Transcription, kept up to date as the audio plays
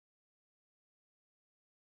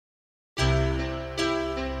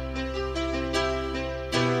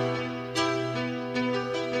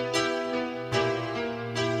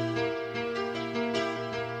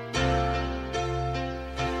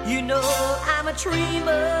I'm a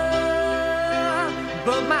dreamer,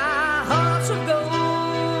 but my heart's of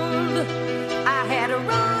gold. I had to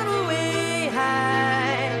run away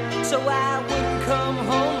high, so I wouldn't come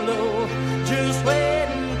home low. Just when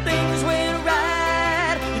things went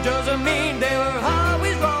right, it doesn't mean they were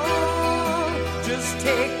always wrong. Just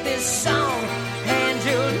take this song, and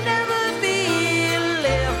you'll never be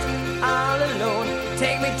left all alone.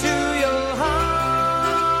 Take me to your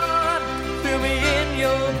heart, fill me in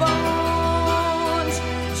your bones.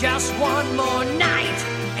 Just one more night,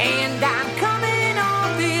 and I'm coming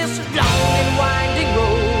on this long and winding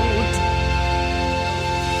road.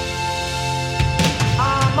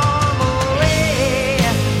 I'm on my way,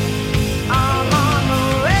 I'm on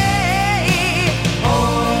my way,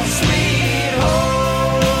 home sweet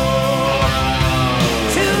home.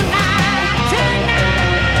 Tonight,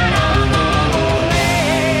 I'm on my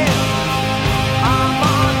way, I'm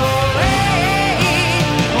on my way,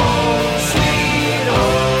 home sweet home.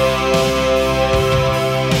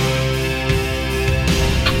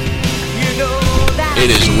 It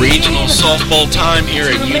is regional softball time here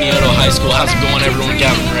at Unioto High School. How's it going, everyone?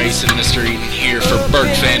 Gavin Race and Mr. Eden here for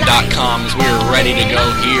BurgFan.com as we are ready to go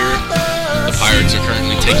here. The Pirates are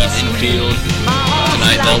currently taking infield.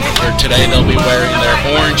 Today they'll be wearing their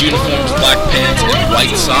orange uniforms, black pants, and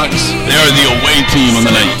white socks. They are the away team on the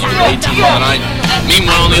night.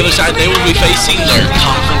 Meanwhile, on the other side, they will be facing their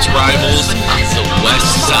conference rivals, the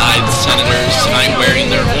West Side Senators, tonight wearing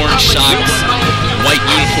their orange socks, white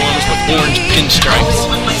uniforms with orange pinstripes.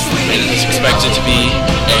 And it is expected to be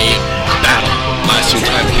a battle. Last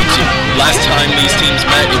time these teams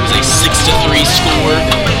met, it was a 6-3 score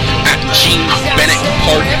at Gene Bennett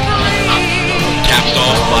Park, capped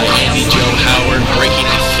off by Andy Joe Howard breaking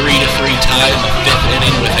a 3-3 tie in the fifth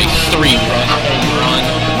inning with a 3-run home run.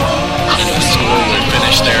 And the score would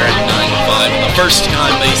finish there at 9-5. The first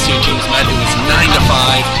time these two teams met, it was 9-5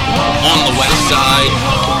 on the west side.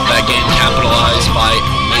 That game capitalized by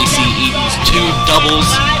Macy Eaton's 2 doubles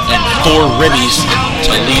and 4 ribbies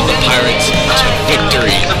to lead the Pirates to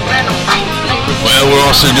victory. Well, we're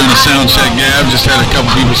also doing a sound check, Gab. Just had a couple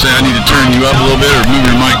people say I need to turn you up a little bit or move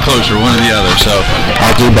your mic closer, one or the other. So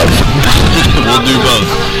I'll do both. We'll do both.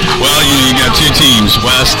 Well, you got two teams,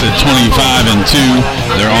 West at 25-2.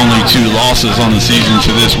 There are only 2 losses on the season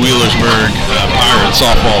to this Wheelersburg Pirates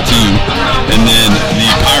softball team. And then the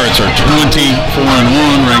Pirates are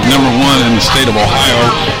 24-1, ranked number 1 in the state of Ohio.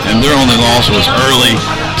 And their only loss was early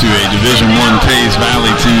to a Division I Tays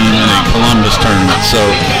Valley team in a Columbus tournament. So,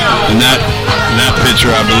 and that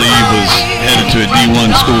pitcher, I believe, was headed to a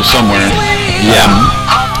D1 school somewhere. Yeah.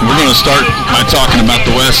 We're going to start by talking about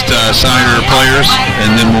the West Sider players,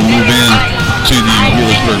 and then we'll move in to the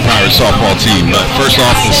Wheelersburg Pirates softball team. But first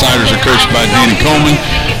off, the Siders are coached by Danny Coleman.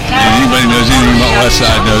 And anybody knows anything about West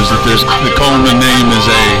Side knows that the Coleman name is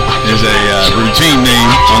a routine name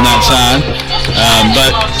on that side. But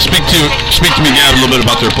speak to me, Gab, a little bit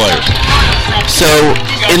about their players. So,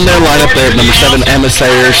 in their lineup, they have number 7, Emma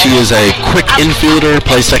Sayer. She is a quick infielder,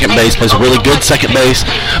 plays second base, plays a really good second base,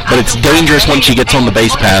 but it's dangerous when she gets on the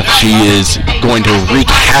base path. She is going to wreak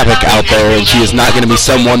havoc out there, and she is not going to be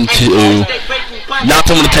someone to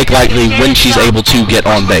take lightly when she's able to get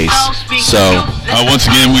on base. So, once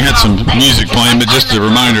again, we had some music playing, but just a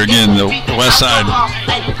reminder again, the West Side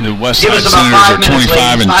Senators are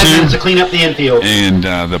 25-2, to clean up the infield. and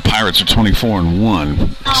the Pirates are 24-1.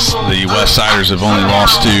 The West Siders have only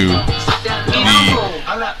lost to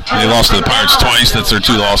the Pirates twice. That's their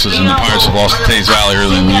 2 losses, and the Pirates have lost to Tays Valley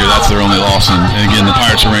early in the year. That's their only loss, and again, the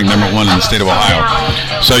Pirates are ranked number 1 in the state of Ohio.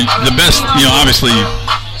 So the best, obviously,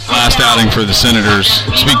 last outing for the Senators.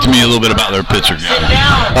 Speak to me a little bit about their pitcher,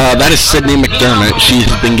 Gavin. That is Sydney McDermott. She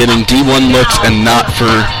has been getting D1 looks, and not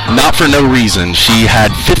for no reason. She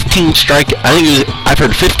had 15 I've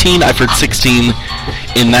heard 15, I've heard 16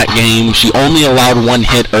 in that game. She only allowed 1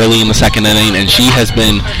 hit early in the second inning, and she has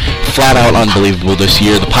been flat out unbelievable this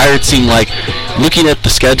year. The Pirates seem like, looking at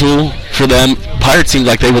the schedule for them, Pirates seem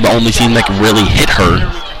like they were the only team that could really hit her.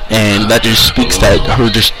 And that just speaks to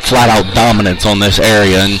her just flat-out dominance on this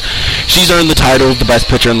area. And she's earned the title of the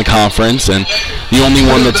best pitcher in the conference, and the only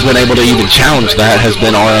one that's been able to even challenge that has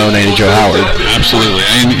been our own Andy Joe Howard. Absolutely.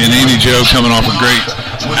 And Andy Joe coming off a great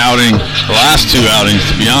outing, the last 2 outings,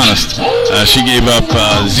 to be honest. She gave up 0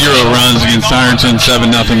 runs against Ironton,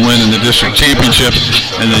 7-0 win in the district championship.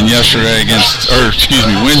 And then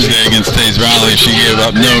Wednesday against Tays Valley, she gave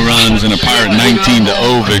up no runs in a Pirate 19-0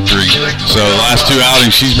 victory. So the last 2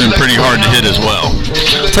 outings, she's been pretty hard to hit as well.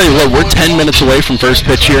 I'll tell you what, we're 10 minutes away from first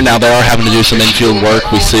pitch here. Now they are having to do some infield work.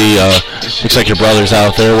 We see, looks like your brother's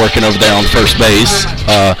out there working over there on first base.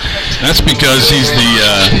 That's because he's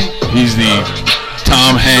the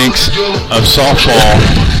Tom Hanks of softball,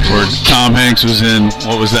 where Tom Hanks was in,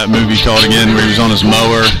 what was that movie called again, where he was on his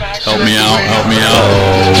mower? Help me out, help me out,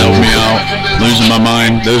 help me out. Losing my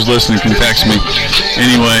mind. Those listening can text me.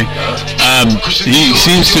 Anyway, he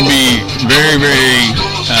seems to be very, very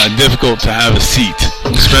difficult to have a seat,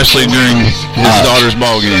 especially during his daughter's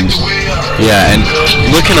ball games. Yeah, and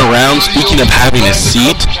looking around, speaking of having a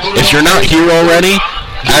seat, if you're not here already,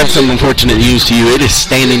 I have some unfortunate news to you. It is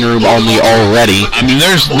standing room only already. I mean,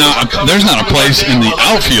 there's not a place in the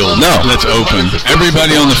outfield that's open.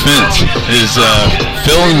 Everybody on the fence is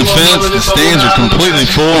filling the fence. The stands are completely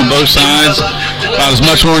full on both sides. About as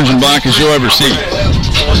much orange and black as you'll ever see.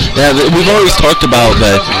 Yeah, we've always talked about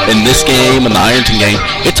that in this game and the Ironton game.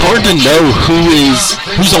 It's hard to know who's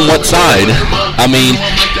on what side. I mean,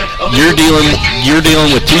 you're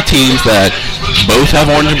dealing with two teams that both have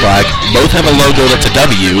orange and black, both have a logo that's a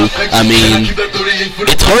W. I mean,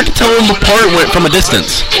 it's hard to tell them apart from a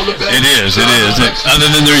distance. It is. Other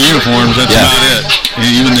than their uniforms, that's about it.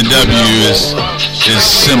 Even the W is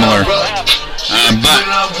similar. But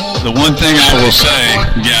the one thing I will say,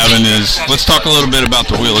 Gavin, is let's talk a little bit about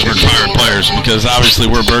the Wheelersburg Pirate players, because obviously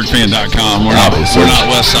we're birdfan.com. We're not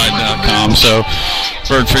westside.com. So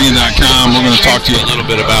birdfan.com, we're going to talk to you a little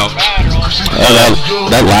bit about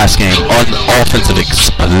that last game, offensive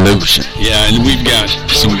explosion. Yeah, and we've got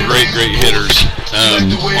some great hitters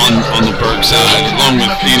on the Berg side, along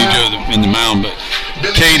with Annie Joe in the mound.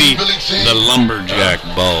 But Katie, the Lumberjack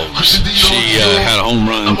Boggs, she had a home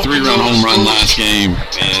run, 3-run home run last game,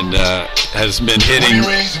 and has been hitting.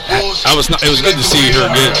 It was good to see her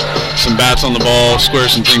get some bats on the ball, square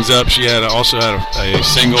some things up. She also had a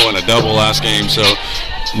single and a double last game, so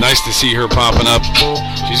nice to see her popping up.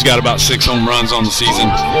 She's got about 6 home runs on the season.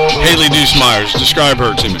 Haley Deuce Myers, describe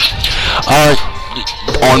her to me.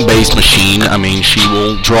 On-base machine. I mean, she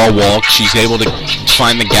will draw walks. She's able to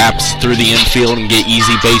find the gaps through the infield and get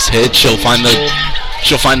easy base hits. She'll find the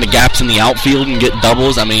gaps in the outfield and get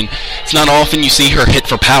doubles. I mean, it's not often you see her hit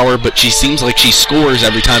for power, but she seems like she scores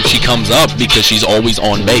every time she comes up because she's always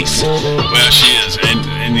on base. Well, she is.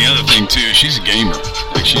 And the other thing, too, she's a gamer.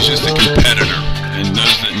 Like, she's just a competitor. And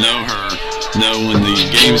those that know her know when the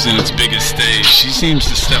game's in its biggest stage, she seems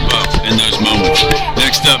to step up in those moments.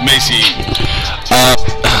 Next up, Macy.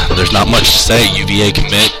 There's not much to say. UVA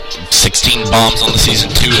commit, 16 bombs on the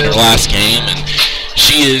season 2 in her last game, and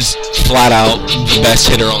she is flat out the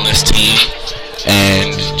best hitter on this team.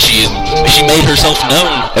 And she made herself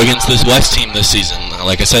known against this West team this season.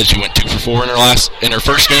 Like I said, she went 2 for 4 in her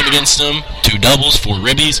first game against them, 2 doubles, 4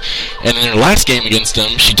 ribbies, and in her last game against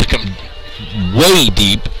them, she took them way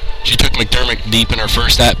deep. She took McDermott deep in her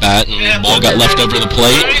first at-bat, and the ball got left over the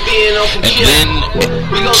plate. And then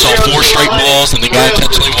saw 4 straight balls, and then got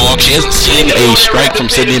intentionally walked. She hasn't seen a strike from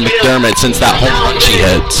Sydney McDermott since that home run she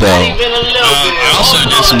hit. So I also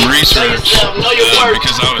did some research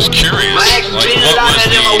because I was curious, like what's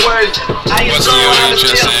the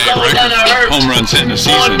OHSA record for home runs hit in a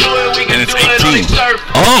season, and it's 18.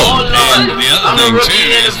 Oh. And the other thing too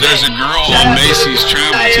is there's a girl on Macy's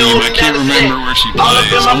travel team. I can't remember where she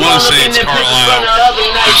plays. I want to say it's Carlisle,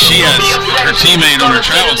 but she has her teammate on her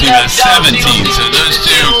travel team has 17. So those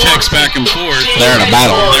two text back and forth. They're in a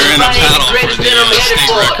battle. They're in a battle for the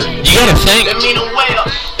state record. You gotta think.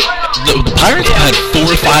 The Pirates have had 4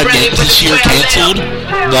 or 5 games this year canceled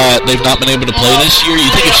that they've not been able to play this year. You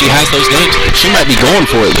think if she has those games, she might be going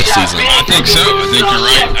for it this season. I think so. I think you're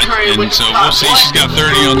right. And so we'll see. She's got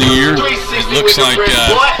 30 on the year. It looks like the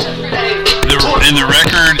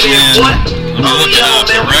record in, let me look it up,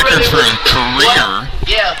 the record for a career.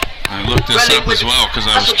 I looked this up as well because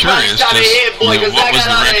I was curious just what was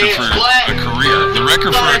the record for a career. The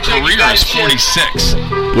record for a career is 46.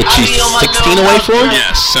 Which she's 16 away for?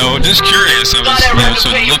 Yes, so just curious. I was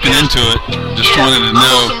so looking into it, just wanted to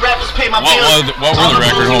know what were the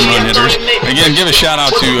record home run hitters. Again, give a shout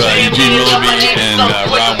out to Eugene Willoughby and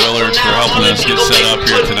Rob Willard for helping us get set up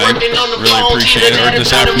here tonight. Really appreciate it. Or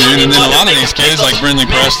this afternoon. And then a lot of these kids like Brindley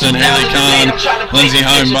Preston, Haley Kahn, Lindsay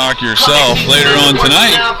Heimbach, yourself. Later on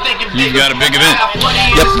tonight, you've got a big event.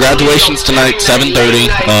 Yep, graduation's tonight, 7:30.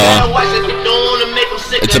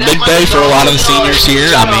 It's a big day for a lot of the seniors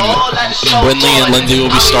here. I mean, Brindley and Lindsay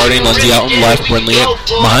will be starting. Lindsay out on the left, Brindley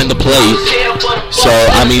behind the plate. So,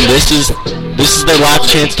 I mean, this is their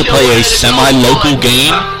last chance to play a semi-local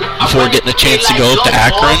game before getting a chance to go up to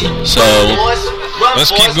Akron. So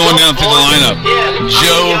let's keep going down through the lineup.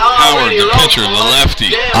 Joe Howard, the pitcher, the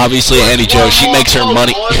lefty. Obviously, Annie Jo, she makes her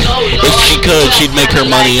money. If she could, she'd make her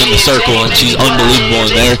money in the circle, and she's unbelievable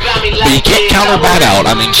in there. But you can't count her bat out.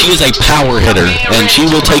 I mean, she is a power hitter, and she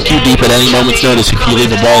will take you deep at any moment's notice if you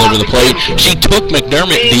leave a ball over the plate. She took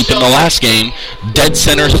McDermott deep in the last game. Dead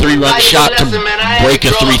center 3-run shot to break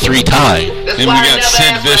a 3-3 tie. And we got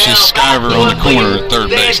Sid Vicious Skyver on the corner at third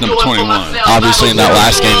base, number 21. Obviously, in that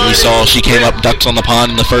last game, we saw she came up ducks on the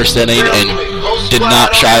pond in the first inning and did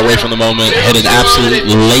not shy away from the moment, hit an absolute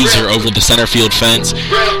laser over the center field fence.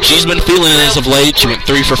 She's been feeling it as of late. She went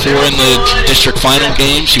 3 for 4 in the district final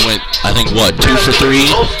game. She went, I think, 2 for 3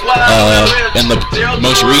 in the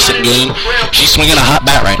most recent game. She's swinging a hot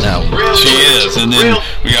bat right now. She is. And then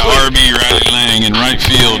we got R.B. Riley Lang in right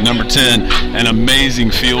field, number 10, an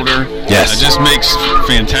amazing fielder. Yes. Just makes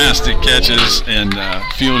fantastic catches and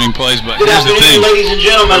fielding plays. But here's the thing, ladies and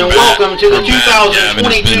gentlemen, and welcome to the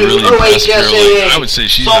 2022 OHSAA I would say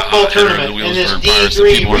she's softball the tournament in this Wheelersburg Pirates that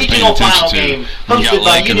D3 people aren't paying regional final attention game to. We got hosted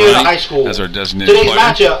by Lincoln Unita Wright High School. as our designated Today's player.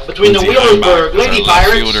 matchup between the Lindsay Wheelersburg Heimbach, Lady our left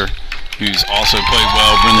Pirates, fielder, who's also played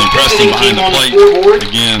well. Brendan Preston visiting behind team the on the plate. scoreboard,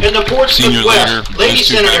 Again, and the Portsmouth senior West leader, Lady those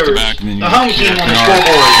two Senators, back-to-back, and then you the got home team on the Kennard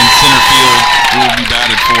scoreboard. in center field, who will be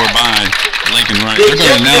batted for by Lincoln Wright. The They're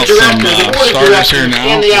going to announce executive some director, the board of starters here directors,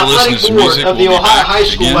 now. and the We'll listen athletic to some board music. of the We'll be Ohio back High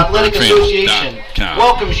School again. Athletic Association Fan.com.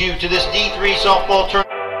 welcomes you to this D3 softball tournament.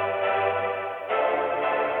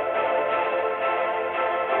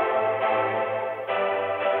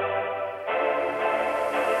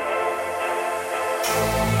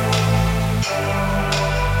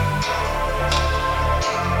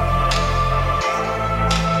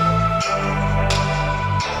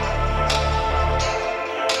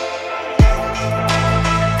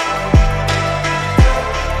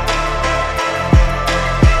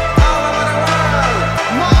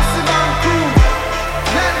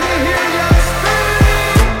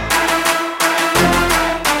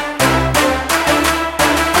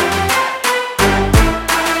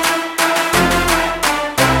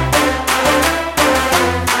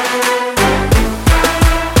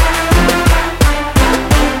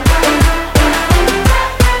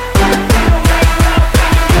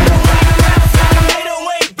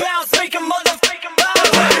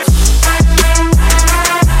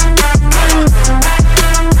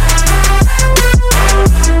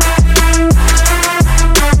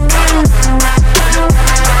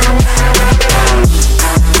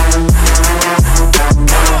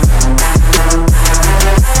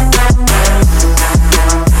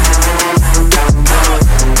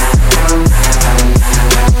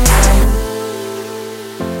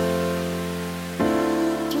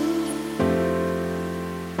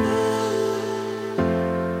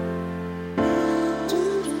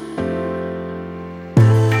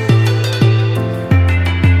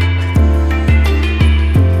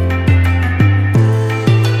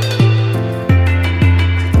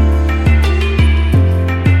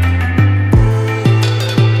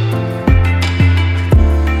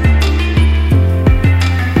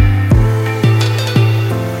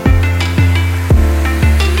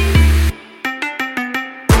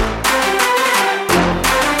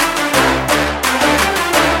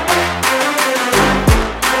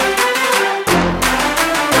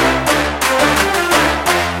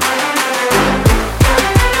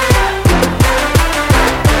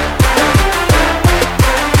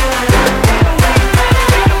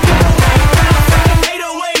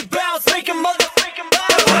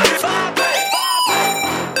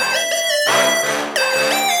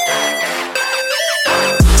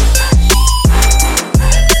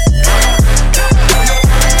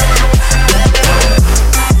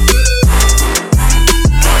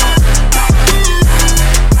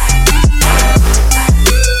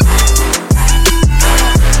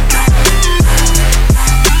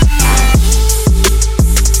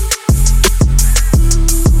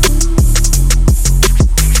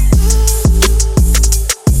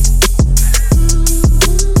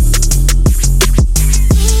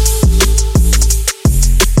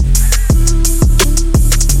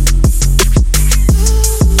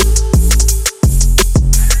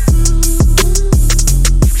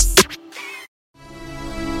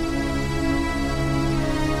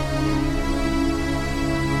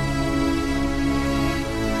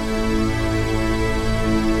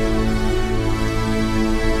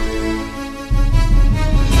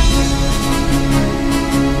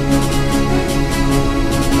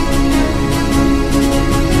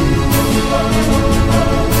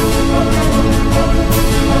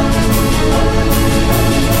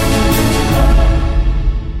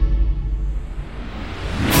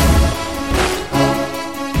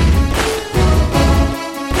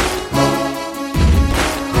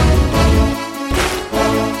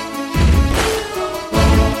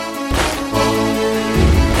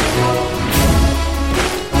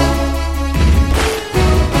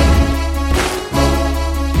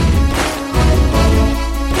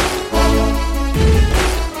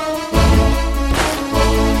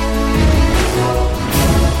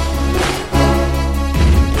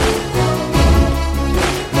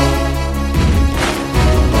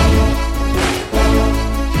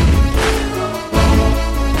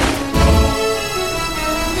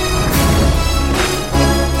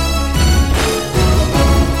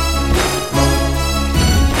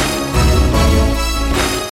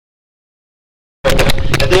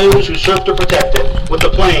 those who serve to protect it with the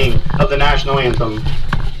playing of the national anthem.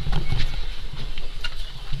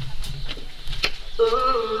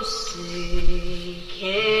 Oh, say,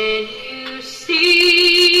 can you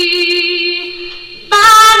see by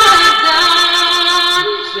the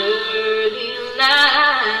dawn's early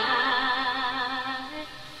light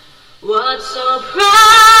what so proudly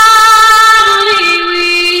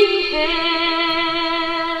we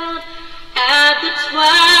hailed at the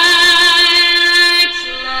twilight's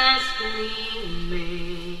last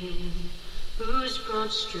gleaming, whose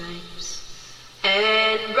broad stripes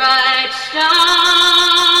and bright stars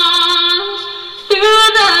through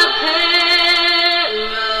the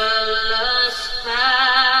perilous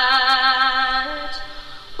fight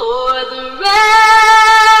o'er the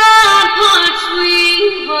ramparts we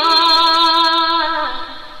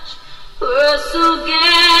watched were so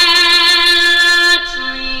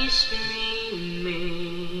gallantly streaming.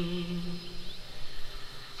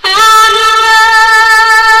 And the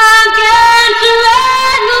rugged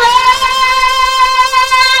red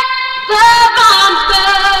glare, the bombs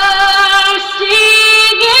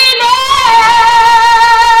bursting in air,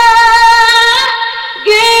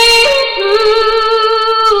 gave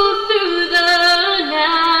proof through the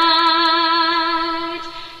night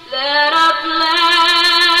that our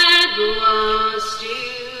flag was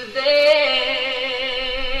still there.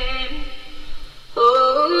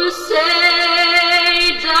 Oh,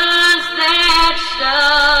 say, does that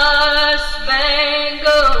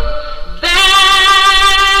star-spangled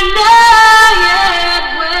banner yet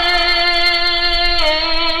wave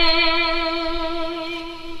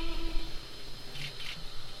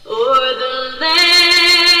o'er the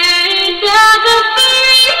land of the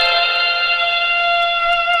free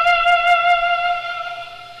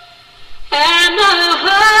and the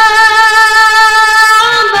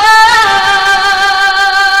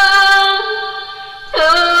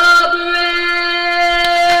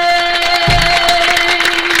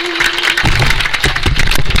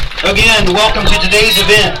Again, welcome to today's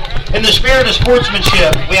event. In the spirit of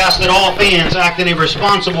sportsmanship, we ask that all fans act in a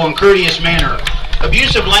responsible and courteous manner.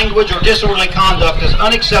 Abusive language or disorderly conduct is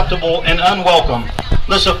unacceptable and unwelcome.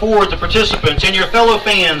 Let's afford the participants and your fellow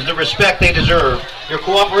fans the respect they deserve. Your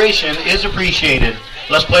cooperation is appreciated.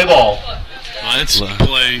 Let's play ball. Let's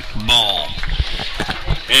play ball.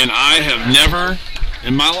 And I have never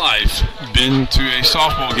in my life been to a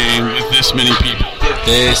softball game with this many people.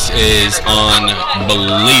 This is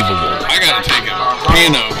unbelievable. I gotta take a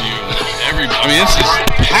pano view of everybody. I mean, this is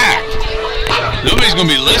packed. Nobody's gonna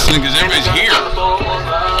be listening because everybody's here.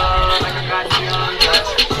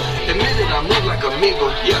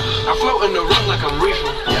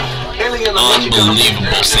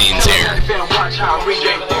 Unbelievable scenes here.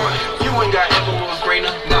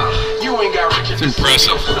 It's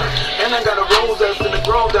impressive. And I got a rose that's in the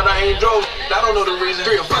grove that I ain't drove. I don't know the reason.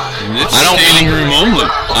 3 or 5. And it's standing room only.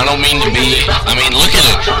 I don't mean to be. I mean, look at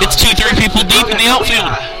it. It's 2-3 people deep in the outfield.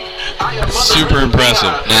 Super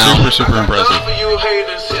impressive. Now, super impressive.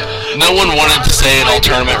 no one wanted to say an all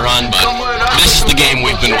tournament run, but this is the game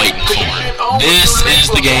we've been waiting for. This is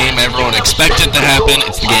the game everyone expected to happen.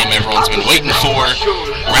 It's the game everyone's been waiting for.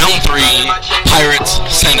 Round 3, Pirates,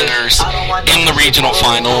 Senators in the regional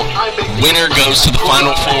final. Winner goes to the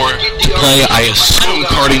Final Four to play, I assume,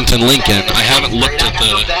 Cardington Lincoln. I haven't looked at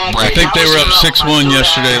the bracket. I think they were up 6-1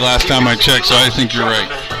 yesterday last time I checked, so I think you're right.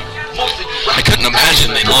 I couldn't imagine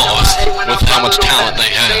they lost with how much talent they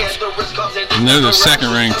have. And they're the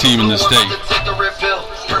second-ranked team in the state.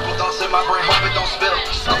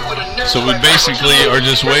 So we basically are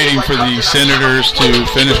just waiting for the Senators to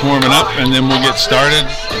finish warming up, and then we'll get started.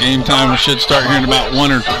 Game time should start here in about 1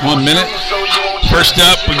 minute. First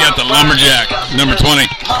up, we got the Lumberjack, number 20,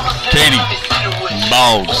 Katie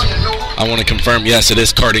Boggs. I want to confirm, yes, it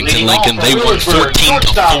is Cardington Lincoln. They won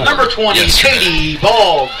 14-4. Number 20, yesterday. Katie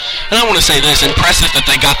Boggs. And I want to say this, impressive that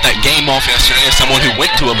they got that game off yesterday. As someone who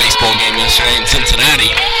went to a baseball game yesterday in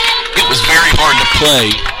Cincinnati, it was very hard to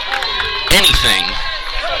play anything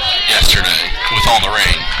yesterday with all the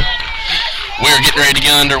rain. We're getting ready to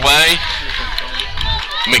get underway.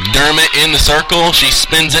 McDermott in the circle. She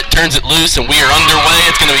spins it, turns it loose, and we are underway.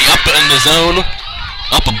 It's going to be up in the zone,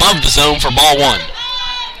 up above the zone for ball 1.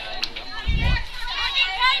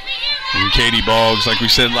 And Katie Boggs, like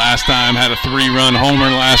we said last time, had a 3-run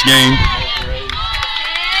homer last game.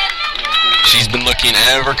 She's been looking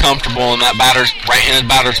ever comfortable in that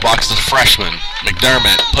right-handed batter's box as a freshman.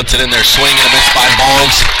 McDermott puts it in there, swing and a miss by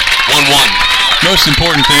Boggs. 1-1. Most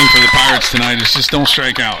important thing for the Pirates tonight is just don't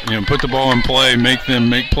strike out. You know, put the ball in play, make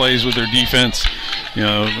them make plays with their defense. You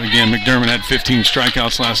know, again, McDermott had 15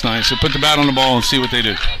 strikeouts last night, so put the bat on the ball and see what they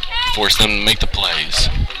do. Force them to make the plays.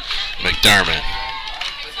 McDermott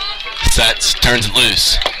sets, turns it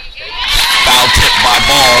loose. Foul tip by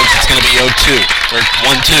Boggs. It's going to be 0-2 or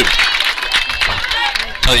 1-2.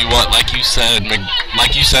 Tell you what, like you said in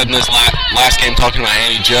this last game talking about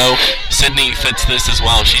Annie Joe, Sydney fits this as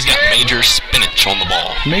well. She's got major spinach on the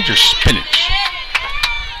ball. Major spinach.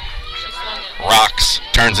 Rocks,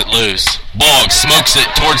 turns it loose. Boggs smokes it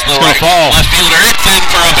towards the It's gonna fall. left fielder. It's in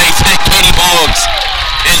for a base hit. Katie Boggs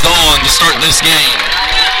is on to start this game.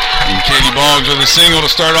 And Katie Boggs with a single to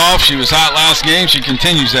start off. She was hot last game. She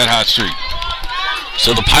continues that hot streak.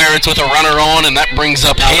 So the Pirates with a runner on, and that brings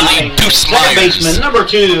up Haley Deuce Second Myers. baseman, number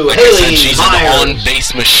 2, Like I said, Haley she's Myers. an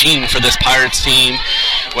on-base machine for this Pirates team,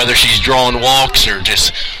 whether she's drawing walks or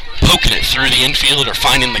just poking it through the infield or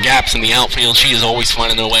finding the gaps in the outfield. She is always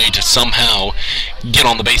finding a way to somehow get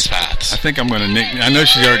on the base paths. I think I'm going to I know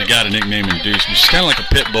she's already got a nickname in Deuce, but she's kind of like a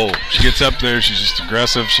pit bull. She gets up there. She's just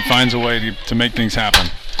aggressive. She finds a way to make things happen.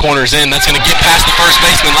 Corners in. That's going to get past the first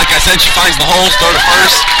baseman. Like I said, she finds the holes, throw to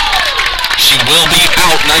first. She will be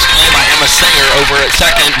out. Nice play by Emma Sayer over at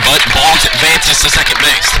second, but Boggs advances to second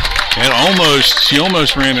base. And she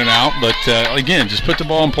almost ran it out, but again, just put the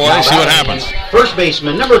ball in play, see what happens. First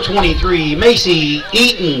baseman, number 23, Macy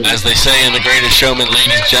Eaton. As they say in The Greatest Showman,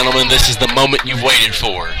 ladies and gentlemen, this is the moment you've waited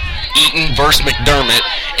for. Eaton versus McDermott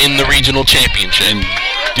in the regional championship. And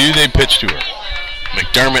do they pitch to her?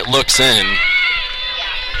 McDermott looks in.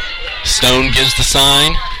 Stone gives the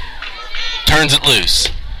sign. Turns it loose.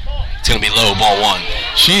 It's going to be low, ball one.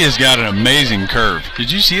 She has got an amazing curve.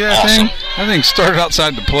 Did you see that Awesome. thing? That thing started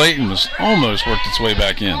outside the plate and was almost worked its way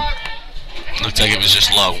back in. Looks like it was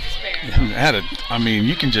just low.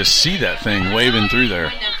 You can just see that thing waving through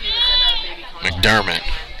there. McDermott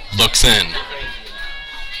looks in.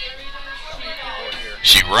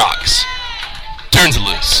 She rocks. Turns it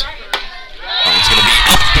loose. That one's going to be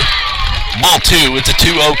up. Ball two. It's a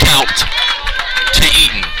 2-0 count to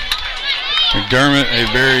Eaton. McDermott, a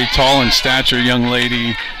very tall in stature young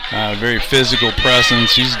lady, very physical presence.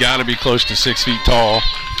 She's got to be close to 6 feet tall.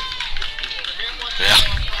 Yeah.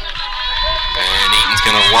 And Eaton's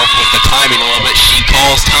going to work with the timing a little bit. She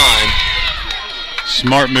calls time.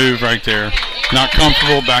 Smart move right there. Not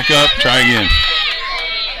comfortable, back up, try again.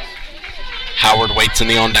 Howard waits in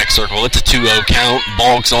the on-deck circle. It's a 2-0 count.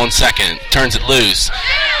 Boggs on second. Turns it loose.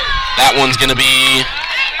 That one's going to be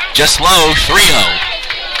just low, 3-0.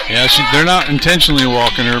 Yeah, they're not intentionally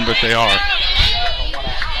walking her, but they are.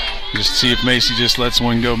 Just see if Macy just lets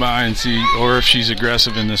one go by and see, or if she's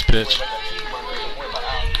aggressive in this pitch.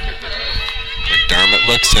 McDermott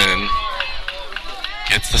looks in.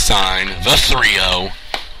 Gets the sign. The 3-0.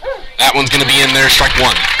 That one's going to be in there, strike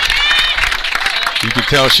one. You could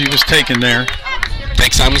tell she was taken there.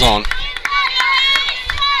 Takes time's on.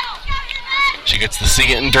 She gets the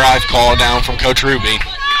see it and drive call down from Coach Ruby.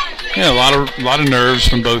 Yeah, a lot of nerves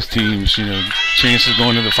from both teams. Chances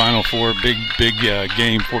going to the Final Four, big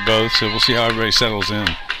game for both. So we'll see how everybody settles in.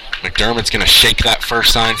 McDermott's going to shake that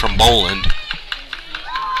first sign from Boland.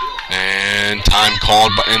 And time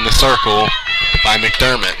called in the circle by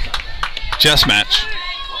McDermott. Chess match.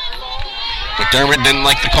 McDermott didn't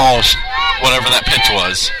like the call, whatever that pitch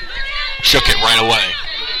was. Shook it right away.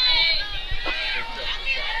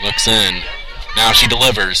 Looks in. Now she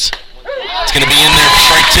delivers. It's going to be in there for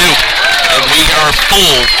strike two. And we are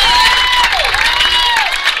full.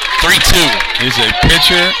 3-2. It's a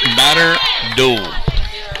pitcher-batter duel.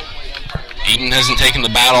 Eaton hasn't taken the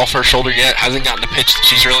bat off her shoulder yet. Hasn't gotten a pitch that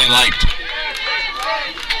she's really liked.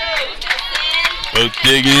 Both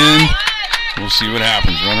dig in. We'll see what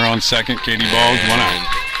happens. Runner on second. Katie Boggs, one out.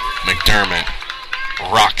 McDermott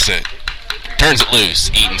rocks it. Turns it loose.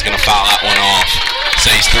 Eaton's going to foul that one off.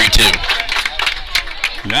 Says 3-2.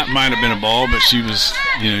 That might have been a ball, but she was,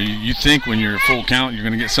 you think when you're full count you're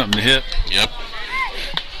going to get something to hit. Yep.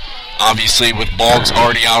 Obviously, with Boggs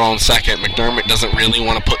already out on second, McDermott doesn't really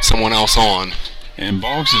want to put someone else on. And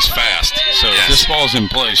Boggs is fast, so Yes. if this ball's in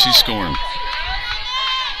play, she's scoring.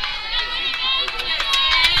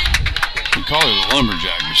 We call her the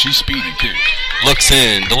lumberjack, but she's speedy too. Looks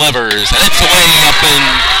in, delivers, and it's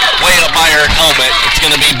way up by her helmet. It's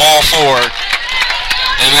going to be ball four.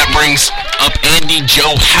 And that brings up Andy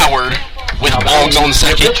Joe Howard with Boggs on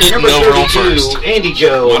second, Eaton over on first. Andy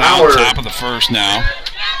Joe One out, Howard. top of the first now.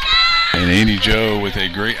 And Andy Joe with a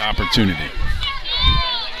great opportunity.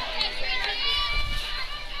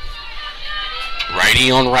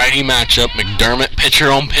 Righty on righty matchup. McDermott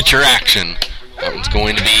pitcher on pitcher action. That one's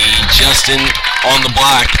going to be Justin on the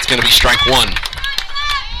black. It's going to be strike one.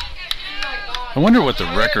 I wonder what the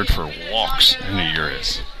record for walks in a year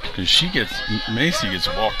is. Because Macy gets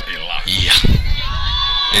walked a lot. Yeah.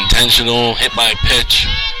 Intentional, hit by pitch.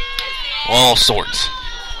 All sorts.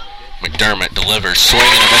 McDermott delivers, swing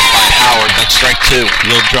and a miss by Howard. That's strike 2.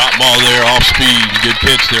 Little drop ball there, off speed. Good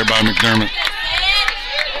pitch there by McDermott.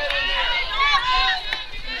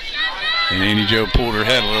 And Annie Jo pulled her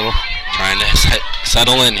head a little. Trying to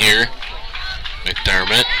settle in here.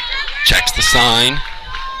 McDermott checks the sign.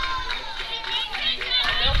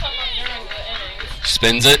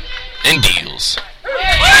 Spins it and deals. There's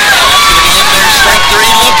strike 3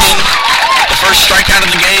 looking. The first strikeout of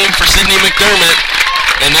the game for Sydney McDermott.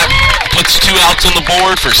 And that puts 2 outs on the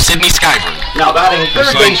board for Sydney Skyver. Now batting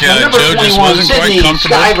third baseman, number Joe just 21, wasn't Sydney quite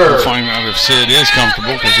comfortable. Skyver. We'll find out if Sid is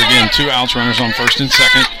comfortable because, again, 2 outs, runners on first and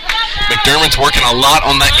second. McDermott's working a lot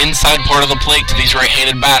on that inside part of the plate to these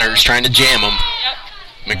right-handed batters, trying to jam them.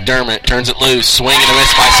 McDermott turns it loose, swing and a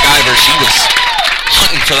miss by Skyver. She was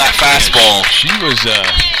hunting for that fastball. She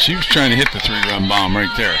was trying to hit the 3-run bomb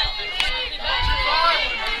right there.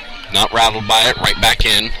 Not rattled by it, right back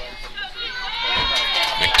in.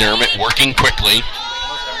 McDermott working quickly.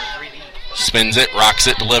 Spins it, rocks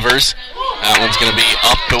it, delivers. That one's going to be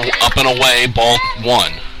up and away, ball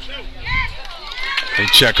 1. They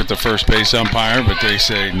check with the first base umpire, but they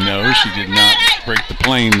say no, she did not break the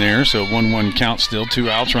plane there, so 1-1 count still, 2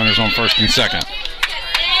 outs, runners on first and second.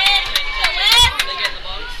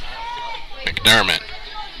 McDermott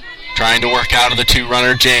trying to work out of the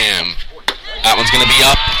 2-runner jam. That one's going to be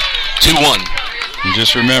up, 2-1. And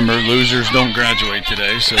just remember, losers don't graduate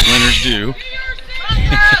today, so winners do.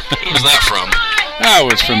 Who was that from? That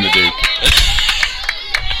was from the Duke.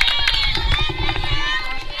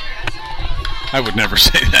 I would never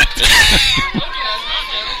say that.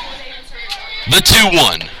 The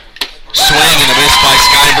 2-1. Swing and a miss by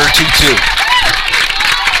Skyver, 2-2.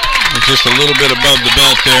 Just a little bit above the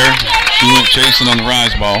belt there. She went chasing on the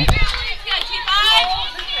rise ball.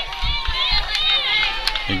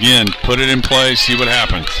 Again, put it in play, see what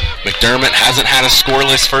happens. McDermott hasn't had a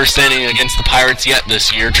scoreless first inning against the Pirates yet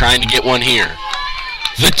this year, trying to get one here.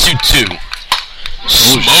 The 2-2.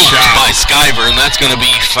 Smoked by Skyver, and that's going to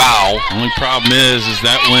be foul. Only problem is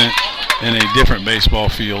that went in a different baseball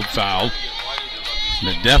field, fouled.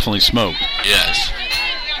 But definitely smoked. Yes.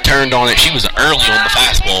 Turned on it. She was early on the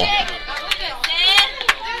fastball.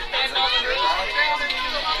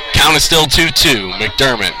 Count is still 2-2.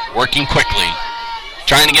 McDermott working quickly.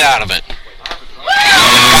 Trying to get out of it.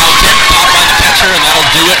 Foul tip, caught by the catcher, and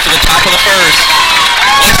that'll do it for the top of the first.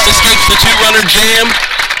 West escapes the 2-runner jam.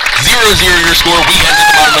 0-0 your score. We head to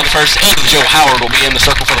the bottom of the first. Annie Jo Howard will be in the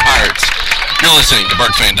circle for the Pirates. You're listening to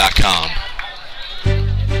BirdFan.com.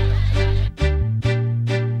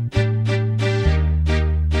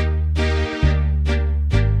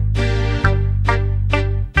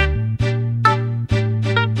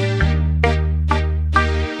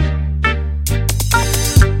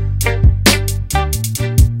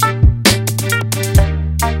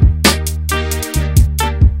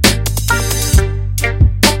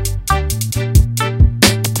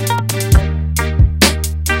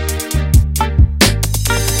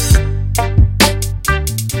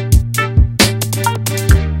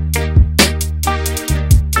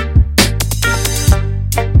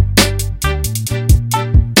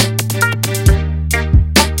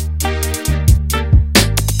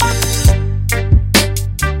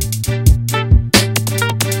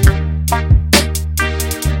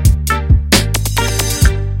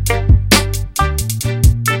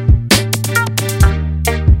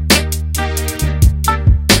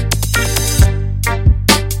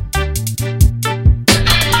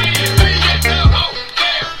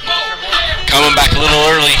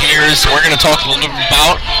 We're going to talk a little bit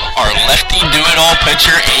about our lefty do-it-all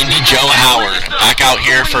pitcher, Annie Jo Howard. Back out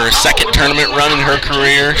here for a second tournament run in her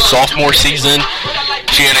career, sophomore season.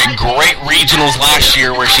 She had a great regionals last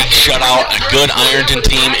year where she shut out a good Ironton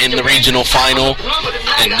team in the regional final.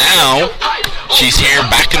 And now she's here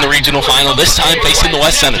back in the regional final, this time facing the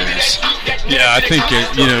West Senators. Yeah, I think,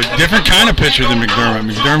 different kind of pitcher than McDermott.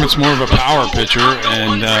 McDermott's more of a power pitcher,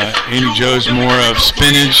 and Annie Jo's more of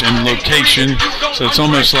spinach and location. So it's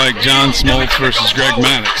almost like John Smoltz versus Greg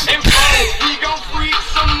Maddox.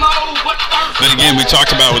 But again, we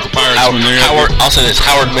talked about with the Pirates when they're I'll say this,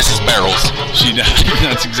 Howard misses barrels. She does.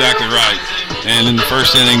 That's exactly right. And in the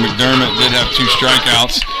first inning, McDermott did have 2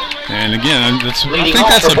 strikeouts. And again, I think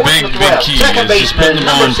that's a big key, is just putting the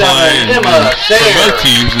ball in play and for both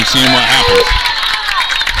teams and seeing what happens.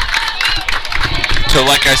 So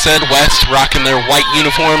like I said, West rocking their white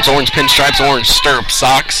uniforms, orange pinstripes, orange stirrup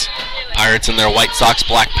socks. Pirates in their white socks,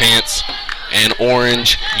 black pants, and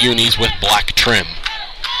orange unis with black trim.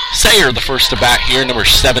 Sayer, the first to bat here, number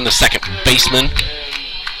 7, the second baseman.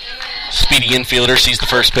 Speedy infielder sees the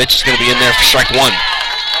first pitch. He's going to be in there for strike 1.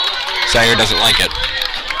 Sayer doesn't like it.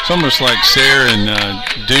 It's almost like Sayre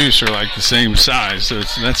and Deuce are like the same size, so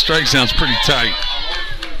that strike sounds pretty tight.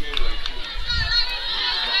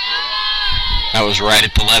 That was right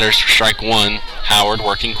at the letters for strike one. Howard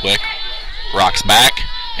working quick. Rocks back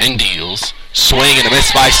and deals. Swing and a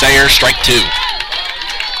miss by Sayer. Strike two.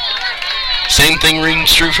 Same thing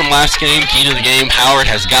rings true from last game. Key to the game, Howard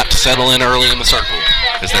has got to settle in early in the circle.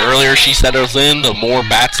 As the earlier she settles in, the more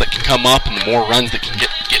bats that can come up and the more runs that can get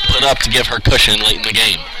put up to give her cushion late in the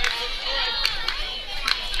game.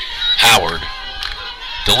 Howard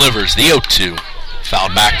delivers the 0-2.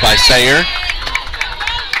 Fouled back by Sayer.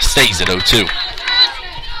 Stays at 0-2.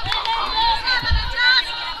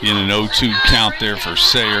 In an 0-2 count there for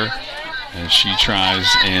Sayer as she tries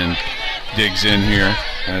and digs in here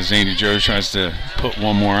as Andy Joe tries to put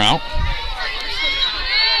one more out.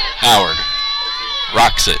 Howard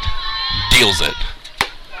rocks it, deals it.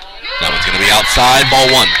 That one's going to be outside, ball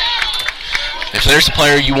one. If there's a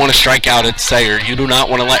player you want to strike out at Sayer, you do not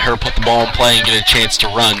want to let her put the ball in play and get a chance to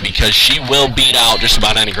run because she will beat out just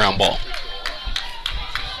about any ground ball.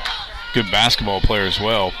 Good basketball player as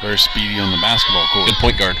well. Very speedy on the basketball court. Good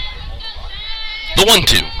point guard. The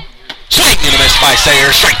 1-2. Swing and a miss by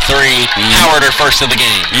Sayer. Strike three. Howard her first of the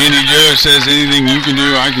game. Andy Joe says anything you can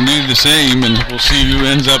do, I can do the same, and we'll see who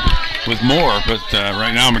ends up with more. But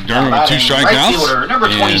right now, McDermott with two strikeouts. Right fielder, number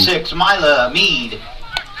 26, Mila Mead.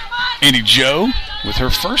 Andy Joe with her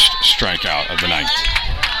first strikeout of the night.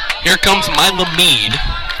 Here comes Mila Mead.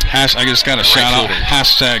 I just got a shout out.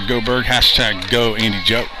 Hashtag Go Berg. Hashtag Go Andy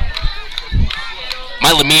Joe.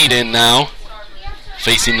 Mila Mead in now,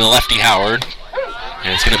 facing the lefty Howard.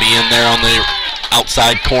 And it's going to be in there on the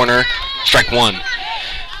outside corner. Strike one.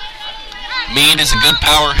 Mead is a good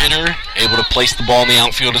power hitter, able to place the ball in the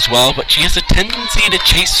outfield as well, but she has a tendency to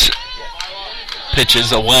chase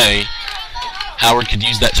pitches away. Howard could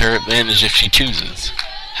use that to her advantage if she chooses.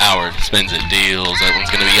 Howard spins it, deals. That one's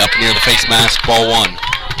going to be up near the face mask, ball one.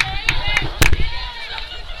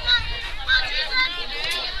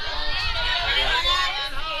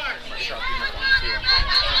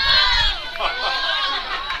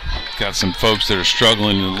 Got some folks that are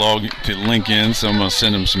struggling to link in, so I'm going to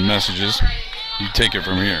send them some messages. You take it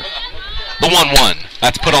from here. The 1-1.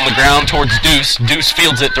 That's put on the ground towards Deuce. Deuce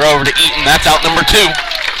fields it, throw over to Eaton. That's out number two.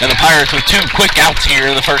 And the Pirates with two quick outs here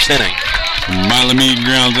in the first inning. Mila Mead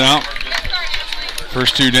grounds out.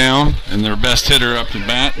 First two down, and their best hitter up to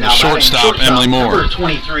bat, the shortstop, Emily Moore. Number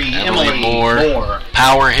 23, Emily Moore.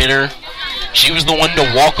 Power hitter. She was the one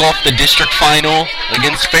to walk off the district final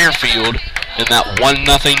against Fairfield in that 1-0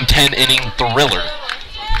 10-inning thriller.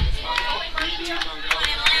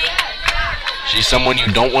 She's someone you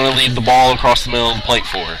don't want to leave the ball across the middle of the plate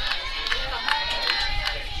for.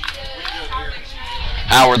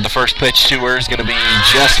 Howard, the first pitch to her is going to be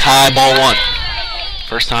just high, ball one.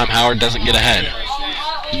 First time Howard doesn't get ahead.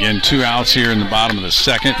 Again, two outs here in the bottom of the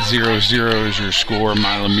second. 0-0 is your score.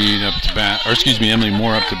 Mila Mead up to bat, Emily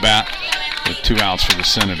Moore up to bat with two outs for the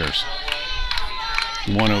Senators.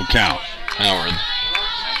 1-0 count. Howard.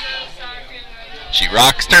 She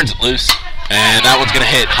rocks, turns it loose, and that one's going to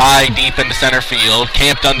hit high, deep into center field.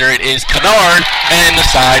 Camped under it is Kennard, and the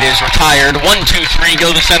side is retired. 1-2-3 go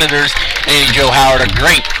the Senators. Andy Joe Howard, a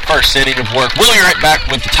great first inning of work. We'll be right back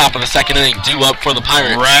with the top of the second inning due up for the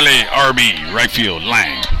Pirates. Riley, RB, right field,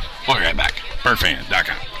 Lang. We'll be right back.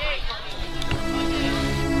 Birdfan.com.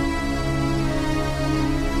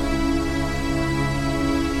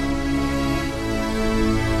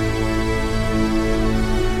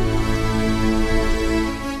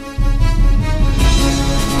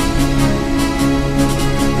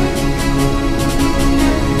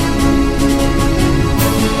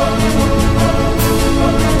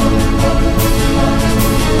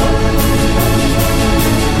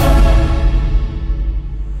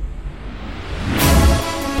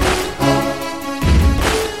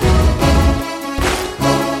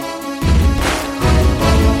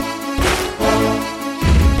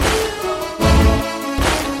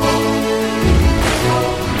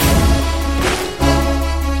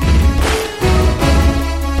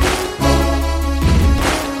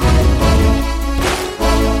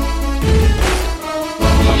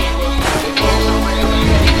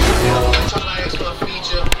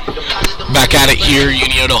 Here,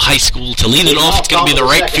 Unioto High School to lead it off. It's going to be the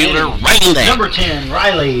right fielder, Riley Lang. Number 10,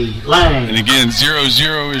 Riley Lang. And again,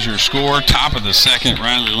 0-0 is your score. Top of the second,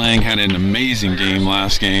 Riley Lang had an amazing game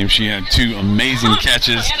last game. She had two amazing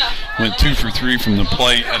catches, went 2 for 3 from the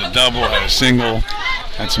plate, had a double, had a single,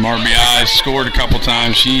 had some RBIs, scored a couple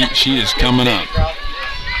times. She is coming up.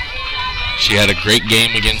 She had a great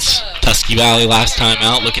game against Tusky Valley last time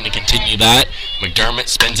out, looking to continue that. McDermott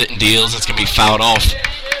spins it and deals. It's going to be fouled off.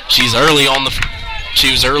 She was early on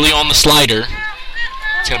the slider.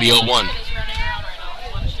 It's going to be 0-1.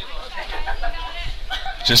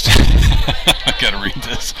 Just, I got to read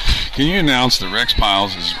this. Can you announce that Rex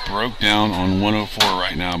Piles is broke down on 104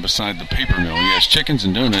 right now beside the paper mill? He has chickens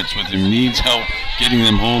and donuts, but he needs help getting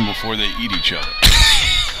them home before they eat each other.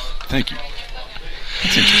 Thank you.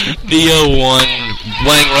 That's interesting. The 0-1.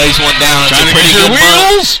 Lang lays one down. It's Trying a to pretty get your good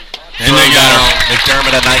wheels. And they got her.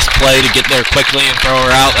 McDermott, a nice play to get there quickly and throw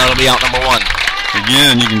her out. That'll be out number 1.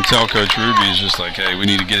 Again, you can tell Coach Ruby is just like, hey, we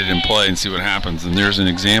need to get it in play and see what happens. And there's an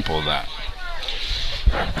example of that.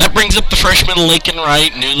 That brings up the freshman Lakin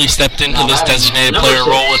Wright, newly stepped into this designated player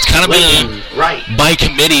role. It's kind of been a by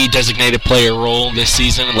committee designated player role this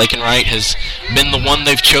season. And Lakin Wright has been the one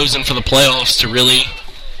they've chosen for the playoffs to really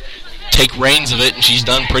take reins of it, and she's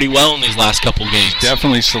done pretty well in these last couple games.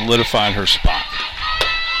 Definitely solidified her spot.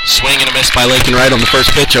 Swing and a miss by Lakin Wright on the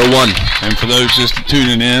first pitch, 0-1. And for those just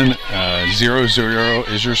tuning in, 0-0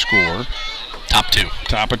 is your score. Top 2.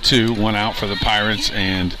 Top of 2, 1 out for the Pirates,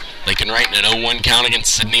 and Lakin Wright in an 0-1 count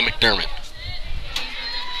against Sydney McDermott.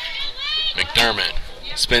 McDermott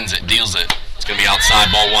spins it, deals it. It's going to be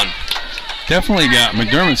outside, ball 1. definitely got,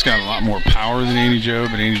 McDermott's got a lot more power than Andy Joe,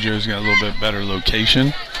 but Andy Joe's got a little bit better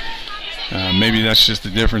location. Maybe that's just the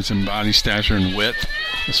difference in body stature and width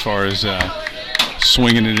as far as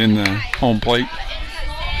swinging it in the home plate.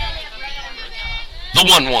 The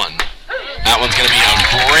 1-1. That one's going to be a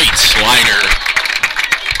great slider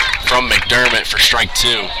from McDermott for strike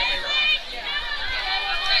 2.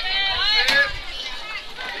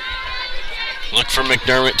 Look for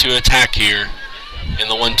McDermott to attack here in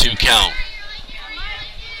the 1-2 count.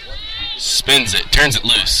 Spins it, turns it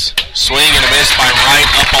loose. Swing and a miss by Wright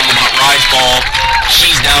up on the rise ball.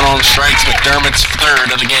 She's down on strikes. McDermott's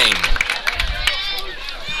third of the game.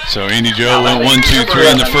 So Andy Joe went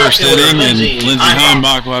 1-2-3 in the first inning, and Lindsey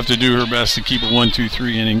Heimbach will have to do her best to keep a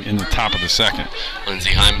 1-2-3 inning in the top of the second.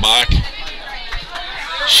 Lindsey Heimbach.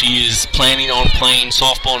 She is planning on playing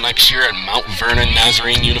softball next year at Mount Vernon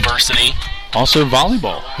Nazarene University. Also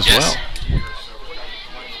volleyball as well.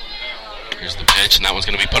 Here's the pitch, and that one's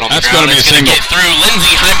going to be put on the That's ground. Gonna be it's a going to single. get through.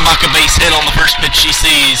 Lindsey Heimbach, a base hit on the first pitch she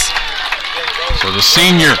sees. So the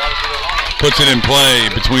senior puts it in play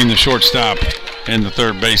between the shortstop and the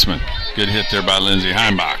third baseman. Good hit there by Lindsey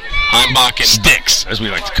Heimbach. Heimbach Sticks, as we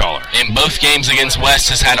like to call her. in both games against West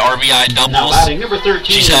has had RBI doubles. Number 13,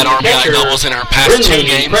 She's had RBI doubles in her past two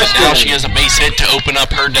games, and now she has has a base hit to open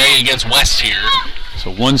up her day against West here. So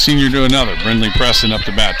one senior to another. Brindley Preston up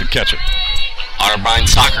the bat to catch it. Otterbein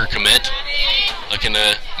soccer commit, looking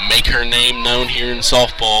to make her name known here in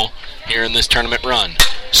softball, here in this tournament run.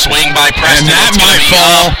 Swing by Preston. And that it's gonna might be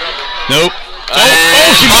fall. up. Nope.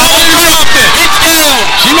 And She might have dropped it. It's down.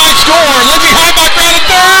 She might score. Lindsey Heimbach got a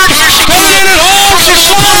third. Here she Put it in home. She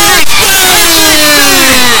scores.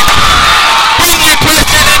 Brindley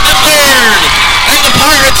Preston in the third, and the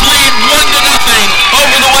Pirates lead 1-0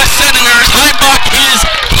 over the West Senators. Heimbach is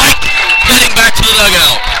piped, heading back to the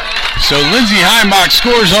dugout. So Lindsey Heimbach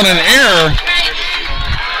scores on an error.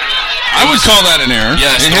 I would call that an error.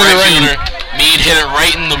 Yes, It the hit her right right in- fielder Meade hit it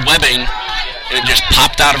right in the webbing, and it just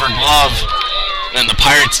popped out of her glove. And the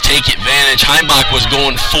Pirates take advantage. Heimbach was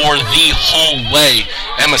going for the whole way.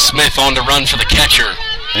 Emma Smith on to run for the catcher.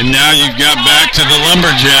 And now you've got back to the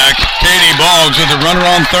lumberjack, Katie Boggs with a runner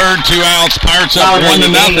on third, 2 outs. Pirates up 1-0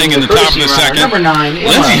 in the top of the second. Number 9,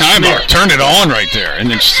 Lindsey Heimbach turned it on right there and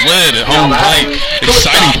then slid at home plate.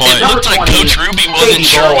 Exciting play. It looked like Coach Ruby wasn't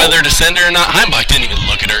sure whether to send her or not. Heimbach didn't even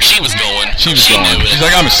look at her. She was going. She was going. knew it. She's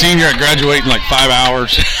like, I'm a senior. I graduate in like 5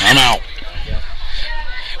 hours. I'm out.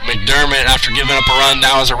 McDermott, after giving up a run,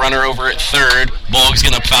 now has a runner over at third. Boggs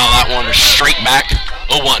going to foul that one straight back.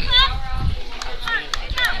 0-1.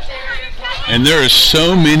 And there is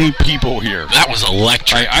so many people here. That was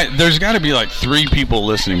electric. There's got to be like 3 people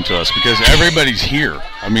listening to us because everybody's here.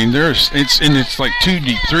 I mean, it's like 2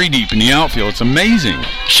 deep, 3 deep in the outfield. It's amazing.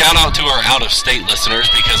 Shout out to our out-of-state listeners,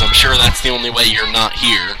 because I'm sure that's the only way you're not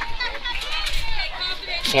here.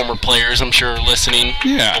 Former players, I'm sure, are listening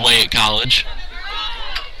away at college.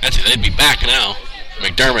 They'd be back now.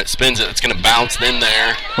 McDermott spins it. It's going to bounce in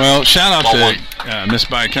there. Well, shout out Ball to Miss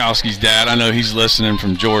Bykowski's dad. I know he's listening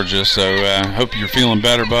from Georgia, so hope you're feeling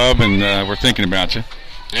better, Bub, and we're thinking about you.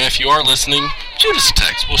 And if you are listening, shoot us a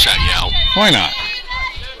text. We'll shout you out. Why not?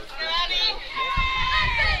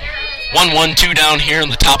 1-1-2 down here in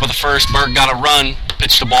the top of the first. Berg got a run.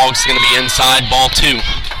 Pitch to Boggs is going to be inside. Ball 2.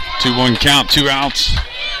 2-1 count, 2 outs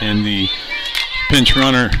in the pinch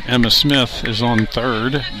runner, Emma Smith, is on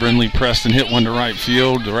third. Brindley Preston hit one to right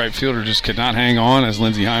field. The right fielder just could not hang on as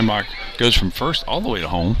Lindsey Heimbach goes from first all the way to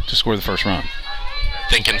home to score the first run.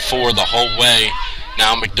 Thinking for the whole way.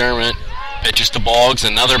 Now McDermott pitches to Boggs,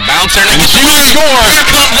 another bouncer, and she scores! Here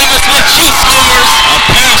comes Emma Smith, she scores! A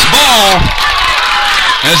pass ball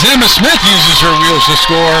as Emma Smith uses her wheels to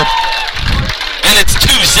score. And it's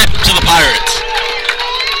 2-0 to the Pirates.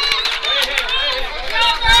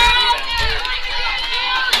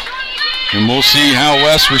 And we'll see how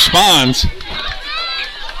West responds.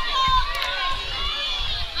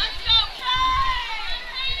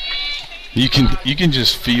 You can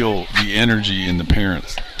just feel the energy in the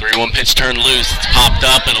parents. 3-1 pitch turned loose. It's popped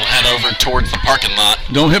up. It'll head over towards the parking lot.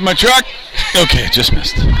 Don't hit my truck. Okay, just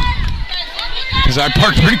missed. Because I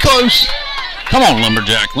parked pretty close. Come on,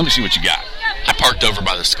 Lumberjack. Let me see what you got. I parked over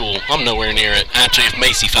by the school. I'm nowhere near it. Actually, if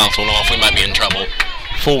Macy fouls one off, we might be in trouble.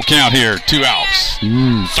 Full count here. 2 outs.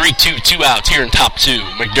 3-2, 2 outs here in top 2.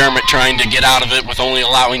 McDermott trying to get out of it with only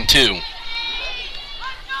allowing 2.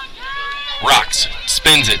 Rocks,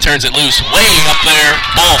 spins it, turns it loose, way up there,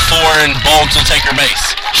 ball 4, and Boggs will take her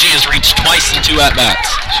base. She has reached twice in 2 at-bats.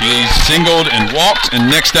 She's singled and walked, and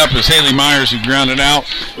next up is Haley Myers, who grounded out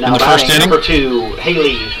in the first inning. Number 2,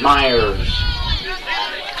 Haley Myers.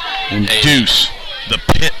 And Deuce, the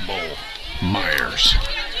pit bull, Myers.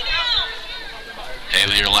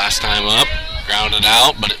 Haley, her last time up, grounded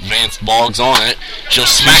out, but advanced Boggs on it. She'll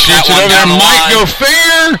smack that Shoots one it over down there, the might line. go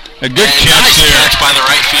fair. A good catch Nice there. catch by the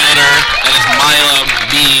right fielder. That is Mila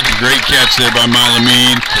Mead. Great catch there by Mila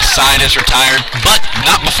Mead. The side is retired, but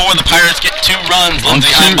not before the Pirates get 2 runs.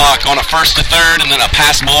 Lindsey Heimbach on a first to third, and then a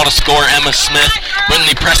pass ball to score Emma Smith.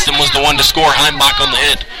 Brindley Preston was the one to score. Heimbach on the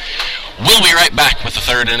hit. We'll be right back with the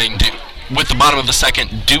third inning. With the bottom of the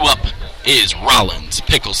second, due up is Rollins,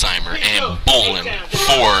 Picklesheimer, and Bolin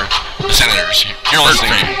for the Senators. You're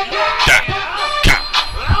listening.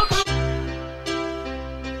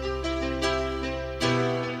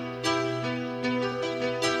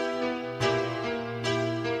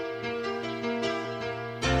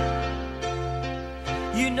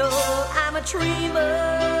 You know I'm a dreamer,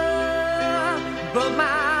 but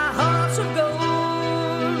my heart's of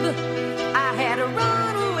gold. I had to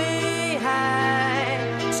run away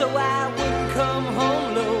high, so I wouldn't come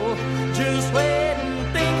home low. Just when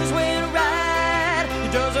things went right,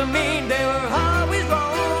 it doesn't mean they were always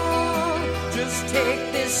wrong. Just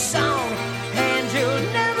take this song, and you'll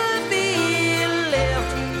never be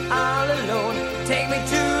left all alone. Take me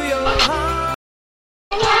to your heart.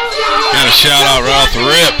 Got a shout out right off the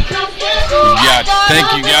rip. Thank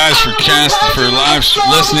you guys for live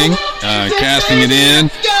listening, casting it in,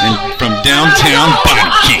 and from downtown Body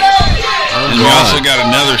Camp. And we also got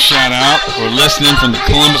another shout out. We're listening from the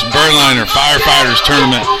Columbus Birdliner Firefighters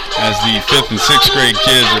Tournament as the 5th and 6th grade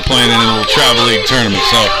kids are playing in a little travel league tournament.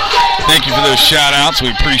 So thank you for those shout outs. We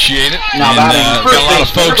appreciate it. Now, And got a lot of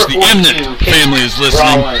folks. The Emnett family is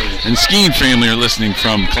listening, Rollins. and Skeen family are listening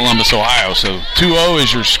from Columbus, Ohio. So 2-0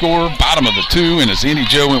 is your score, bottom of the 2. And as Andy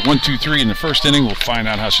Joe went 1-2-3 in the first inning, we'll find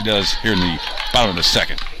out how she does here in the bottom of the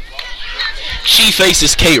second. She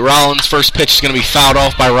faces Kate Rollins. First pitch is going to be fouled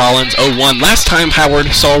off by Rollins. 0-1. Last time Howard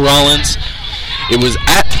saw Rollins, it was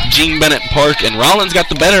at Gene Bennett Park, and Rollins got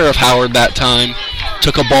the better of Howard that time.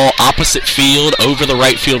 Took a ball opposite field over the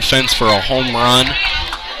right field fence for a home run.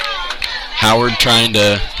 Howard trying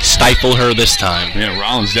to stifle her this time. Yeah,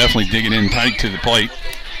 Rollins definitely digging in tight to the plate.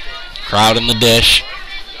 Crowd in the dish.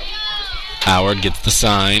 Howard gets the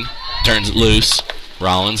sign, turns it loose.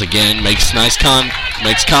 Rollins again makes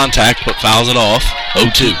contact, but fouls it off.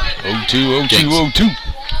 0-2. 0-2, 0-2, 0-2.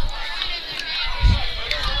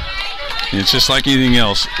 It's just like anything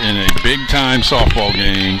else. In a big-time softball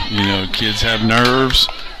game, you know, kids have nerves,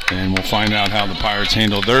 and we'll find out how the Pirates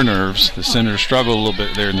handle their nerves. The Senators struggle a little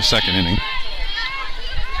bit there in the second inning.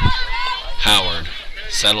 Howard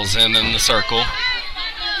settles in the circle.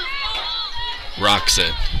 Rocks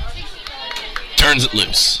it. Turns it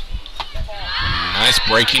loose. Nice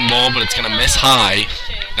breaking ball, but it's going to miss high.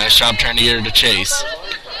 Nice job trying to get her to chase.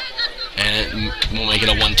 And it will make it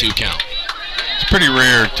a 1-2 count. It's pretty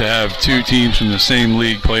rare to have 2 teams from the same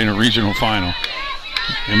league play in a regional final.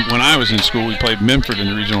 And when I was in school, we played Memphis in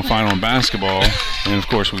the regional final in basketball, and of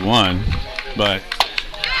course we won. But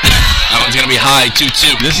that one's going to be high,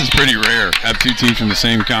 2-2. This is pretty rare, have 2 teams from the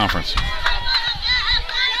same conference.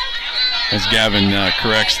 As Gavin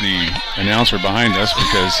corrects the announcer behind us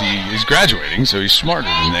because he's graduating, so he's smarter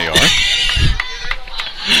than they are.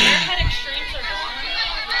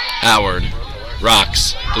 Howard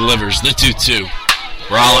rocks, delivers the 2-2.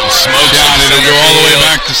 Rollins smokes shot. It'll go all the way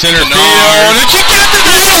back to center field. And she gets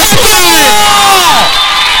it!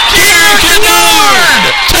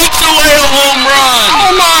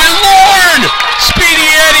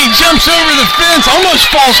 jumps over the fence, almost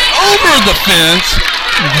falls over the fence,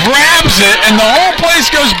 grabs it, and the whole place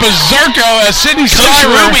goes berserko as Sydney Coach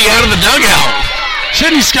Skyver. Ruby out of the dugout.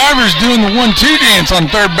 Sydney Skyver's doing the 1-2 dance on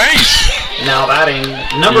third base. Now batting,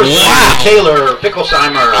 number 3, Wow. Taylor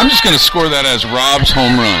Picklesheimer. I'm just going to score that as Rob's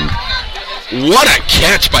home run. What a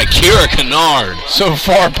catch by Kira Kennard. So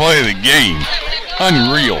far, play of the game.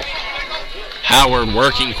 Unreal. Howard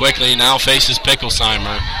working quickly, now faces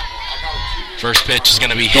Picklesheimer. First pitch is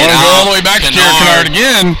going to be hit Going to out. go all the way back to Kira Kennard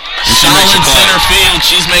again. Solid center field.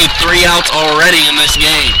 She's made 3 outs already in this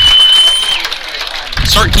game.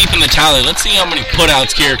 Start keeping the tally. Let's see how many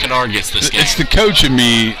putouts Kira Kennard gets this game. It's the coach in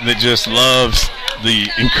me that just loves the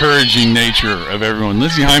encouraging nature of everyone.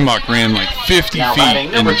 Lizzie Heimbach ran like 50 Now feet batting,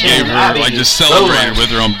 and number 10, gave her, Abby like, just celebrated Lowrance. with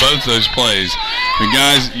her on both those plays. The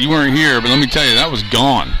guys, you weren't here, but let me tell you, that was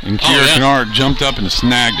gone. And Kira yeah. Kennard jumped up and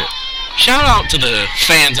snagged it. Shout out to the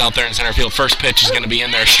fans out there in center field. First pitch is going to be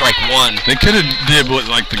in there, strike 1. They could have did what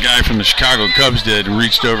like the guy from the Chicago Cubs did and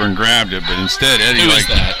reached over and grabbed it, but instead Eddie Who is like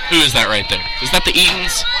that? Who is that right there? Is that the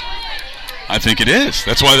Eatons? I think it is.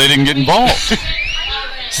 That's why they didn't get involved.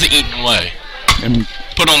 It's the Eaton way. And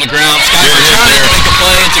Put on the ground. Good Skyler hit trying to there. make a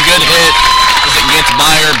play. It's a good hit. As it gets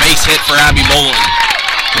by her. Base hit for Abby Boland.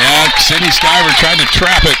 yeah, Sydney Skyver tried to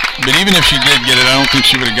trap it, but even if she did get it, I don't think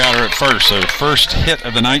she would have got her at first. So first hit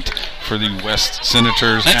of the night for the West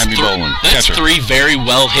Senators, Abby Boland. That's Catcher. 3 very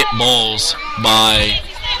well hit balls by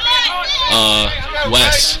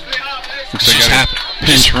Wes. Looks like just got happened. a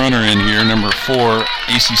pinch runner in here, number 4,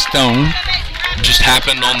 AC Stone. Just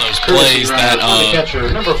happened on those Courtesy plays runner that for the catcher,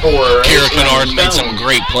 number 4, Kira Aislinn Kennard made Stone. some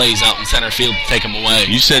great plays out in center field to take them away.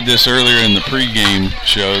 You said this earlier in the pregame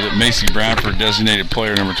show that Macy Bradford, designated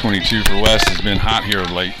player number 22 for West, has been hot here of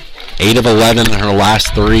late. 8 of 11 in her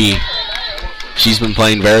last 3. She's been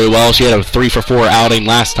playing very well. She had a 3-for-4 outing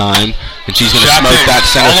last time, and she's going to Shot smoke there. that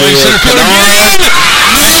center All the way field. center field again.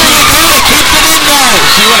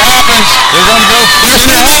 See what happens. They're going to go first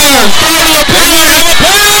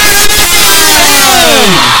and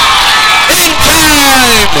home. In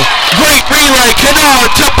time! Great relay. Kennard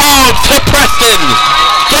to Bob to Preston.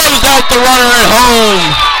 Throws out the runner at home.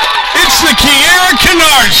 It's the Kiera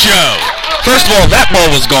Kennard Show. First of all, that ball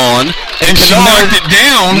was gone. And she knocked it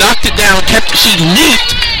down. Knocked it down. She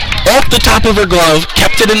leaped off the top of her glove,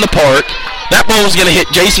 kept it in the park. That ball was going to hit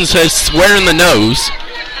Jason Smith square in the nose.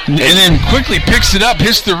 And then quickly picks it up,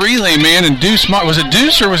 hits the relay man, and Deuce, was it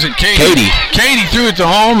Deuce or was it Katie? Katie. Katie threw it to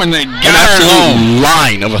home, and they An got her at home. absolute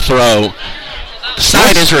line of a throw. The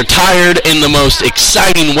side is retired in the most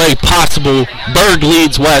exciting way possible. Berg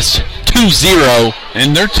leads West 2-0.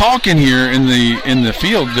 And they're talking here in the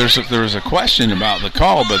field. There was a question about the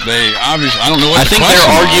call, but they obviously, I don't know what I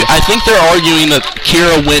think they're arguing that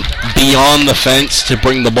Kira went beyond the fence to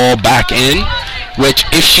bring the ball back in, which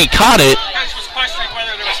if she caught it, Coach was questioning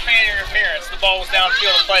whether there was fan interference. The ball was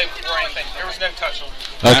downfield of play before anything. There was no touch on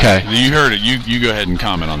it. okay. You heard it. You go ahead and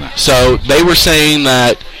comment on that. So they were saying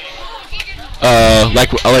that,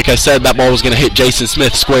 like I said, that ball was going to hit Jason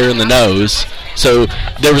Smith square in the nose. So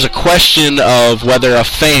there was a question of whether a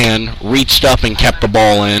fan reached up and kept the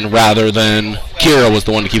ball in rather than Kira was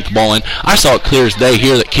the one to keep the ball in. I saw it clear as day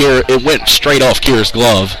here that it went straight off Kira's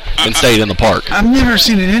glove and stayed in the park. I've never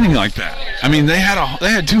seen it ending like that. I mean, they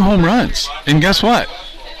had 2 home runs, and guess what?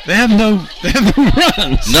 They have no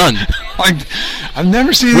runs. None. Like, I've never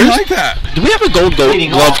seen anything like that. Do we have a gold Leading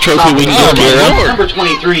glove off trophy we can Oh, give my Kira? Lord. Number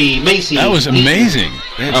 23, Macy. That was amazing.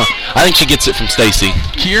 Oh, I think she gets it from Stacy.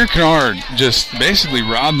 Kiera Kennard just basically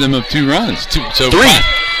robbed them of 2 runs. 3. So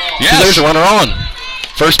Yes. there's a runner on.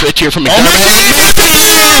 First pitch here from Oh, McDermott.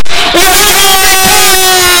 Macy!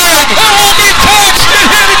 Hold me touched and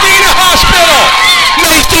hit Adina Hospital.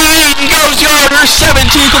 Macy Eaton goes yard, her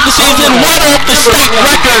 17th of the season, one off the state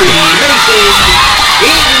record.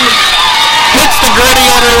 Hits the gritty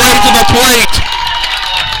on her way to the plate.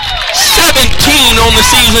 17 on the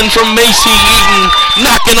season from Macy Eaton,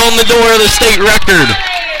 knocking on the door of the state record.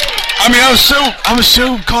 I mean, I was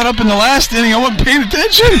so caught up in the last inning, I wasn't paying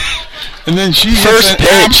attention. And then she First hits an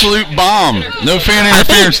pitch. absolute bomb. No fan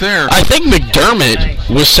interference there. I think McDermott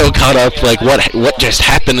was so caught up, like what just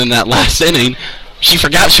happened in that last inning, she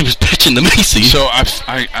forgot she was pitching to Macy. So I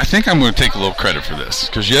think I'm going to take a little credit for this,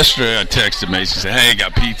 because yesterday I texted Macy and said, hey,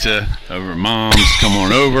 got pizza over at Mom's, come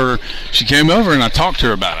on over. She came over and I talked to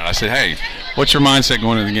her about it. I said, hey, What's your mindset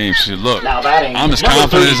going into the game? She said, look, Now batting, I'm as number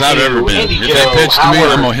confident as I've 32, ever been. Andy If they Joe pitch to me,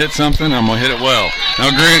 Howard. I'm going to hit something. I'm going to hit it well.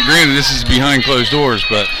 Now, granted, this is behind closed doors,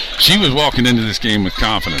 but she was walking into this game with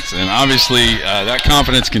confidence. And obviously, that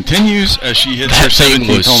confidence continues as she hits her That thing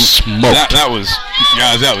 17th was home. smoked. That was,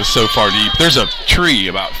 guys, that was so far deep. There's a tree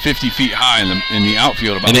about 50 feet high in the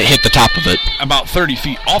outfield, And it hit the top of it. about 30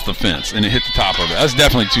 feet off the fence, and it hit the top of it. That's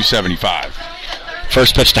definitely 275.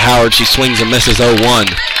 First pitch to Howard. She swings and misses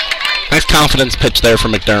 0-1. Nice confidence pitch there for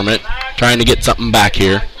McDermott. Trying to get something back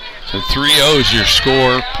here. So 3-0 is your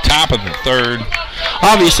score, top of the third.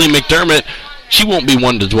 Obviously, McDermott, she won't be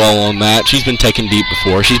one to dwell on that. She's been taken deep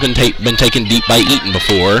before. She's been taken deep by Eaton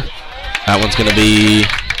before. That one's going to be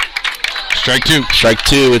Strike two. strike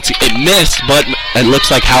two. It missed, but it looks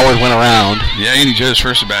like Howard went around. Yeah, Andy Joe's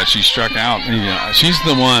first at bat, she struck out. Yeah, she's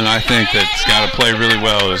the one I think that's got to play really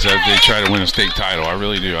well as they try to win a state title. I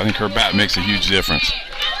really do. I think her bat makes a huge difference.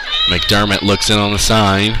 McDermott looks in on the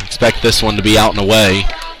sign. Expect this one to be out and away.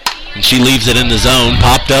 And she leaves it in the zone.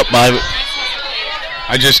 Popped up by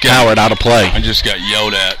Howard out of play. I just got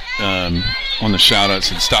yelled at on the shout-out.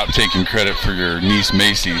 Said, stop taking credit for your niece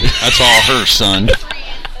Macy. That's all her, son.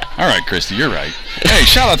 All right, Christy, you're right. Hey,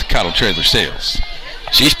 shout out to Cattle Trailer Sales.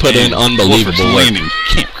 She's put in And unbelievable Wolfert's work. Landing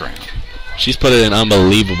Campground. She's put in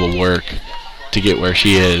unbelievable work to get where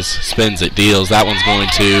she is. Spins it, deals. That one's going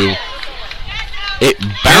to... It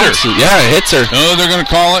bounces. Yeah, it hits her. Oh, they're going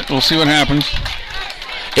to call it. We'll see what happens.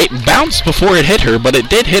 It bounced before it hit her, but it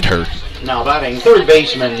did hit her. Now batting, third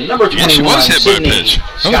baseman, number 21, Yeah, she was hit by a Sydney pitch.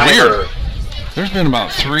 That was Skyler. weird. There's been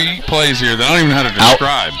about 3 plays here that I don't even know how to Out.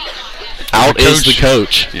 describe. Out The is the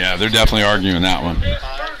coach. Yeah, they're definitely arguing that one.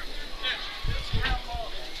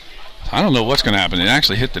 I don't know what's going to happen. It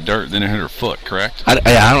actually hit the dirt, then it hit her foot, correct? I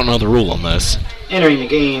don't know the rule on this. Entering the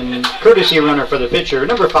game, courtesy runner for the pitcher,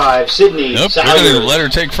 number 5, Sydney Nope, they're going to Skyler. let her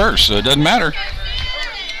take first, so it doesn't matter.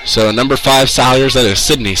 So number 5 Salyers, that is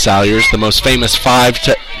Sydney Salyers, the most famous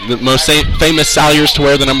famous Salyers to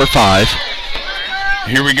wear the number 5.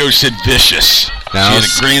 Here we go, Sid Vicious. Now she had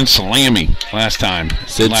it's- a grand slammy last time.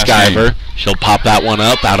 Sid last Skyver. game. She'll pop that one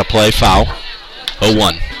up, out of play, foul.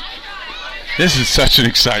 0-1. This is such an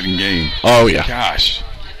exciting game. Oh yeah. Gosh.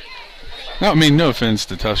 No, I mean, no offense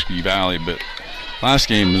to Tuskegee Valley, but last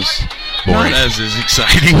game was Boring. not as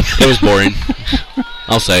exciting. It was boring.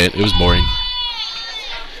 I'll say it. It was boring.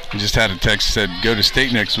 I just had a text that said, go to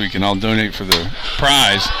state next week and I'll donate for the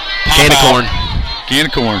prize. Pop Can of out. corn. Can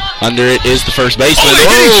of corn. Under it is the first baseman. Oh, they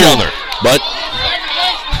hit each other. But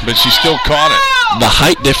But she still caught it. the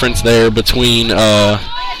height difference there between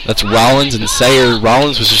that's Rollins and Sayer.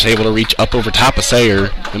 Rollins was just able to reach up over top of Sayer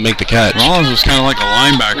and make the catch. Rollins was kind of like a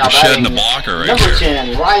linebacker Now shedding the batting, blocker right number there.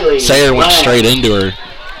 10, Riley Sayer went Lang. straight into her.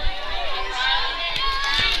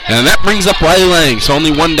 And that brings up Riley Lang. So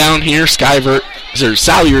only one down here.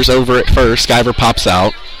 Salyers over at first. Skyver pops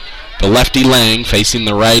out. The lefty Lang facing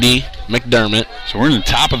the righty McDermott. So we're in the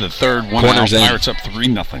top of the third. One out. Corner's in. Pirates up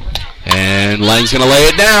 3-0. And Lang's going to lay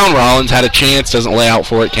it down. Rollins had a chance. Doesn't lay out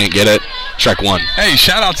for it. Can't get it. Strike one. Hey,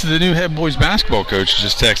 shout out to the new head boys basketball coach.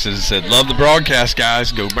 Just texted and said, love the broadcast,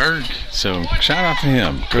 guys. Go Berg. So shout out to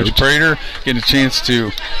him. Coach Prater getting a chance to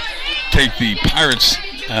take the Pirates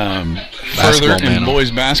further in mantle. boys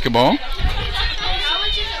basketball.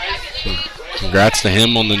 Congrats to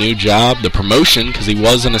him on the new job. The promotion, because he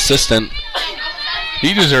was an assistant.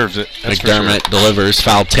 He deserves it. That's for McDermott delivers.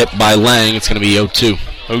 Foul tip by Lang. It's going to be 0-2.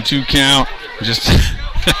 0-2 count. Just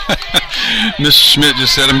Miss Schmidt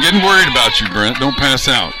just said, I'm getting worried about you, Brent. Don't pass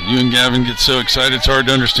out. You and Gavin get so excited it's hard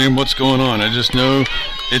to understand what's going on. I just know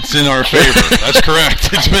it's in our favor. That's correct.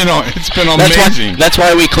 It's been amazing. That's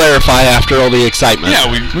why we clarify after all the excitement.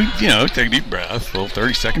 Yeah, we take a deep breath, a little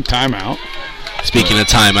 30-second timeout. Speaking of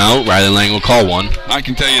timeout, Riley Lang will call one. I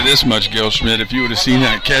can tell you this much, Gail Schmidt, if you would have seen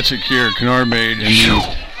that catch at Kennard made,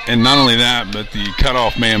 and not only that, but the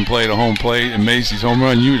cutoff man played a home plate and Macy's home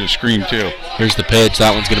run, you would have screamed too. Here's the pitch.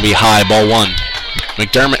 That one's going to be high, ball one.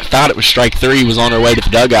 McDermott thought it was strike three, was on her way to the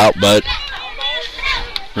dugout, but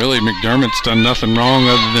Really, McDermott's done nothing wrong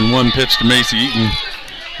other than one pitch to Macy Eaton,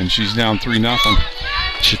 and she's down 3-0.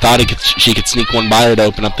 she thought she could sneak one by her to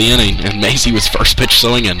open up the inning, and Macy was first pitch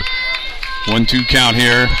swinging. 1-2 count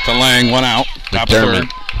here to Lang, one out. Top of third.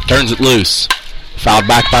 McDermott turns it loose. Fouled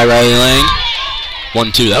back by Riley Lang.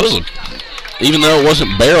 1-2. That was even though it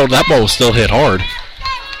wasn't barreled, that ball was still hit hard.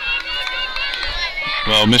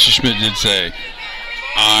 Well, Mrs. Schmidt did say,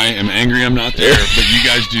 I am angry I'm not there, but you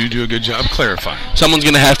guys do a good job clarifying. Someone's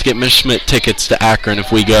going to have to get Miss Schmidt tickets to Akron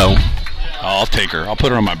if we go. I'll take her. I'll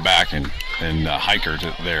put her on my back and hike her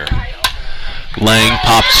to there. Lang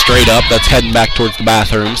popped straight up. That's heading back towards the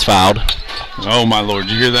bathrooms. Fouled. Oh, my Lord.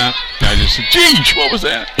 Did you hear that? Guy just said, "Jeez, what was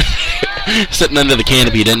that?" Sitting under the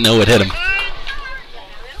canopy, didn't know it hit him.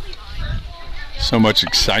 So much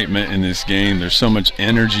excitement in this game. There's so much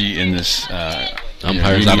energy in this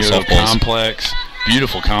umpires out of Unioto softballs. complex.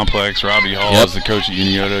 Beautiful complex. Robbie Hall is the coach at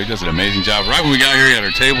Unioto. He does an amazing job. Right when we got here, he had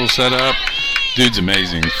our table set up. Dude's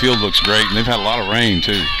amazing. The field looks great, and they've had a lot of rain,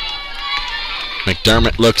 too.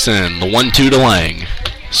 McDermott looks in. The 1-2 to Lang.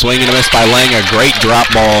 Swing and a miss by Lang. A great drop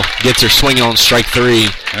ball. Gets her swinging on strike 3.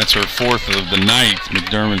 That's her 4th of the night.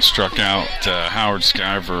 McDermott struck out Howard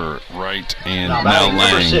Skyver, Wright, and Now Mel batting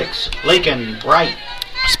number Lang. 6, Lakin Wright.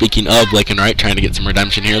 Speaking of Lakin Wright, trying to get some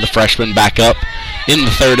redemption here. The freshman back up in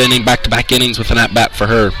the 3rd inning. Back-to-back innings with an at-bat for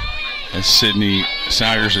her. And Sydney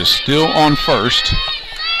Sayers is still on first.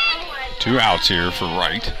 2 outs here for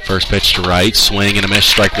Wright. First pitch to Wright. Swing and a miss.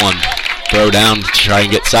 Strike 1. Throw down to try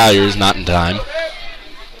and get Sayers. Not in time.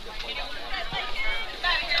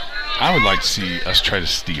 I would like to see us try to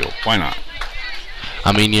steal. Why not?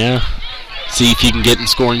 I mean, yeah. See if you can get in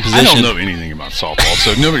scoring I position. don't know anything about softball,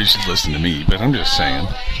 so nobody should listen to me, but I'm just saying.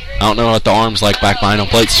 I don't know what the arm's like back behind home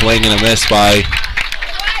plate. Swing and a miss by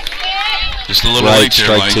Just a little Right, late there,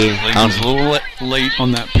 strike Mike. 2. Layton's a little late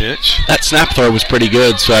on that pitch. that snap throw was pretty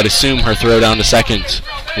good, so I'd assume her throw down to second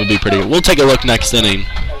would be pretty good. We'll take a look next inning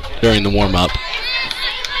during the warm-up.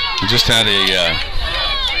 We just had a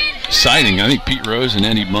sighting. I think Pete Rose and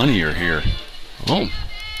Eddie Money are here. Oh.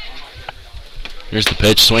 Here's the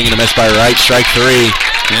pitch. Swing and a miss by Wright. Strike 3.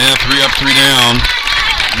 Yeah, 3 up, 3 down.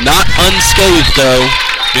 Not unscathed, though.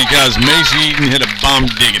 Because Macy Eaton hit a bomb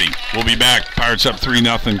diggity. We'll be back. Pirates up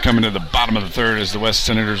 3-0 coming to the bottom of the 3rd as the West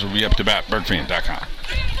Senators will be up to bat. BirdFan.com.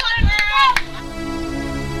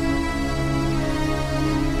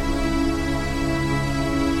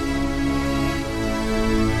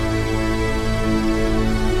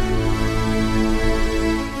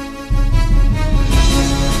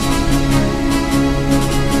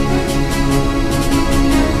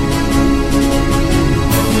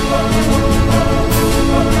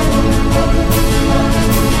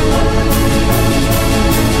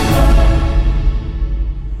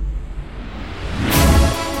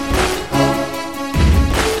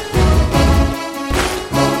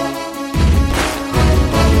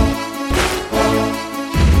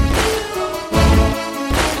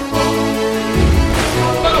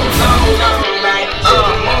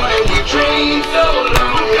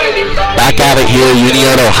 Back at it here,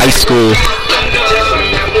 Unioto High School.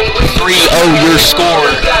 3-0 your score.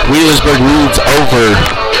 Wheelersburg leads over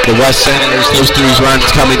the West Senators. Those 3 runs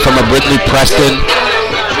coming from a Ridley Preston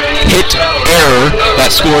hit error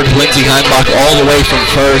that scored Lindsey Heimbach all the way from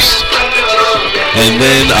first. And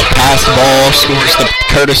then a pass ball scores the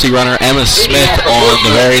courtesy runner Emma Smith on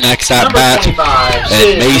the very next at-bat.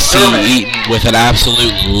 And Macy Eaton with an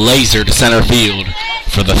absolute laser to center field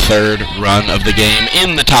for the 3rd run of the game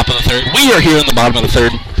in the top of the 3rd. We are here in the bottom of the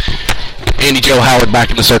 3rd. Andy Joe Howard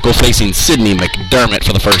back in the circle facing Sydney McDermott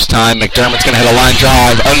for the first time. McDermott's going to hit a line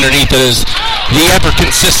drive. Underneath it is the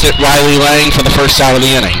ever-consistent Riley Lang for the first out of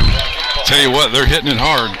the inning. Tell you what, they're hitting it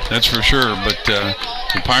hard, that's for sure. But the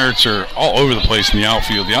Pirates are all over the place in the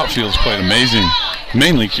outfield. The outfield's played amazing.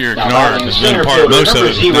 Mainly Kira Kennard has been a part of most of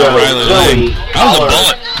it. Now Riley Lang. That was a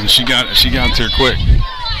bullet, and she got there quick.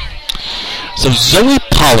 So Zoe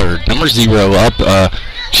Pollard, number 0 up.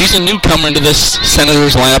 She's a newcomer into this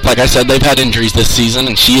Senators lineup. Like I said, they've had injuries this season,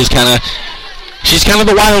 and she's kind of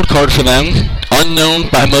the wild card for them. Unknown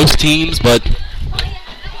by most teams, but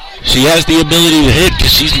she has the ability to hit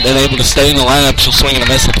because she's been able to stay in the lineup. She'll swing and a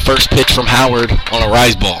miss at the first pitch from Howard on a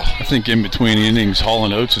rise ball. I think in between innings, Hall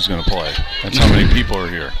and Oates is going to play. That's how many people are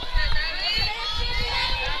here.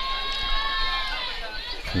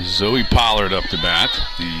 Zoe Pollard up to bat,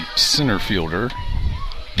 the center fielder.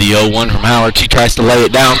 The 0-1 from Howard. She tries to lay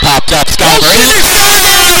it down. Popped up. Skyver.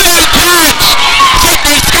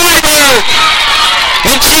 Sydney Skyver.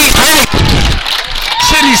 And she's hit.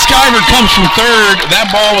 Sydney Skyver comes from 3rd.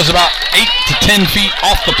 That ball was about 8 to 10 feet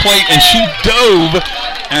off the plate, and she dove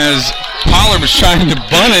as Pollard was trying to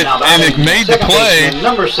bunt it, and it made the play.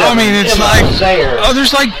 I mean, it's like,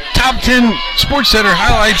 there's like top 10 Sports Center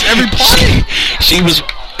highlights every play.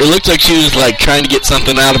 It looked like she was like trying to get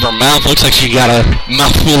something out of her mouth. Looks like she got a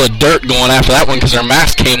mouthful of dirt going after that one because her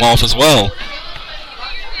mask came off as well.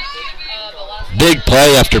 Big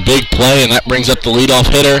play after big play, and that brings up the leadoff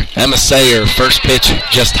hitter, Emma Sayer. First pitch,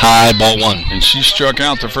 just high, ball 1. And she struck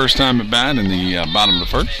out the first time at bat in the bottom of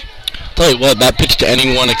the 1st. Tell you what, that pitch to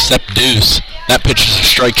anyone except Deuce. That pitch is a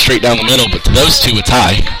strike straight down the middle, but to those 2, it's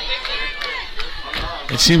high.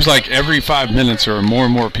 It seems like every 5 minutes there are more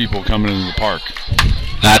and more people coming into the park.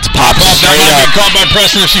 That's popped That straight might up. get caught by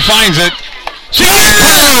Preston if she finds it.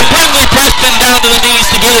 Brindley Preston down to the knees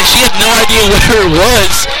to get it. She had no idea where it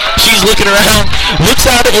was. She's looking around, looks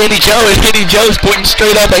out at Andy Joe, and Andy Joe's pointing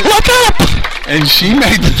straight up like, look up! And she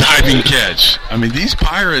made the diving catch. I mean, these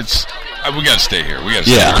Pirates, we got to stay here. We got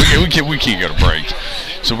to stay here. We can't go to break.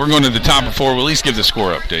 So we're going to the top of 4. We'll at least give the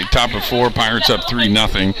score update. Top of 4, Pirates up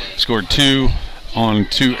 3-0. Scored 2 on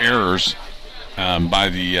 2 errors by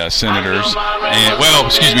the Senators. And,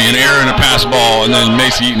 an error and a pass ball, and then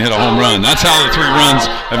Macy Eaton hit a home run. That's how the 3 runs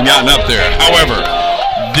have gotten up there. However,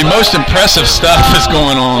 the most impressive stuff is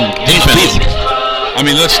going on defensively. I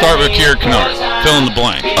mean, let's start with Kiera Kennard. Fill in the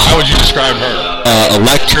blank. How would you describe her?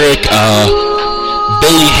 Electric,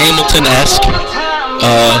 Billy Hamilton-esque.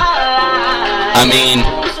 I mean,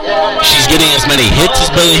 she's getting as many hits as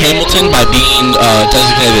Billy Hamilton by being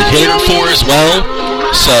designated hitter for as well.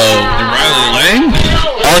 So, and Riley Lang?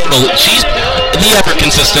 She's the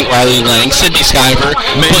ever-consistent Riley Lang. Sydney Skyver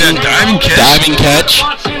made that diving catch.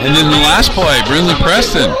 And then the last play, Brindley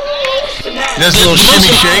Preston does a little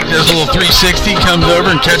shimmy shake, does a little 360, comes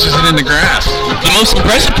over and catches it in the grass. The most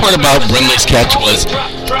impressive part about Brindley's catch was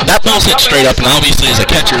that ball's hit straight up, and obviously as a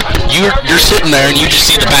catcher, you're sitting there and you just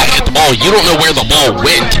see the bat hit the ball. You don't know where the ball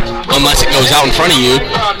went unless it goes out in front of you.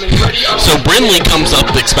 So Brindley comes up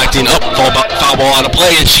expecting foul ball out of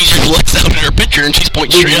play, and she just looks out at her pitcher and she's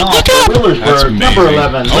pointing straight up. Look up! That's amazing. Number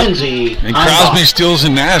 11, Lindsay. And Crosby, Stills,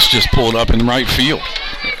 and Nash just pulled up in the right field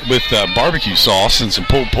with barbecue sauce and some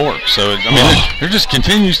pulled pork. So, I mean, there just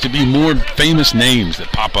continues to be more famous names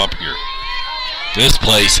that pop up here. This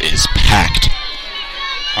place is packed.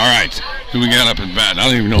 All right. Who we got up at bat? I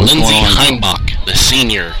don't even know what's Lindsay going on. Heimbach, the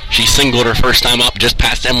senior. She singled her first time up just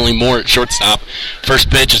past Emily Moore at shortstop. First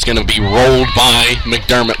pitch is going to be rolled by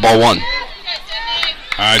McDermott, ball 1. All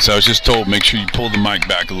right, so I was just told make sure you pull the mic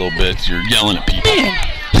back a little bit. You're yelling at people.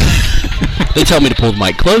 They tell me to pull the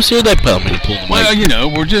mic closer. They tell me to pull the mic. Well, you know,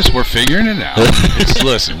 we're figuring it out.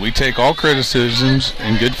 Listen, we take all criticisms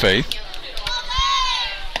in good faith.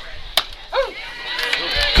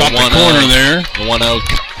 Caught the corner there. The 1-0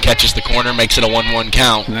 catches the corner, makes it a 1-1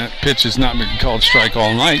 count. And that pitch has not been called strike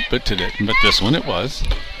all night, but this one it was.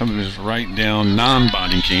 It was right down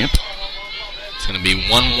non-bonding camp. It's going to be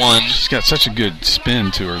 1-1. She's got such a good spin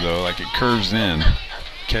to her, though. Like it curves in,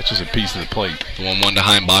 catches a piece of the plate. The 1-1 to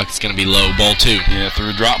Heimbach. It's going to be low, ball 2. Yeah, threw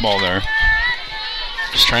a drop ball there.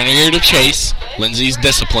 Just trying to get her to chase. Lindsay's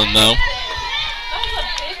disciplined, though.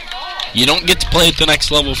 You don't get to play at the next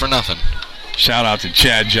level for nothing. Shout out to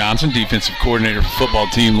Chad Johnson, defensive coordinator for football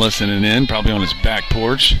team, listening in, probably on his back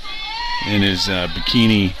porch in his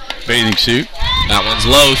bikini bathing suit. That one's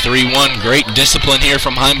low, 3-1. Great discipline here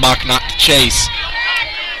from Heimbach not to chase.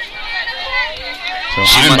 So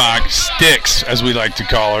Heimbach sticks, as we like to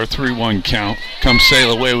call her, 3-1 count. Come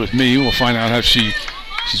sail away with me. We'll find out how she's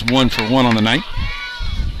 1 for 1 on the night.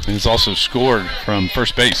 And it's also scored from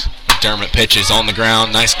first base. McDermott pitches on the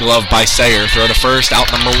ground. Nice glove by Sayer. Throw to first,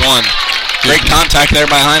 out number 1. Great contact there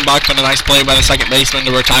by Heimbach, but a nice play by the second baseman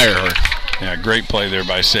to retire her. Yeah, great play there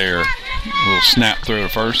by Sayer. A little snap throw to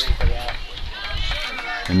first.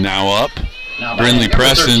 And now up, Brindley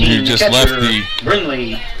Preston, who just left the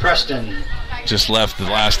Brindley Preston just left the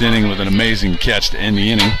last inning with an amazing catch to end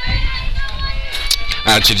the inning.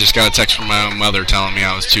 I actually just got a text from my own mother telling me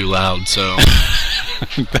I was too loud, so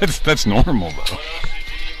that's normal though.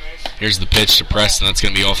 Here's the pitch to Preston. That's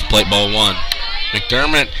going to be off the plate, ball 1.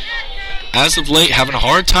 McDermott, as of late, having a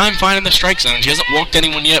hard time finding the strike zone. She hasn't walked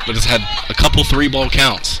anyone yet, but has had a couple 3-ball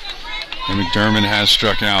counts. And McDermott has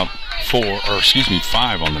struck out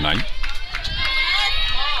 5 on the night.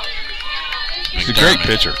 He's a great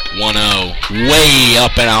pitcher. 1-0. Way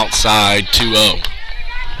up and outside, 2-0.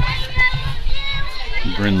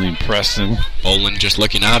 Brindley Preston. Olin just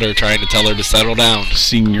looking at her, trying to tell her to settle down.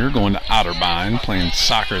 Senior going to Otterbein, playing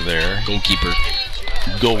soccer there.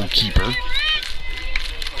 Goalkeeper.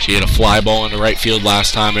 She hit a fly ball into right field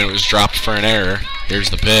last time, and it was dropped for an error. Here's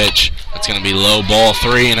the pitch. That's going to be low, ball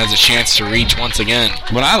 3, and has a chance to reach once again.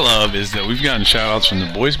 What I love is that we've gotten shout-outs from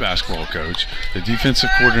the boys basketball coach, the defensive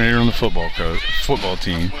coordinator on the football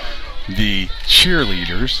team, the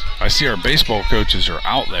cheerleaders. I see our baseball coaches are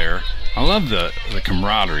out there. I love the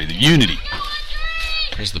camaraderie, the unity.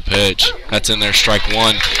 Here's the pitch. That's in there, strike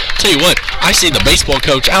 1. Tell you what, I see the baseball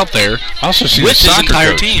coach out there I also see with the his soccer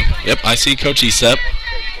entire coach. team. Yep, I see Coach Esep.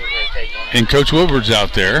 And Coach Woodward's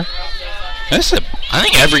out there. I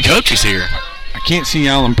think every coach is here. I can't see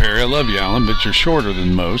Alan Perry. I love you, Alan, but you're shorter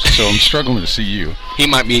than most, so I'm struggling to see you. He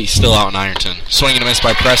might be still out in Ironton. Swing and a miss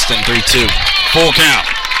by Preston, 3-2. Full count.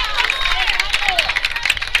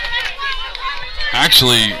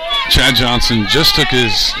 Actually, Chad Johnson just took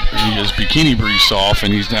his bikini briefs off,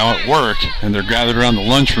 and he's now at work, and they're gathered around the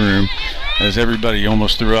lunchroom as everybody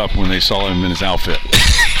almost threw up when they saw him in his outfit.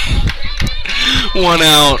 1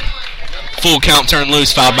 out. Full count, turn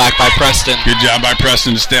loose, foul back by Preston. Good job by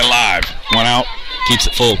Preston to stay alive. 1 out. Keeps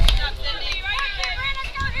it full.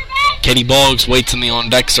 Katie Boggs waits in the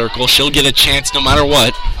on-deck circle. She'll get a chance no matter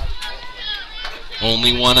what.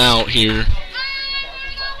 Only 1 out here.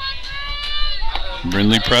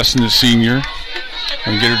 Brindley Preston, the senior.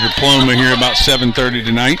 Going to get her diploma here about 7:30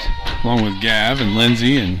 tonight, along with Gav and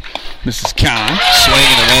Lindsay and Mrs. Khan.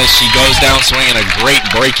 Swinging and miss. She goes down swinging a great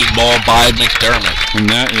breaking ball by McDermott. And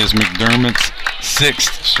that is McDermott's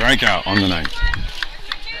 6th strikeout on the night.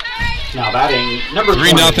 Now batting number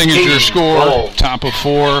 3-0 is your score. Boggs. Top of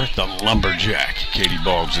 4, the Lumberjack. Katie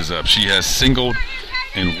Boggs is up. She has singled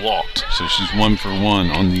and walked, so she's 1 for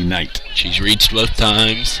 1 on the night. She's reached both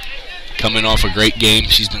times. Coming off a great game.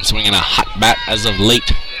 She's been swinging a hot bat as of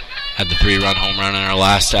late. Had the 3-run home run in her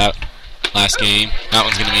last game. That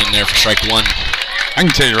one's going to be in there for strike 1. I can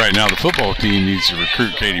tell you right now, the football team needs to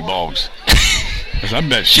recruit Katie Boggs. 'Cause I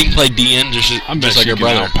bet She can play DN just like her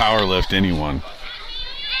brother. Power lift anyone.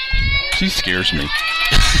 She scares me.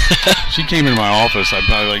 She came into my office, I'd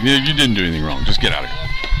probably like, you didn't do anything wrong. Just get out of here.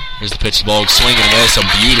 Here's the pitch to Boggs, swinging and miss. A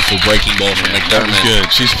beautiful breaking ball from That McDermott. was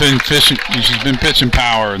good. She's been pitching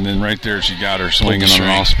power, and then right there she got her swinging on an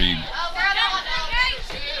off speed.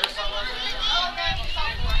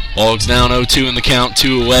 Boggs down 0-2 in the count,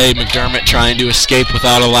 2 away. McDermott trying to escape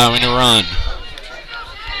without allowing a run.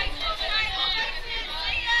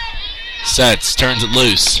 Sets, turns it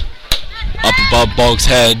loose. Up above Boggs'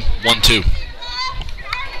 head, 1-2.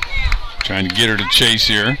 Trying to get her to chase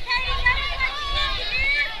here.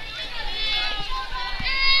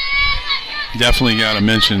 Definitely got to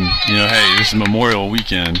mention, hey, this is Memorial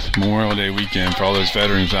Day weekend for all those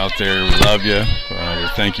veterans out there. We love you. We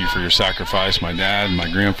thank you for your sacrifice. My dad and my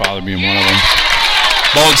grandfather being one of them.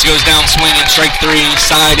 Boggs goes down swinging, strike 3.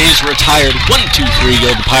 Side is retired. 1-2-3 go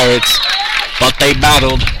the Pirates, but they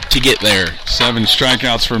battled to get there. 7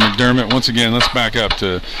 strikeouts for McDermott. Once again, let's back up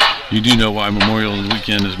to, you do know why Memorial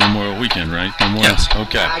Weekend is Memorial Weekend, right? Yes.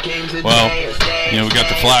 Okay. Well, we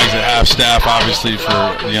got the flags at half staff, obviously, for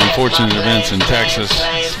the unfortunate events in Texas.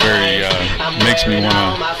 It's very, makes me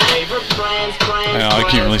want to, I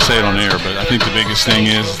can't really say it on air, but I think the biggest thing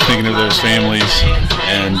is thinking of those families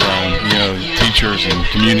and, teachers and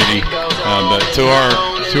community. But to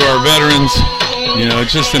our veterans,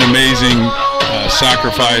 it's just an amazing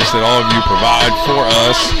sacrifice that all of you provide for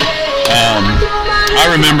us. I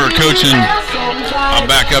remember coaching, I'll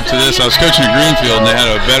back up to this, I was coaching at Greenfield and they had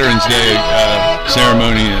a Veterans Day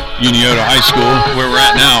ceremony at Unioto High School, where we're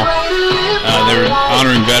at now. They were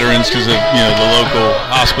honoring veterans because of the local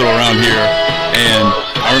hospital around here. And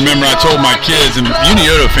I remember I told my kids, and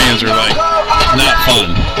Unioto fans are like, not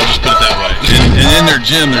fun, I'll just put it that way. And in their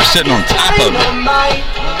gym, they're sitting on top of it.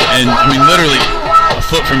 And I mean, literally a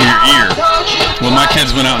foot from your ear. Well, my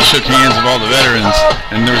kids went out and shook hands with all the veterans,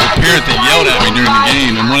 and there was a parent that yelled at me during the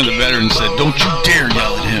game, and one of the veterans said, "Don't you dare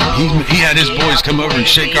yell at him. He had his boys come over and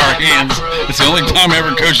shake our hands." It's the only time I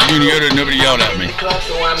ever coached Unioto and nobody yelled at me.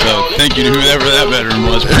 So thank you to whoever that veteran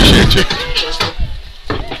was. Appreciate you.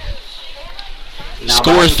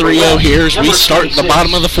 Score 3-0 here as we start the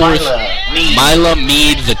bottom of the 4th. Mila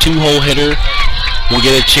Mead, the 2-hole hitter, will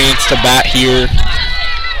get a chance to bat here.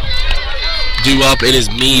 Due up, it is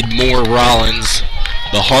Mead, Moore, Rollins,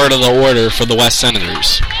 the heart of the order for the West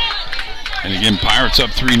Senators. And again, Pirates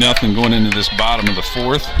up 3-0 going into this bottom of the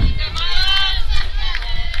 4th.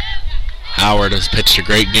 Howard has pitched a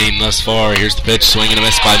great game thus far. Here's the pitch, swing and a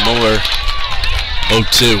miss by Moore.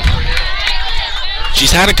 0-2.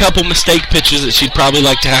 She's had a couple mistake pitches that she'd probably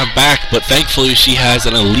like to have back, but thankfully she has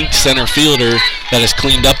an elite center fielder that has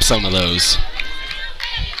cleaned up some of those.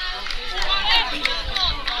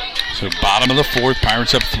 So bottom of the 4th,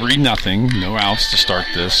 Pirates up 3-0. No outs to start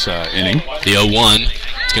this inning. The 0-1.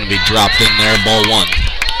 It's going to be dropped in there, ball 1.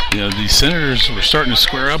 The Senators were starting to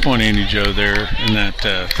square up on Andy Jo there in that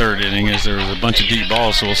 3rd inning as there was a bunch of deep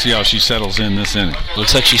balls, so we'll see how she settles in this inning.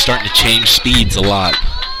 Looks like she's starting to change speeds a lot.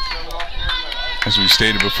 As we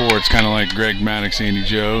stated before, it's kind of like Greg Maddox, Andy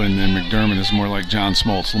Jo, and then McDermott is more like John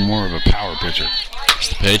Smoltz, more of a power pitcher. Here's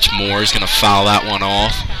the pitch. Moore's going to foul that one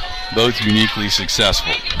off. Both uniquely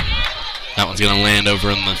successful. That one's going to land over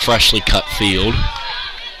in the freshly cut field.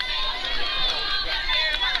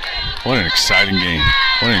 What an exciting game.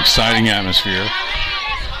 What an exciting atmosphere.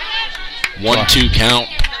 1-2 count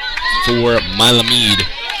for Mila Mead.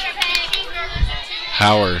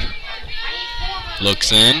 Howard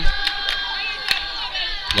looks in.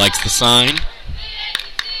 Likes the sign.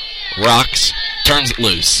 rocks, turns it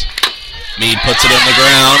loose. Meade puts it in the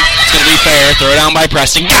ground. It's going to be fair. Throw it down by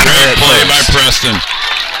Preston. Got her Great at play by first. Preston.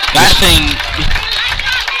 That thing,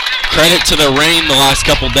 credit to the rain the last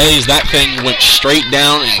couple days, that thing went straight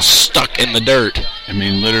down and stuck in the dirt. I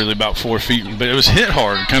mean, literally about 4 feet, but it was hit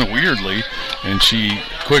hard, kind of weirdly, and she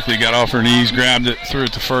quickly got off her knees, grabbed it, threw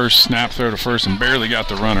it to first, snap throw to first, and barely got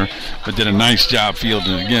the runner, but did a nice job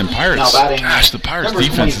fielding it again. Pirates, gosh, the Pirates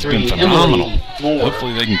defense has been phenomenal.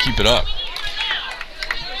 Hopefully they can keep it up.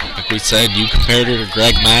 Like we said, you compared her to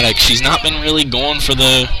Greg Maddox. She's not been really going for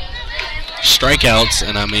the strikeouts,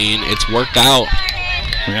 and I mean, it's worked out.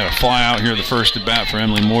 We had a fly out here the first at bat for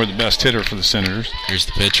Emily Moore, the best hitter for the Senators. Here's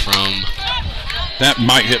the pitch from... That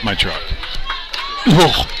might hit my truck.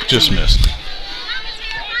 Oh, just missed.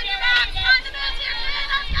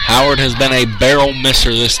 Howard has been a barrel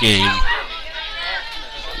misser this game.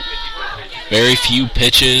 Very few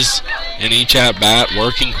pitches in each at-bat,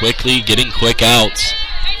 working quickly, getting quick outs.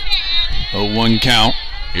 0-1 count.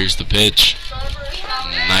 Here's the pitch.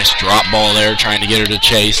 Nice drop ball there, trying to get her to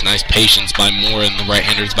chase. Nice patience by Moore in the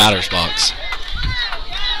right-hander's batter's box.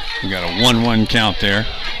 We got a 1-1 count there.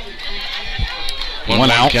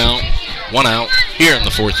 One out. Count. 1 out here in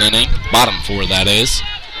the 4th inning. Bottom 4, that is.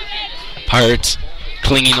 Pirates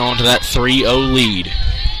clinging on to that 3-0 lead.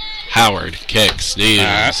 Howard kicks,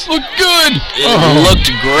 deals. Look good. It looked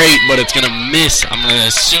great, but it's going to miss. I'm going to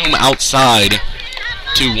assume outside.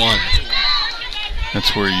 2-1.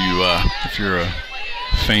 That's where you, if you're a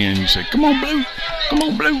fan, you say, "Come on, Blue. Come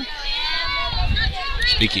on, Blue."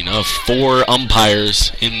 Speaking of, 4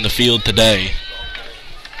 umpires in the field today.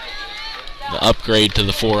 The upgrade to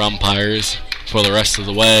the 4 umpires for the rest of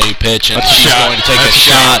the way. Pitch, and she's going to take a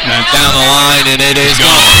shot down the line, and it is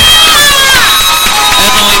gone.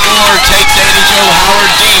 Emily Moore takes Amy Jo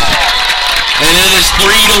Howard deep, and it is 3-1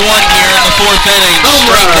 here in the 4th inning.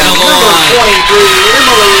 Straight down the line. 23,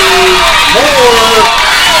 Emily Moore.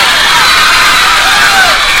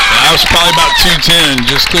 That was probably about 210,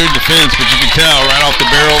 just cleared the fence, but you could tell right off the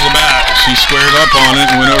barrel of the bat, she squared up on it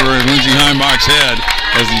and went over Lindsey Heimbach's head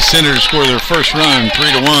as the Senators score their first run,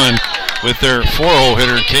 3-1, with their 4-hole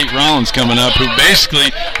hitter, Kate Rollins, coming up, who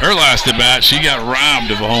basically, her last at bat, she got robbed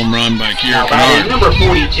of a home run by Kiera Kennard. Number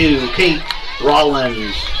 42, Kate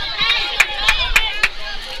Rollins.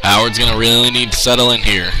 Howard's going to really need to settle in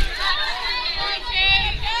here.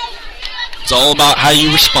 It's all about how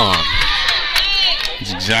you respond.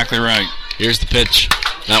 That's exactly right. Here's the pitch.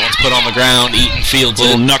 That one's put on the ground. Eaton fields it.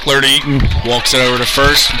 Little knuckler to Eaton. Walks it over to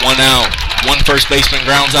first. 1 out. One first baseman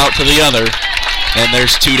grounds out to the other. And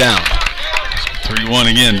there's 2 down. 3-1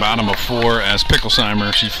 again, bottom of 4 as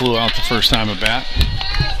Picklesheimer. She flew out the first time at bat.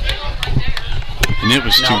 And it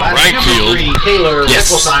was to right field. 3, Taylor Yes.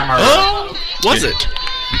 Picklesheimer. Oh, was it?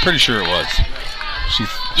 I'm pretty sure it was.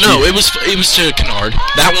 No, it was to Kennard.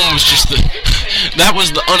 That one was just that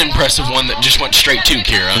was the unimpressive one that just went straight to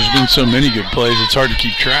Kiera. There's been so many good plays, it's hard to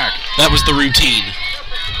keep track. That was the routine.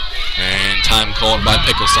 And time called by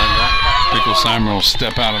Picklesheimer. Picklesheimer will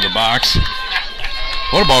step out of the box.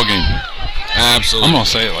 What a ball game. Absolutely. I'm going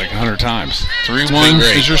to say it like 100 times. 3-1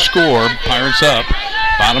 great. is your score. Pirates up.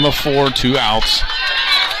 Bottom of 4, 2 outs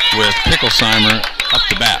with Picklesheimer up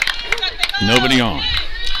the bat. Nobody on.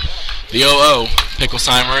 The 0-0.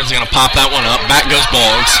 Picklesheimer is going to pop that one up. Back goes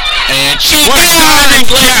Boggs. And she gets out and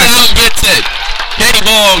gets it. Katie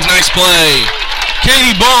Boggs, nice play.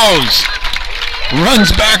 Katie Boggs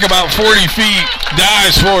runs back about 40 feet,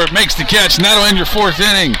 dives for it, makes the catch, and that'll end your 4th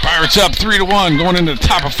inning. Pirates up 3-1, going into the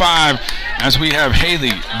top of 5 as we have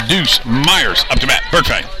Haley Deuce Myers up to bat.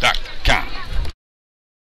 BirdFang.com.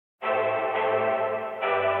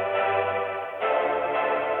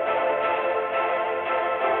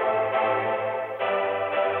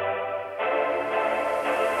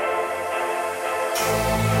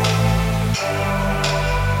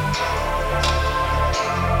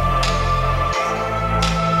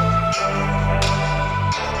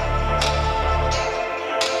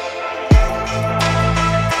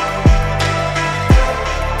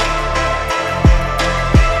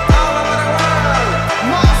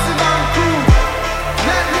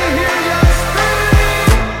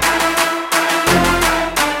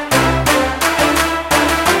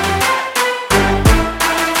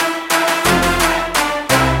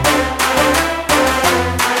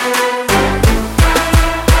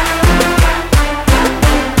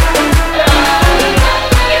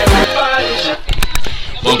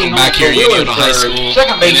 Back here, Union High School.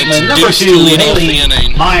 Second baseman, and it's number Deuce 2, to lead off the Haley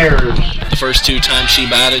inning. Myers. The first 2 times she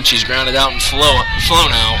batted, she's grounded out and flow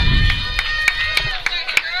now.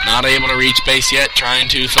 Not able to reach base yet, trying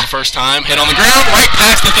to for the first time. Hit on the ground, right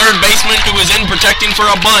past the third baseman who was in protecting for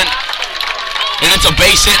a bunt. and it's a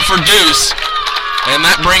base hit for Deuce, and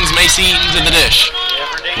that brings Macy Eaton to the dish.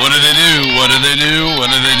 What do they do? What do they do? What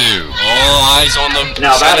do they do? All eyes on the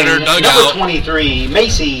Now Senator batting dugout. number 23,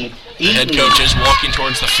 Macy Eaton. Head coaches walking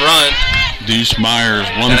towards the front. Deuce Myers,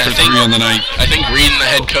 1 And for I think- 3 on the night. I think reading the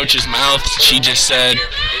head coach's mouth, she just said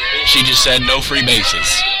no free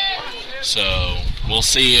bases. So we'll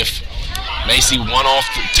see if Macy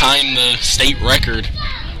tying the state record.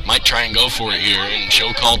 Might try and go for it here, and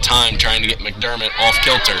she'll call time trying to get McDermott off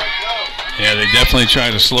kilter. Yeah, they definitely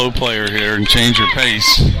tried to slow play her here and change her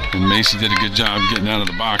pace. And Macy did a good job getting out of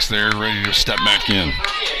the box there, ready to step back in.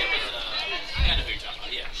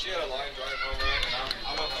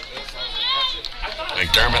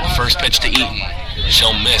 McDermott, the first pitch to Eaton.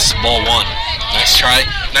 She'll miss, ball 1. Nice try.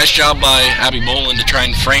 Nice job by Abby Boland to try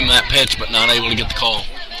and frame that pitch, but not able to get the call.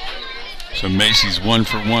 So Macy's 1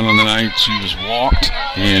 for 1 on the night. She was walked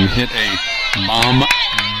and hit a bomb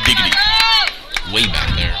diggity. Way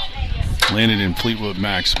back there. Landed in Fleetwood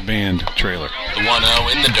Mac's band trailer. The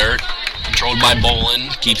 1-0 in the dirt, controlled by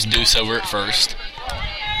Boland. Keeps Deuce over at first.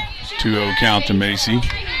 2-0 count to Macy.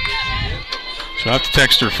 She'll have to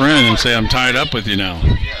text her friend and say, I'm tied up with you now.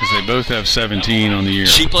 Because they both have 17 on the year.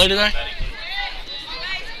 She play today?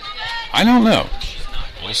 I don't know.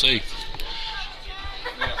 We'll see.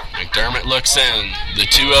 McDermott looks in. The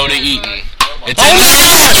 2-0 to Eaton. It's in the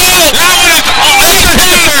slot. That one is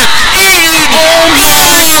Eaton! Oh my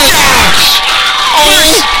gosh!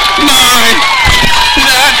 Oh my!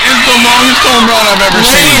 That is the longest home run I've ever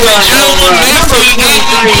seen. Ladies and gentlemen, Macy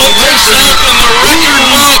Eaton puts herself in the record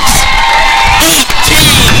books.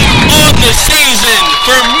 18 on the season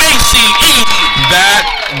for Macy Eaton. That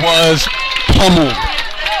was pummeled.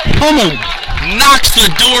 Pummeled. Knocks the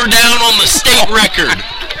door down on the state record.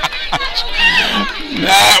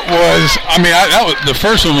 That was, the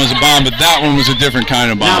first one was a bomb, but that one was a different kind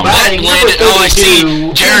of bomb. That landed, I see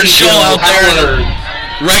Jared Schill out there in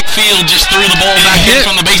right field just threw the ball back in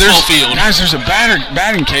from the baseball field. Guys, there's a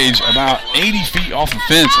batting cage about 80 feet off the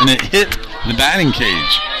fence, and it hit the batting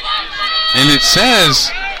cage. And it says...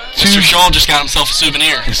 Mr. Shaw just got himself a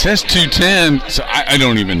souvenir. It says 210, so I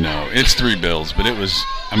don't even know. It's 3 bills, but it was,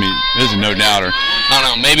 there's a no-doubter. I don't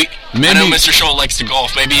know, maybe I know Mr. Shaw likes to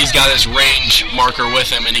golf. Maybe he's got his range marker with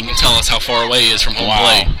him, and he can tell us how far away he is from home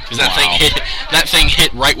plate. Because that thing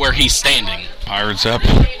hit right where he's standing. Pirates up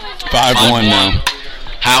 5-1 now.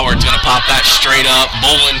 Howard's going to pop that straight up.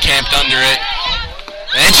 Boland camped under it.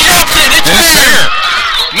 And drops it. It's fair.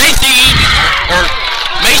 Macy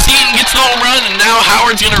Eaton gets the home run, and now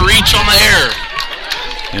Howard's going to reach on the air.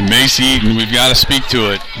 And Macy Eaton, we've got to speak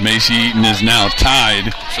to it. Macy Eaton is now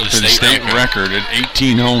tied for the state record at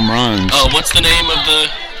 18 home runs. Oh, what's the name of the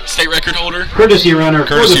state record holder? Courtesy runner.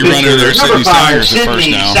 There's number Sydney 5, Salyers at first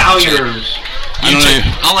Sydney now. Salyers.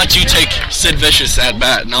 I'll let you take Sid Vicious at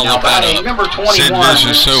bat, and I'll look that up. Number 21, Sid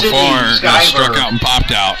Vicious so Sydney far has struck Skyver. out and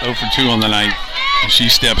popped out. 0 for 2 on the night. She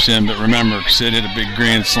steps in, but remember, Sid hit a big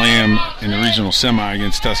grand slam in the regional semi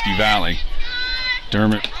against Tusky Valley.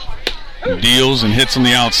 Dermott deals and hits on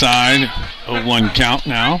the outside. 0-1 count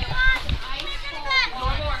now.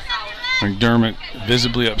 McDermott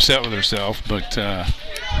visibly upset with herself, but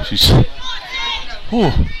she's...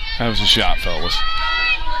 Whew, that was a shot, fellas.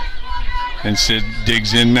 And Sid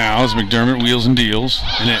digs in now as McDermott wheels and deals.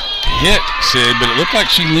 And it hit Sid, but it looked like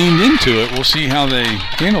she leaned into it. We'll see how they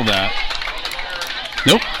handle that.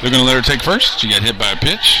 Nope, they're going to let her take first. She got hit by a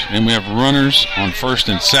pitch. And we have runners on first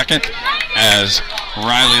and second as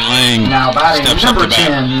Riley Lang Now batting steps up number to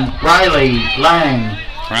bat. 10, Riley Lang.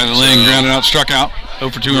 Riley Lang grounded out, struck out. 0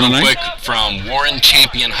 for 2 on the Real night. quick, from Warren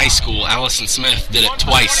Champion High School, Allison Smith did it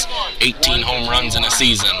twice, 18 home runs in a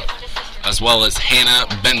season, as well as Hannah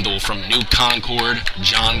Bendel from New Concord,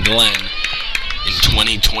 John Glenn in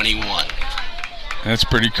 2021. That's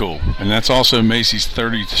pretty cool. And that's also Macy's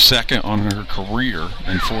 32nd on her career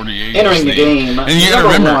and 48. Entering the game, And you got to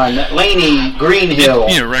number remember, 1, Laney Greenhill.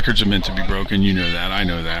 records are meant to be broken. You know that. I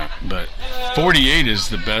know that. But 48 is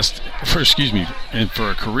the best and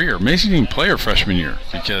for a career. Macy didn't play her freshman year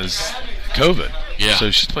because COVID. Yeah.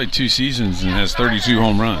 So she's played 2 seasons and has 32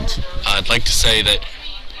 home runs. I'd like to say that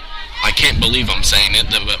I can't believe I'm saying it,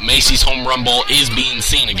 but Macy's home run ball is being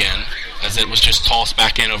seen again, as it was just tossed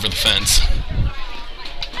back in over the fence.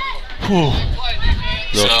 Whew.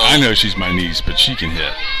 Look, So- I know she's my niece, but she can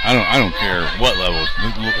hit. I don't care what level.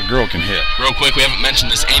 The girl can hit. Real quick, we haven't mentioned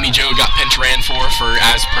this. Annie Jo got pinch ran for,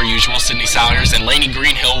 as per usual, Sydney Salyers, and Laney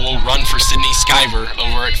Greenhill will run for Sydney Skyver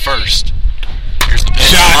over at first. Here's the pitch.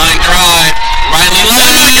 Shot. Line drive. Riley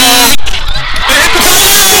Lang.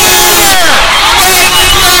 Riley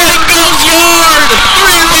Lang goes yard.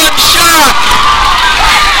 3-run shot.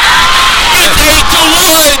 It's a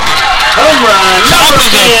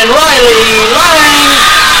Riley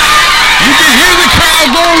Lang. You can hear the crowd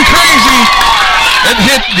going crazy. It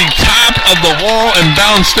hit the top of the wall and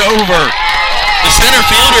bounced over. The center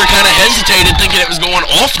fielder kind of hesitated, thinking it was going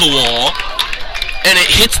off the wall, and it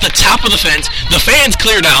hits the top of the fence. The fans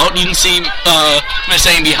cleared out. You can see Miss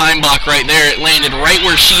Amy Heimbach right there. It landed right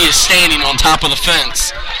where she is standing on top of the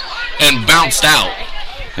fence and bounced out.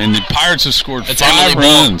 And the Pirates have scored That's 5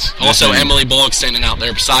 runs. Also, Emily Bullock standing out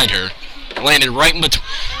there beside her. It landed right in between.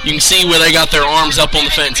 You can see where they got their arms up on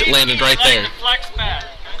the fence. It landed right there.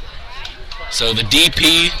 So the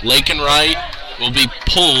DP, Lakin Wright, will be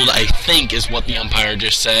pulled, I think, is what the umpire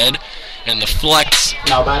just said. And the flex,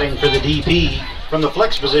 Now batting for the DP from the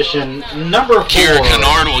flex position, number 4. Kira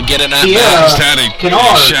Kennard will get an at Yeah. bat. Just had a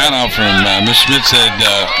Kennard. shout out from Miss Schmidt said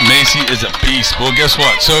Macy is a beast. Well, guess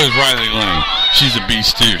what? So is Riley Lang. She's a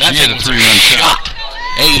beast too. That She had thing a was 3-run shot.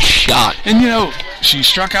 A shot. And you know, she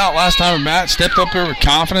struck out last time at bat, stepped up there with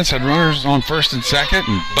confidence, had runners on first and second,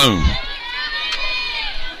 and boom.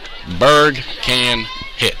 Berg can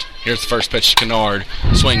hit. Here's the first pitch to Kennard.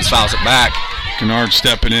 Swings, fouls it back. Kennard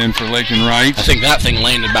stepping in for Lakin Wright. I think that thing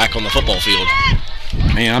landed back on the football field.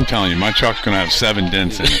 Man, I'm telling you, my truck's going to have 7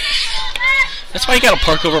 dents in it. That's why you got to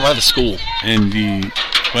park over by the school. And the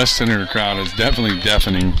West Center crowd is definitely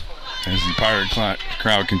deafening as the Pirate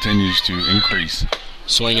crowd continues to increase.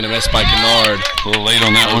 Swing and a miss by Kennard. A little late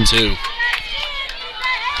on that one. 0-2.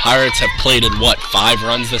 Pirates have plated, 5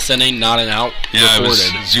 runs this inning, not an out Yeah, it was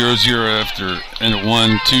recorded. 0-0 after end of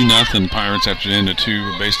 1, 2-0 Pirates after the end of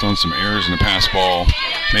 2, based on some errors in the pass ball.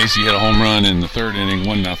 Macy hit a home run in the 3rd inning,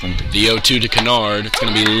 1-0. The 0-2 to Kennard. It's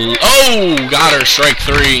going to be... got her, strike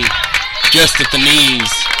 3. Just at the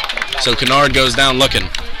knees. So Kennard goes down looking.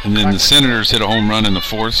 And then the Senators hit a home run in the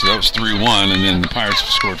 4th, so that was 3-1, and then the Pirates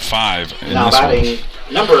scored 5 in Now this batting,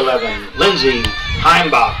 number 11, Lindsay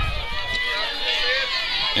Heimbach.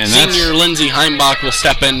 And that's Senior Lindsay Heimbach will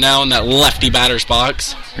step in now in that lefty batter's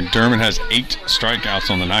box. McDermott has 8 strikeouts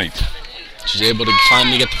on the night. She's able to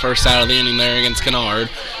finally get the first out of the inning there against Kennard.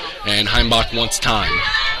 And Heimbach wants time.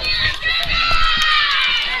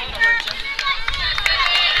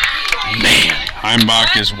 Man.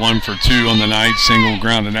 Heimbach is 1 for 2 on the night, single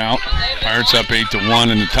grounded out. Pirates up 8-1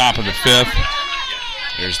 in the top of the 5th.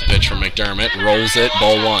 Here's the pitch from McDermott. Rolls it,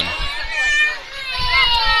 ball 1.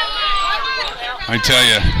 I tell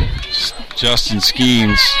you, Justin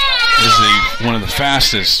Skeens is one of the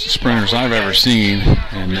fastest sprinters I've ever seen,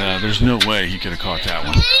 and there's no way he could have caught that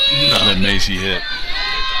one that Macy hit.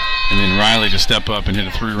 And then Riley to step up and hit a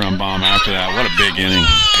 3-run bomb after that. What a big inning.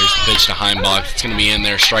 Here's the pitch to Heimbach. It's going to be in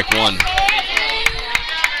there, strike 1.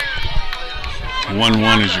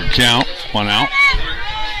 1-1 is your count, 1 out.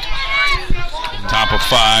 Top of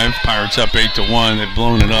 5, Pirates up 8-1. They've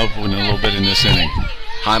blown it up in a little bit in this inning.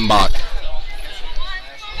 Heimbach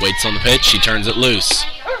waits on the pitch. She turns it loose.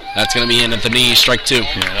 That's going to be in at the knee, strike 2.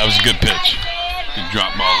 Yeah, that was a good pitch. Good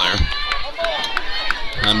drop ball there.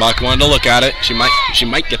 Heimbach wanted to look at it. She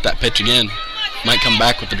might get that pitch again. Might come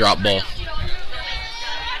back with the drop ball.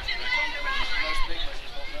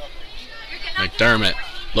 McDermott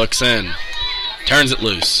looks in. Turns it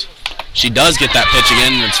loose. She does get that pitch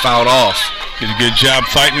again, and it's fouled off. Did a good job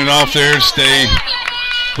fighting it off there to stay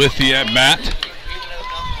with the at-bat.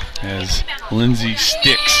 As Lindsay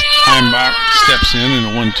Sticks Heimbach steps in a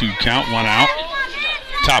 1-2 count, 1 out.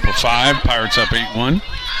 Top of 5, Pirates up 8-1.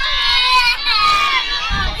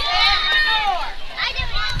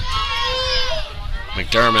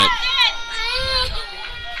 McDermott.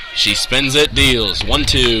 She spins it, deals.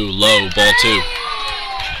 1-2, low, ball 2.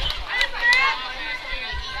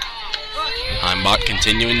 Heimbach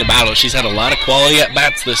continuing to battle. She's had a lot of quality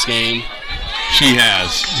at-bats this game. She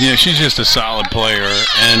has. Yeah, she's just a solid player.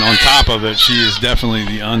 And on top of it, she is definitely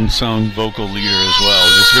the unsung vocal leader as well.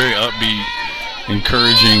 Just very upbeat,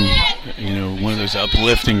 encouraging, one of those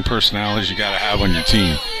uplifting personalities you got to have on your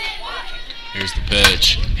team. Here's the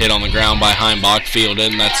pitch. Hit on the ground by Heimbach,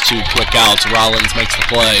 fielded, and that's 2 quick outs. Rollins makes the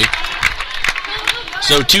play.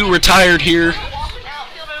 So 2 retired here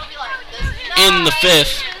in the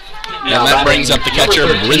 5th. And that brings up the catcher,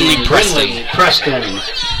 Brinley Preston.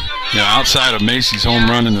 Outside of Macy's home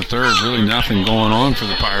run in the 3rd, really nothing going on for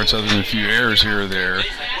the Pirates other than a few errors here or there.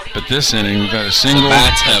 But this inning, we've got a single, a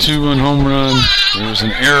 2-run home run. There was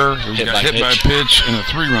an error. We got hit by a pitch, and a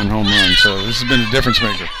 3-run home run. So this has been a difference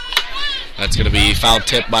maker. That's going to be foul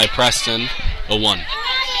tip by Preston. 0-1.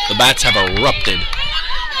 The bats have erupted.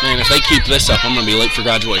 Man, if they keep this up, I'm going to be late for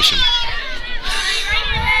graduation.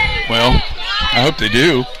 Well, I hope they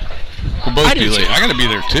do. We'll both be late. I got to be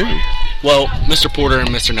there too. Well, Mr. Porter and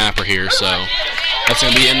Mr. Knapp are here, so that's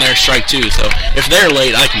going to be in there, strike 2. So if they're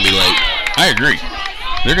late, I can be late. I agree.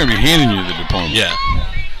 They're going to be handing you the diploma. Yeah.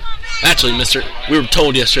 Actually, we were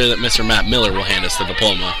told yesterday that Mr. Matt Miller will hand us the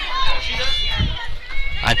diploma.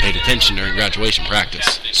 I paid attention during graduation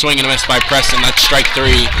practice. Swing and a miss by Preston. That's strike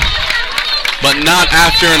 3. But not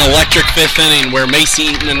after an electric 5th inning where Macy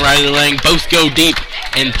Eaton and Riley Lang both go deep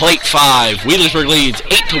in plate 5. Wheelersburg leads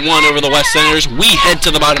 8-1 over the West Senators. We head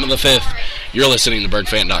to the bottom of the 5th. You're listening to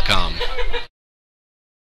BurghFan.com.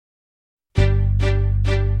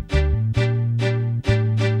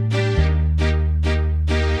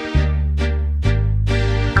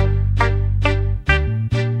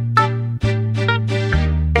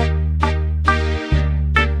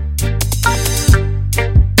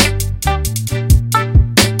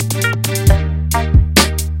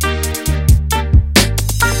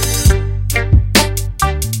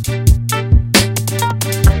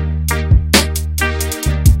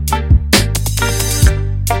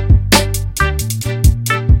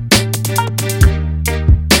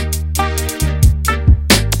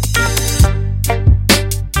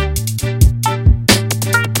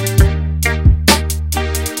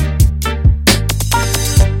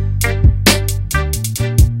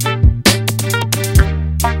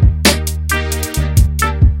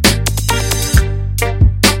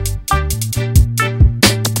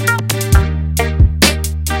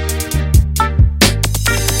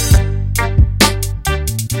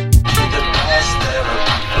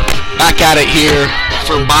 At it here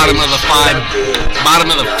for bottom of the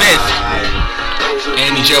 5th.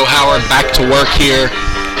 Andy Jo Howard back to work here,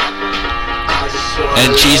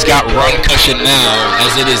 and she's got run cushion now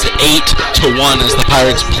as it is 8-1 as the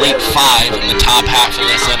Pirates plate 5 in the top half of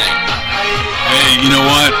this inning. Hey, you know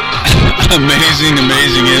what?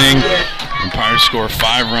 amazing inning. The Pirates score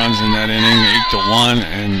 5 runs in that inning, 8-1,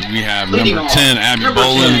 and we have number 10, Abby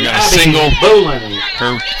Bolin, who got a single.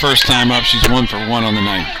 Her first time up, she's 1 for 1 on the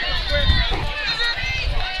night.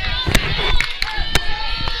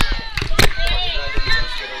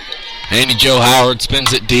 Andy Jo Howard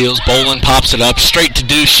spins it, deals. Bolin pops it up, straight to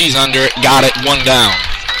Deuce. She's under it, got it, 1 down.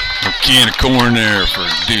 A can of corn there for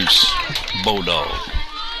Deuce. Bulldog.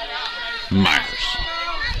 Myers.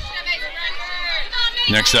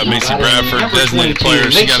 Next up, Macy Bradford, designated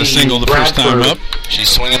player. She got a single the first time up. She's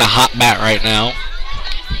swinging a hot bat right now.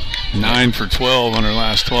 9 for 12 on her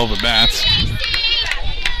last 12 at-bats.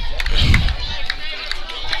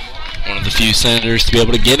 One of the few Senators to be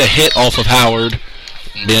able to get a hit off of Howard.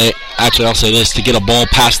 Actually, I'll say this, to get a ball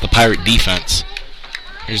past the Pirate defense.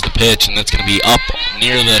 Here's the pitch, and that's going to be up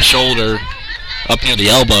near the shoulder, up near the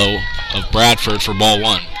elbow of Bradford for ball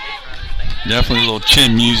 1. Definitely a little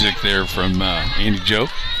chin music there from Andy Jo.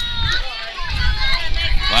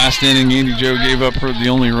 Last inning, Andy Jo gave up the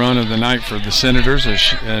only run of the night for the Senators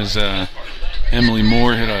as Emily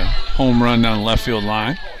Moore hit a home run down the left field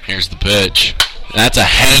line. Here's the pitch. That's a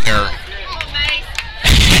hanger.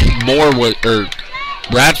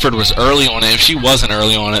 Bradford was early on it. If she wasn't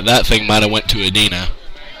early on it, that thing might have went to Adina.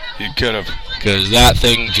 It could have. Because that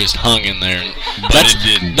thing just hung in there. But it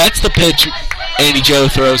didn't. That's the pitch Andy Jo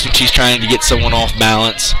throws when she's trying to get someone off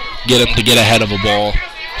balance, get him to get ahead of a ball.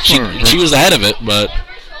 She was ahead of it, but...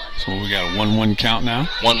 So we got a 1-1 count now.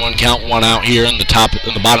 1-1 count, 1 out here in the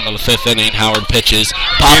bottom of the 5th inning. Howard pitches,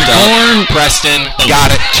 popped up. Preston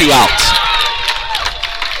got it, 2 outs.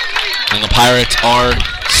 And the Pirates are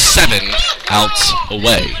 7 outs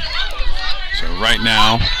away. So right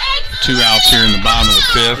now, 2 outs here in the bottom of the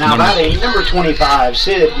 5th. Now batting number 25,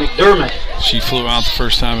 Sid McDermott. She flew out the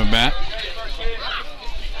first time at bat.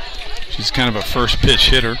 She's kind of a first pitch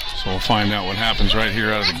hitter, so we'll find out what happens right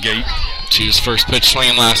here out of the gate. She was first pitch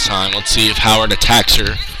swinging last time. Let's see if Howard attacks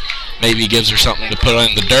her. Maybe gives her something to put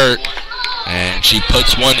in the dirt. And she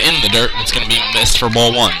puts one in the dirt, and it's going to be missed for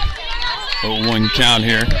ball 1. 0-1 count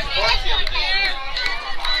here.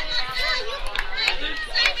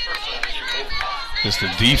 Just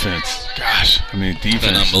the defense. Gosh, I mean,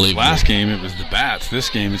 defense. Unbelievable. Last game, it was the bats. This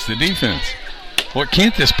game, it's the defense. What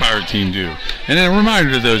can't this Pirate team do? And then a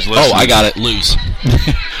reminder to those listeners. Oh, I got it. Lose.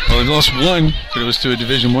 Well, they lost 1, but it was to a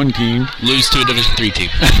Division I team. Lose to a Division III team.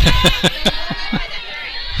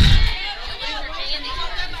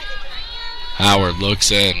 Howard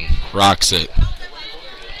looks in, rocks it.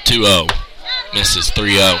 2-0. Misses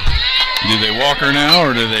 3-0. Do they walk her now,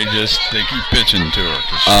 or do they keep pitching to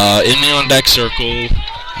her? In the on-deck circle,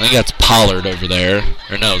 I think that's Pollard over there.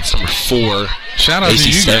 Or no, it's number 4. Shout out to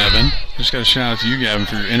you, Gavin. Just got a shout out to you, Gavin,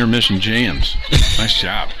 for your intermission jams. Nice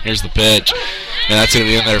job. Here's the pitch. And that's going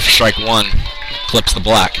to be in there for strike 1. Clips the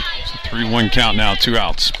black. It's a 3-1 count now, 2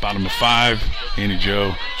 outs. Bottom of 5. Andy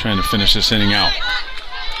Jo trying to finish this inning out.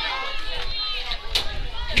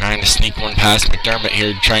 Trying to sneak one past McDermott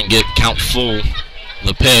here to try and get count full.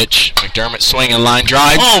 The pitch. McDermott swinging line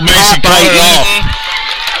drive. Oh, Macy Caught by cut it off. Eaton.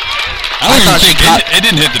 I don't even think it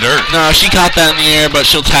didn't hit the dirt. No, she caught that in the air, but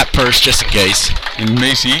she'll tap purse just in case. And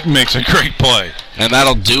Macy Eaton makes a great play. And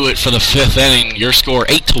that'll do it for the 5th inning. Your score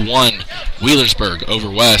 8-1, Wheelersburg over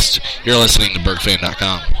West. You're listening to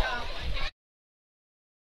BurgFan.com.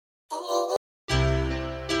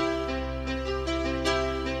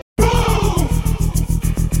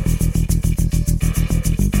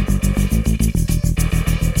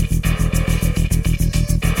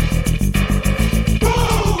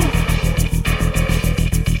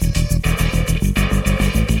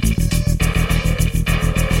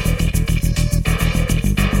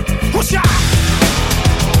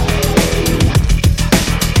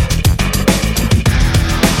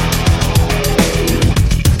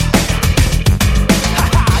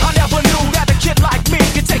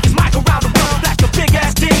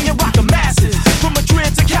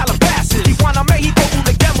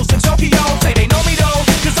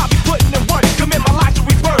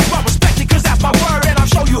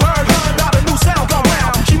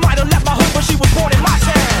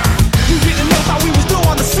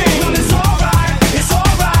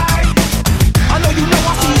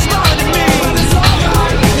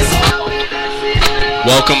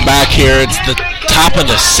 Welcome back here. It's the top of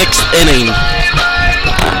the 6th inning.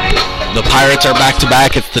 The Pirates are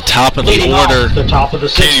back-to-back. It's the top of the order. The top of the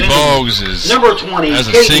 6th Katie inning. Boggs is Number 20. has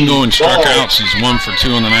a Katie single and struck Boggs. out. She's 1 for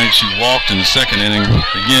 2 on the night. She walked in the 2nd inning.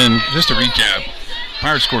 Again, just to recap,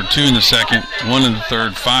 Pirates scored 2 in the 2nd, 1 in the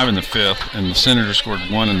 3rd, 5 in the 5th, and the Senators scored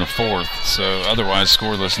 1 in the 4th. So otherwise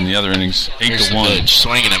scoreless in the other innings, Here's the 8-1. pitch.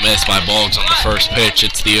 Swing and a miss by Boggs on the first pitch.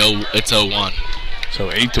 It's 0-1. So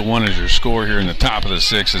 8-1 is your score here in the top of the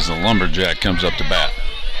 6th as the Lumberjack comes up to bat.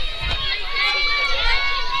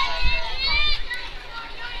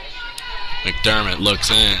 McDermott looks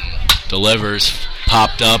in, delivers,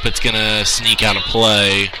 popped up. It's going to sneak out of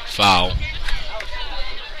play. Foul.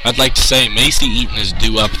 I'd like to say Macy Eaton is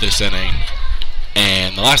due up this inning,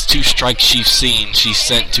 and the last 2 strikes she's seen, she's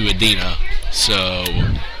sent to Adina. So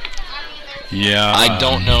Yeah. I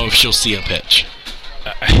don't know if she'll see a pitch.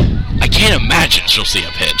 I can't imagine she'll see a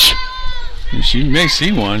pitch. She may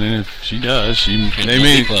see one, and if she does, won't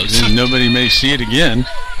be close. then nobody may see it again.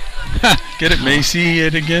 Get it? May see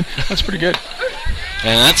it again. That's pretty good.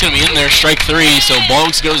 And that's going to be in there, strike 3. So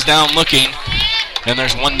Boggs goes down looking, and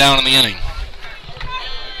there's 1 down in the inning.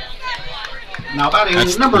 Now batting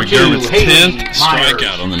That's number 2, McDermott's Haley 10th Myers.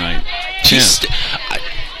 strikeout on the night. She's 10th.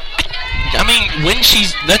 I mean, when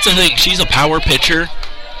that's the thing. She's a power pitcher.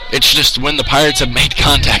 It's just when the Pirates have made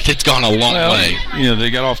contact, it's gone a long way. You know, they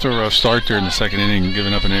got off to a rough start there in the 2nd inning,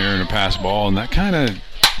 giving up an error and a pass ball, and that kind of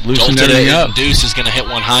loosened Jolted everything it, up. and Deuce is going to hit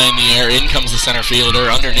one high in the air. In comes the center fielder.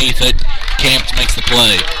 Underneath it, Camps makes the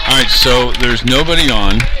play. All right, so there's nobody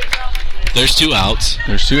on. There's 2 outs.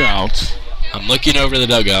 There's 2 outs. I'm looking over the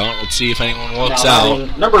dugout. Let's see if anyone walks Now out.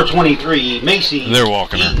 batting number 23, Macy They're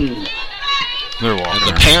walking her. Eaton. They're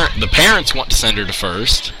walking. And the parents want to send her to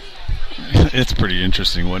first. It's pretty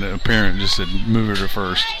interesting when a parent just said, move her to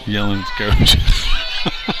first, yelling at the coach.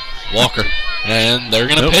 Walker. And they're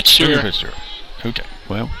going to Nope, pitch they're her. gonna pitch her. Okay,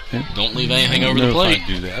 well. Yeah. Don't leave anything I over don't the know if plate. I'd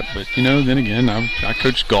do that, but, then again, I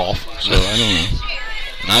coach golf, so I don't know.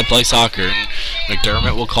 And I play soccer, and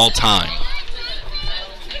McDermott will call time.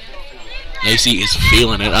 Macy is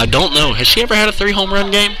feeling it. I don't know. Has she ever had a 3 home run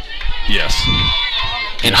game? Yes.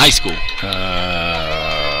 In high school.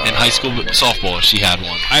 Uh, In high school softball, she had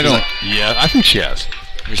one. I don't. Yeah, I think she has.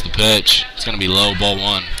 Here's the pitch. It's going to be low, ball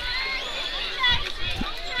 1.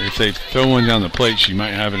 If they throw one down the plate, she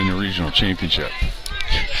might have it in the regional championship.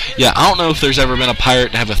 Yeah, I don't know if there's ever been a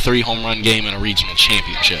Pirate to have a 3 home run game in a regional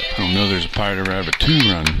championship. I don't know there's a Pirate ever have a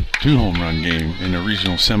 2 home run game in a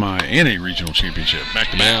regional semi and a regional championship back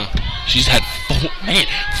to back. Yeah. She's had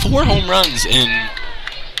 4 home runs in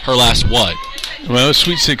her last what? Well, a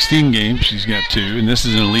Sweet 16 game, she's got 2, and this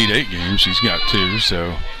is an Elite 8 game, she's got 2, so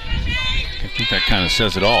I think that kind of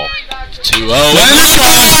says it all. 2-0. It's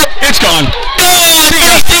gone! It's gone! Macy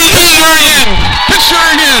Eaton! Pitch her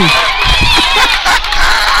again!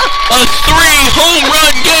 A 3 home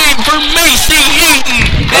run game for Macy Eaton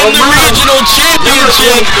in Home the run. regional Number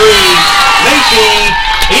championship. 23, Macy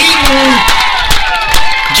Eaton.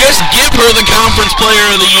 Just give her the conference player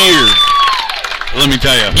of the year. Let me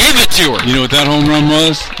tell you. Give it to her. You know what that home run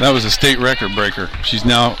was? That was a state record breaker. She's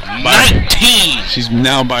now 19. She's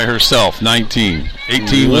now by herself. 19.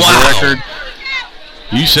 18 was Wow. the record.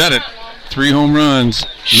 You said it. 3 home runs.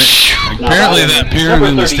 Apparently that pyramid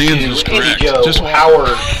in the stands was correct. Just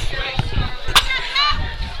Howard.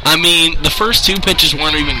 I mean, the first 2 pitches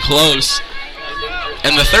weren't even close.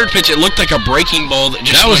 And the third pitch, it looked like a breaking ball that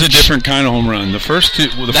just That was a went different kind of home run. The first two,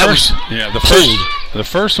 well, the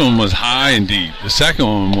first one was high and deep. The second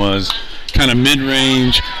one was kind of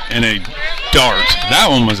mid-range and a dart. That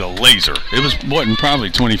one was a laser. It wasn't probably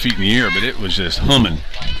 20 feet in the air, but it was just humming.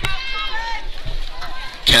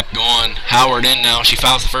 Kept going. Howard in now. She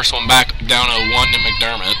fouls the first one back down 0-1 to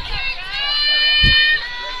McDermott.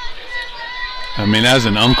 I mean, as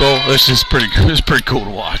an uncle, it's pretty cool to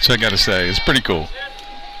watch, I got to say. It's pretty cool.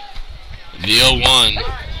 The 0-1.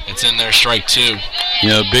 It's in there, strike 2. You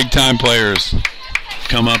know, big-time players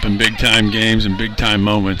come up in big-time games and big-time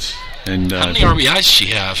moments. And how many RBIs does she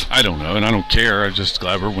have? I don't know, and I don't care. I'm just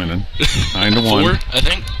glad we're winning. 9-1. 4, I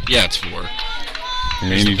think? Yeah, it's 4.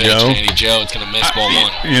 And Andy Joe. Andy Joe, it's going to miss ball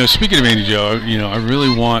 1. You know, speaking of Andy Joe, you know, I really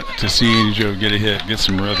want to see Andy Joe get a hit, get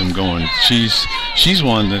some rhythm going. She's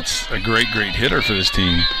one that's a great hitter for this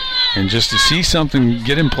team. And just to see something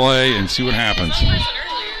get in play and see what happens.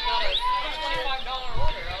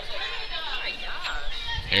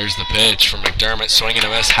 Here's the pitch from McDermott, swinging a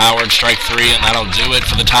miss. Howard, strike 3, and that'll do it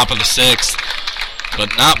for the top of the 6th.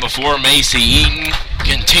 But not before Macy Eaton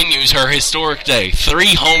continues her historic day.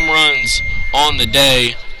 3 home runs on the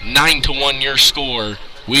day, 9-1 your score.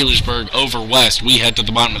 Wheelersburg over West. We head to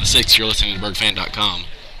the bottom of the 6th. You're listening to BurgFan.com.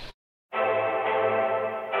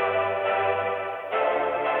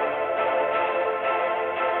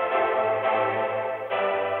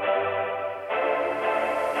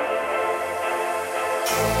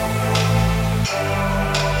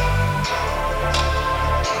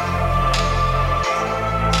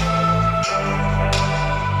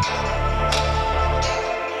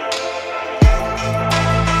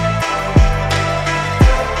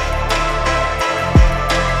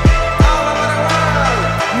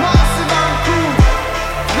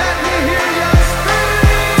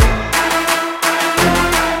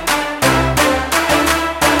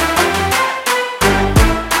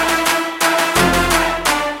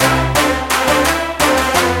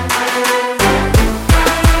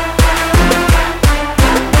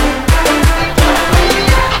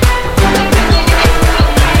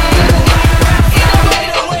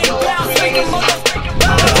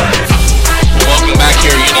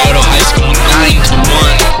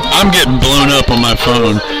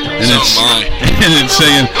 Phone and it's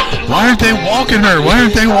saying, why aren't they walking her? Why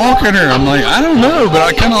aren't they walking her? I'm like, I don't know, but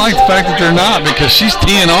I kind of like the fact that they're not because she's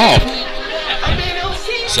teeing off.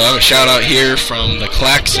 So I have a shout out here from the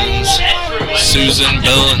Claxons, Susan,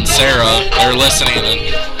 Bill, and Sarah. They're listening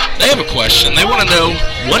and they have a question. They want to know,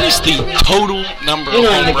 what is the total number of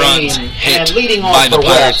home runs hit by the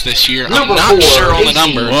Pirates this year? I'm not sure on the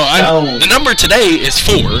number. Well, the number today is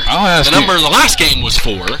 4. I'll ask the number of the last game was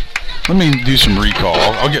 4. Let me do some recall.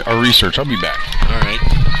 I'll get our research. I'll be back. All right.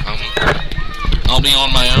 I'll be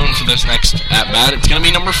on my own for this next at-bat. It's going to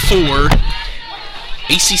be number 4,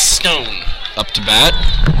 AC Stone up to bat.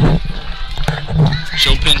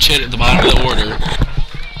 She'll pinch hit at the bottom of the order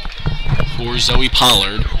for Zoe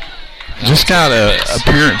Pollard. Just got a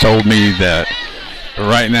parent told me that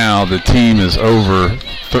right now the team is over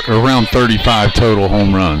around 35 total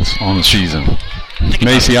home runs on the season.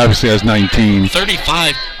 Macy obviously has 19.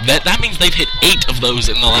 35. That means they've hit 8 of those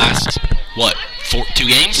in the last, 2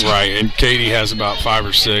 games? Right, and Katie has about 5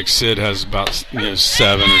 or 6. Sid has about 7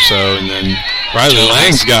 or so, and then Riley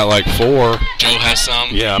Lang's got like 4. Joe has some.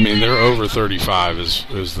 Yeah, I mean they're over 35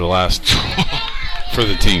 is the last for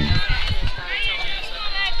the team.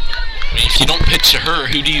 I mean, if you don't pitch to her,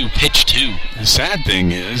 who do you pitch to? The sad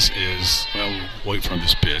thing is well, wait for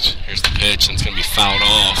this pitch. Here's the pitch, and it's going to be fouled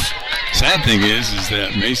off. Sad thing is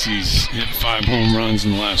that Macy's hit 5 home runs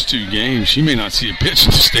in the last 2 games. She may not see a pitch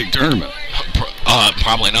in the state tournament.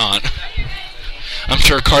 Probably not. I'm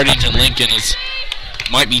sure Cardington Lincoln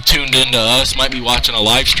might be tuned into us, might be watching a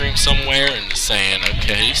live stream somewhere and saying,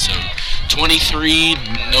 okay, so 23,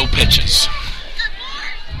 no pitches.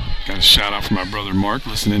 Got a shout out from my brother Mark,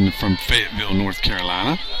 listening from Fayetteville, North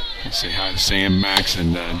Carolina. I'll say hi to Sam, Max,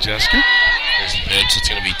 and Jessica. Here's the pitch. It's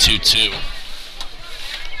going to be 2-2.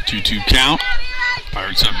 2-2 count.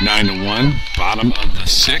 Pirates up 9-1. Bottom of the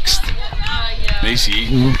 6th. Macy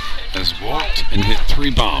Eaton has walked and hit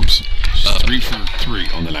 3 bombs. She's 3 for 3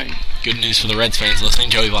 on the night. Good news for the Reds fans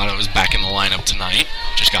listening. Joey Votto is back in the lineup tonight.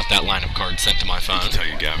 Just got that lineup card sent to my phone. I can tell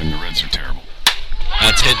you, Gavin, the Reds are terrible.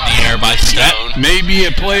 That's hit in the air by Stone. That may be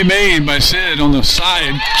a play made by Sid on the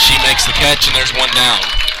side. She makes the catch, and there's 1 down.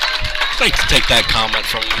 I'd like to take that comment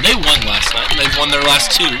from you. They won last night. They've won their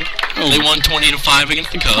last 2. Oh. They won 20-5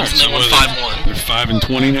 against the Cubs, and they won 5-1. They're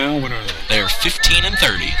 5-20 now? What are they? They are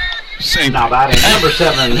 15-30. Same now batting number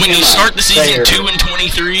 7. When you start the season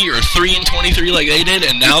 2-23 or 3-23 like they did,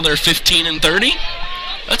 and now they're 15-30,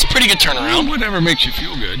 That's a pretty good turnaround. Whatever makes you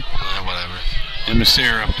feel good. Whatever. Emma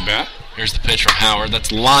Sayre up to bat. Here's the pitch from Howard.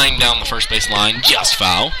 That's lined down the first base line. Just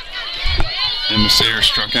foul. Emma Sayre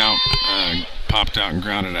struck out, popped out and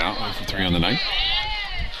grounded out. 0 for 3 on the night.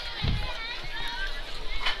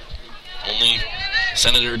 Only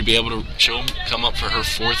Senator to be able to come up for her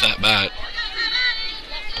 4th at bat.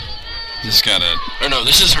 Just got a. Or no,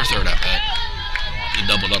 this is her 3rd at bat. You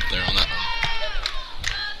doubled up there on that one.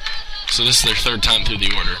 So this is their 3rd time through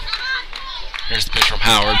the order. Here's the pitch from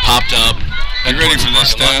Howard. Popped up. You ready for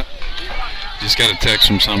this stat? Just got a text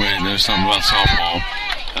from somebody that knows something about softball.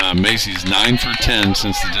 Macy's 9 for 10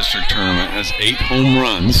 since the district tournament. Has 8 home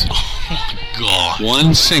runs. Oh my God.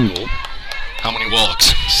 1 single. How many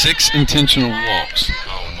walks? 6 intentional walks.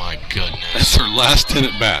 Oh my goodness. That's her last 10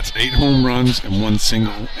 at bats. 8 home runs and 1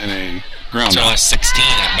 single and a ground So out. last 16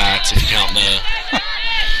 at bats if you count the.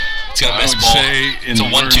 It's got a miss ball. Say It's a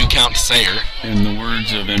 1-2 count to Sayre. In the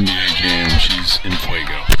words of NBA Jam, she's in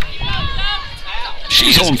fuego.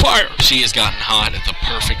 She's on fire. She has gotten hot at the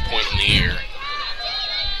perfect point in the year.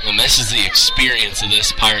 And this is the experience of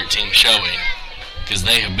this Pirate team showing, because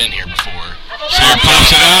they have been here before. Sayre pops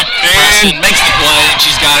it up, Preston makes the play, and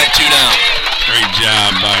she's got it 2 down. Great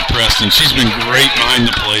job by Preston. She's been great behind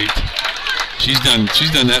the plate. She's done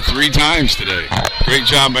that 3 times today. Great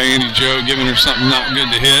job by Andy Joe, giving her something not good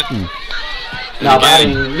to hit. And Now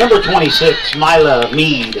batting number 26, Mila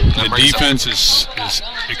Mead. the defense is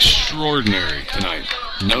extraordinary tonight.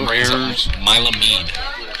 No errors. Mila Mead.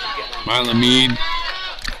 Mila Mead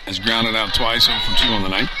has grounded out twice, 0 for 2 on the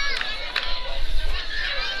night.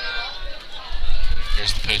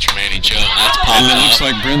 Here's the pitch from Andy Joe. That's And popping it up. looks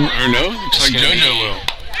like looks like It's gonna JoJo be will.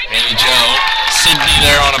 Andy Joe. Sydney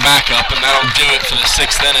there on a backup, and that'll do it for the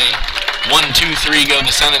 6th inning. 1, 2, 3 go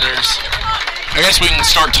the Senators. I guess we can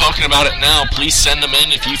start talking about it now. Please send them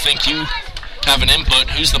in if you think you have an input.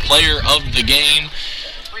 Who's the player of the game?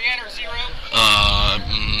 Brianna 0.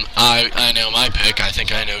 I know my pick. I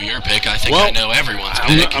think I know your pick. I think Well, I know everyone's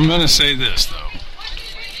pick. I'm going to say this, though.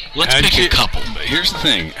 Let's pick a couple. But here's the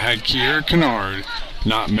thing. Had Kiera Kennard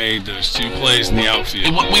not made those 2 plays in the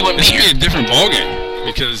outfield, We wouldn't be this would here. be a different ballgame.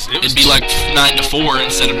 Because it was It'd be like 9-4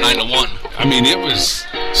 instead of 9-1. I mean, it was.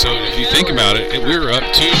 So if you think about it, we were up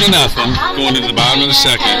 2-0 going to the bottom of the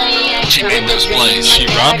 2nd. She made those plays. She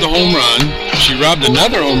robbed the home run. She robbed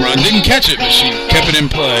another home run. Didn't catch it, but she kept it in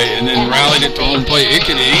play and then rallied it to home plate. It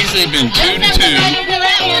could have easily been 2-2.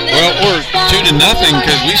 Well, or 2-0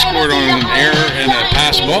 because we scored on an error and a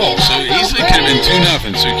pass ball. So it easily could have been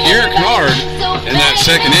 2-0. So Kiera Kennard in that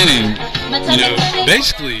 2nd inning,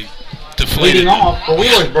 basically deflated. Leading off for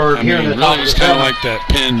Wheelersburg here in the top really of was the kind of 7th. like that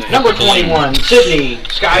pin. That hit Number the ball. 21, Sydney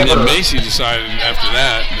And then Skyver. Macy decided after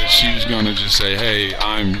that she was going to just say, hey,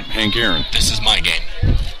 I'm Hank Aaron. This is my game.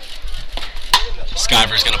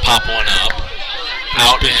 Skyver's going to pop one up.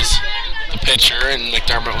 Out is the pitcher, and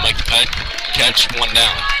McDermott will make the catch. 1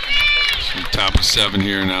 down. So top of 7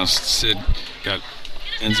 here. Now Sid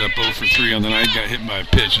ends up 0 for 3 on the night. Got hit by a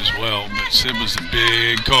pitch as well. But Sid was the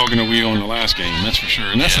big cog in the wheel in the last game, that's for sure.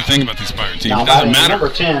 And that's the thing about these Pirate teams. Now It doesn't batting matter. number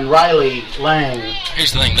 10, Riley Lang.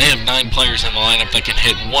 Here's the thing. They have 9 players in the lineup that can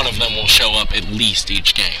hit. One of them will show up at least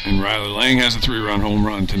each game. And Riley Lang has a 3-run home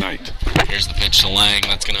run tonight. Here's the pitch to Lang.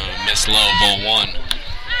 That's going to miss low. Ball 1.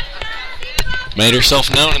 Made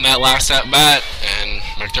herself known in that last at-bat, and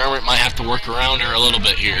McDermott might have to work around her a little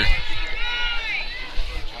bit here.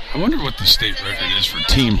 I wonder what the state record is for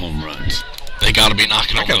team home runs. They got to be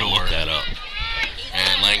knocking on the gotta door. look that up.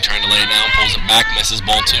 And Lang trying to lay it down, pulls it back, misses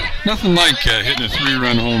ball 2. Nothing like hitting a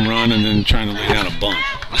 3-run home run and then trying to lay down a bunt.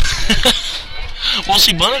 Well,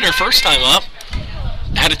 she bunted her first time up.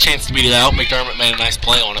 Had a chance to beat it out. McDermott made a nice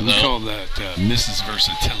play on it, We though. call that Mrs.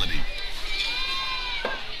 Versatility.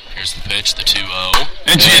 Here's the pitch, the 2-0.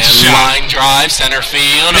 And she hits a shot. Line drive, center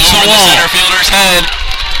field, It's over the the wall. center fielder's head.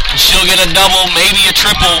 And she'll get a double, maybe a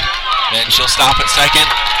triple. And she'll stop at second.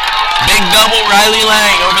 Big double, Riley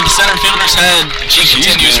Lang over the center fielder's head. She She's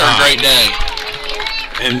continues been her hot. great day.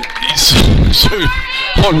 And so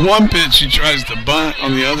on one pitch, she tries to bunt.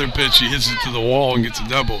 On the other pitch, she hits it to the wall and gets a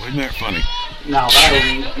double. Isn't that funny? Now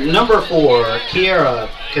batting number 4, Kiera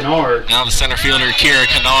Kennard. Now the center fielder, Kiera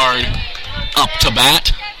Kennard, up to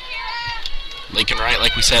bat. Lincoln Wright,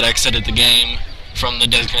 like we said, exited the game from the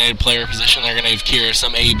designated player position. They're going to give Kiera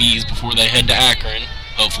some ABs before they head to Akron,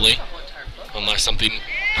 hopefully, unless something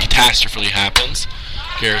catastrophically happens.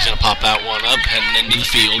 Kiera's going to pop that one up, heading into the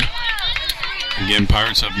field. Again,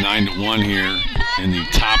 Pirates up 9-1 here in the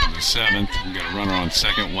top of the 7th. We've got a runner on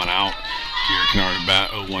second, 1 out. Kiera Kennard at bat,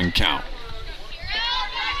 0-1 count.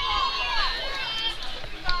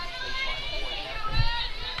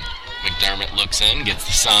 McDermott looks in, gets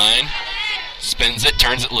the sign, spins it,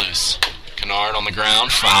 turns it loose. Kennard on the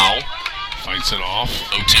ground, foul. Fights it off.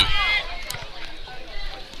 0-2.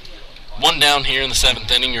 One down here in the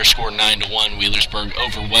 7th inning. Your score 9-1. Wheelersburg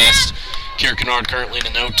over West. Kira Kennard currently in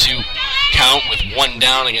an 0-2 count with one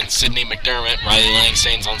down against Sydney McDermott. Riley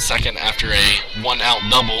Langstain's on second after a one-out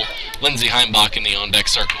double. Lindsey Heimbach in the on-deck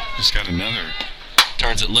circle. Just got another.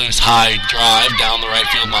 Turns it loose, high drive down the right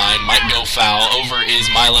field line. Might go foul. Over is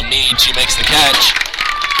Mila Mead. She makes the catch.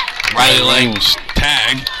 Riley Lang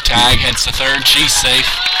tag heads to third. She's safe.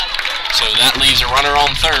 So that leaves a runner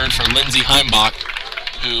on third for Lindsey Heimbach,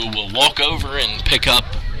 who will walk over and pick up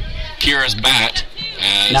Kira's bat.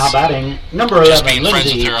 As now batting, number 11, just being friends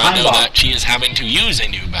Lindsey with her, I know Heimbach. that she is having to use a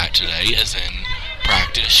new bat today, as in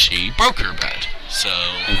practice she broke her bat. So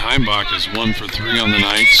And Heimbach is 1 for 3 on the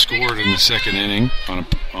night. Scored in the 2nd inning on a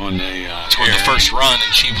scored the error. first run,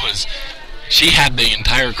 and she had the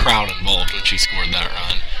entire crowd involved when she scored that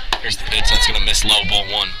run. Here's the pitch. That's going to miss low, ball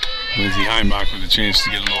 1. Lindsey Heimbach with a chance to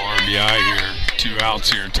get a little RBI here. 2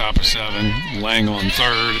 outs here, top of 7. Lang on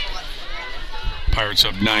third. Pirates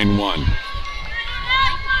up 9-1.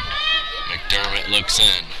 McDermott looks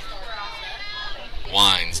in.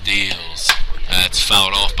 Wines, deals. That's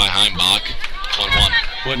fouled off by Heimbach. 1-1.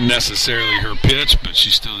 Wasn't necessarily her pitch, but she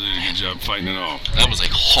still did a good job fighting it off. That was a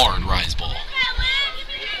hard rise ball.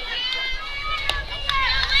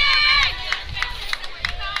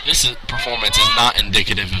 This performance is not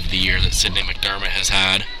indicative of the year that Sydney McDermott has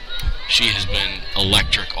had. She has been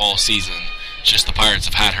electric all season. It's just the Pirates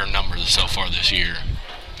have had her number so far this year.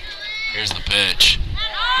 Here's the pitch.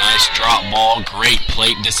 Nice drop ball, great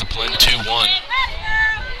plate discipline, 2-1.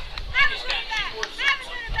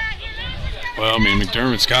 Well, I mean,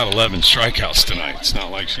 McDermott's got 11 strikeouts tonight. It's not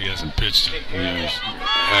like she hasn't pitched it.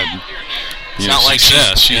 Had not like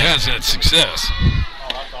success. She has had success.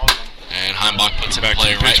 And Heimbach puts it in Back to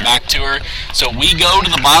play the right pitcher. back to her. So we go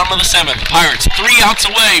to the bottom of the 7th. The Pirates 3 outs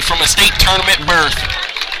away from a state tournament berth.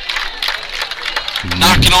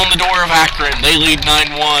 Knocking on the door of Akron. They lead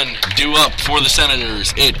 9-1. Due up for the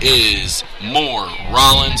Senators. It is Moore,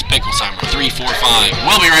 Rollins, Picklesheimer, 3-4-5.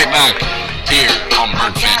 We'll be right back here on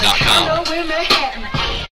BirdFan.com.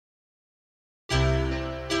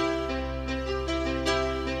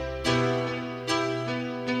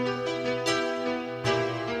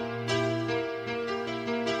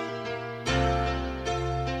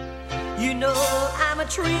 You know I'm a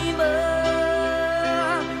dreamer,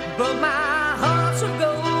 but my heart's of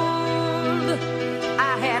gold.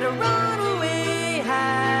 I had to run away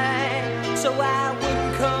high, so I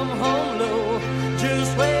wouldn't come home low.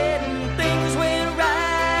 Just when things went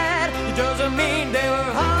right, it doesn't mean they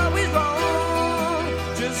were always wrong.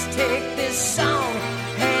 Just take this song,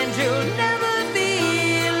 and you'll never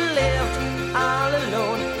be left all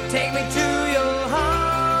alone. Take me to your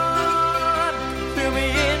heart, fill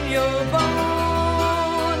me in your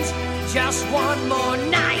bones. Just one more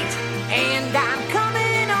night, and I'm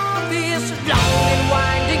coming off this long and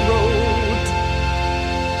winding road.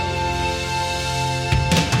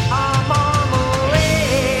 I'm on my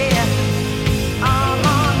way, I'm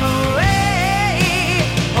on my way,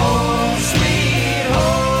 home sweet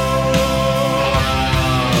home.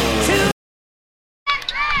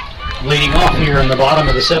 Leading off here in the bottom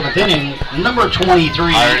of the 7th inning, number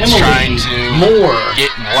 23, Pirates Emily trying to Moore.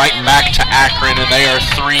 get right back to Akron, and they are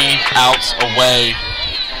 3 outs away.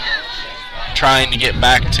 Trying to get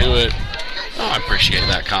back to it. Oh, I appreciate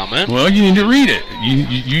that comment. Well, you need to read it.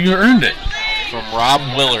 You earned it. From Rob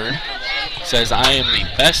Willard. Says, I am the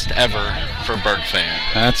best ever for Bird Fan.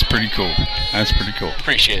 That's pretty cool. That's pretty cool.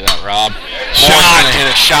 Appreciate that, Rob. Shot. Moore's gonna hit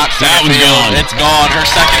a shot to That the one's field. gone. It's gone. Her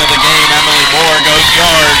second of the game. Emily Moore goes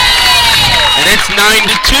yard. And it's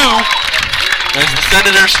 9-2 as the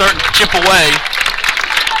Senators start to chip away.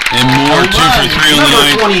 And Moore 2 for 3 on the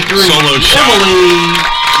Number night. 23, Solo shot. Emily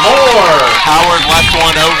Moore. Howard left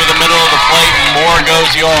one over the middle of the plate, and Moore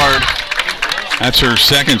goes yard. That's her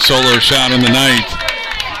second solo shot in the night.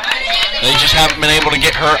 They just haven't been able to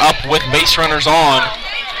get her up with base runners on.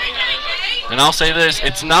 And I'll say this,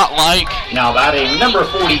 it's not like Now batting, number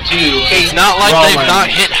 42, Kate It's not like they've Rollins. not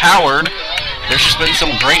hit Howard. There's just been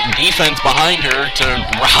some great defense behind her to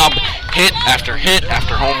rob hit after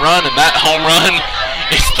home run, and that home run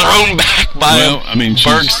is thrown back by a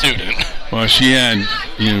Berg student. Well, she had,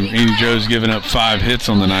 Amy Jo's given up 5 hits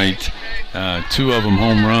on the night, 2 of them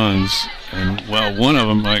home runs, and, well, one of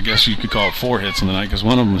them, I guess you could call it 4 hits on the night because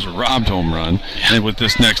one of them was a robbed home run. Yeah. And with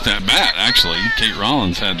this next at-bat, actually, Kate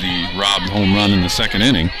Rollins had the robbed home run in the 2nd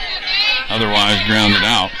inning, otherwise grounded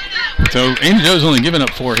out. So Amy Jo's only given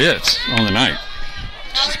up 4 hits on the night.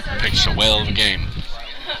 Just pitched a whale of a game.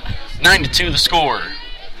 9-2 the score.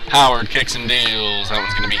 Howard kicks and deals. That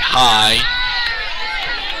one's going to be high.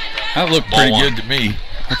 That looked Ball pretty one. good to me.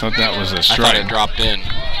 I thought that was a I thought strike. it dropped in.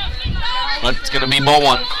 But it's going to be ball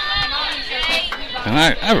one. And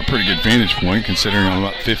I have a pretty good vantage point considering I'm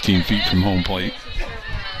about 15 feet from home plate.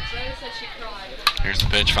 Here's the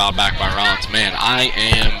pitch, fouled back by Rollins. Man, I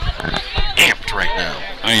am amped right now.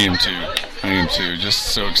 I am too.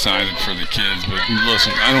 Just so excited for the kids. But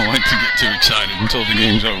listen, I don't like to get too excited until the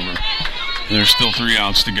game's over. And there's still 3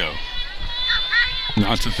 outs to go.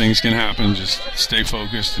 Lots of things can happen. Just stay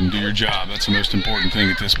focused and do your job. That's the most important thing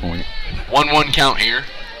at this point. 1-1 count here.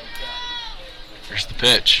 Here's the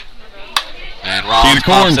pitch. And Rollins Can of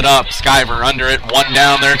corn. pops it up. Skyver under it. 1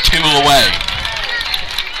 down there, 2 away.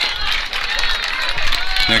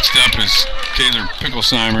 Next up is Taylor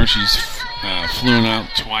Picklesheimer. She's flew out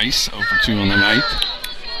twice, 0 for 2 on the night.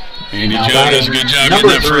 Andy Now Joe does a good job getting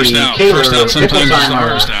that first out. First out sometimes is the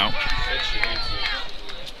hardest out.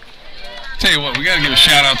 Tell you what, we got to give a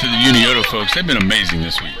shout out to the Unioto folks. They've been amazing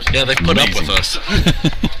this week. Yeah, they put up with us.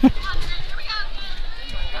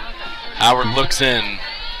 Howard looks in.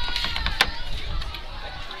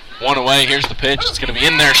 1 away. Here's the pitch. It's going to be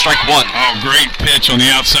in there. Strike 1. Oh, great pitch on the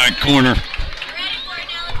outside corner.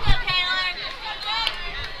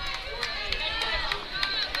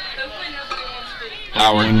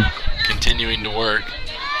 Howard continuing to work.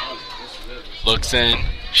 Looks in.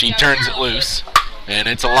 She turns it loose. And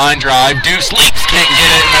it's a line drive. Deuce leaps. Can't get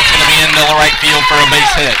it. And that's going to be into the right field for a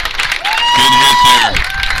base hit. Good hit there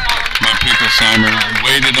by Picklesheimer.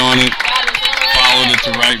 Waited on it. Followed it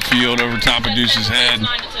to right field over top of Deuce's head.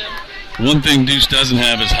 One thing Deuce doesn't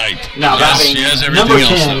have is height. Now Yes, batting she has number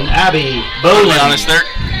everything else, 10, though. Abby To Bowling. be honest, there,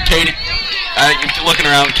 Katie, looking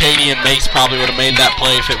around, Katie and Mace probably would have made that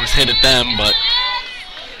play if it was hit at them, but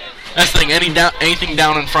that's the thing, anything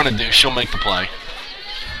down in front of Deuce, she'll make the play.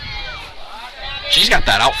 She's got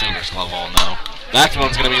that outfielder's glove on, though. That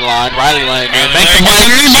one's going to be lined. Riley Lang, man, make the play.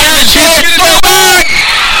 She has a chance. Throw back!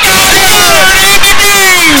 Got it!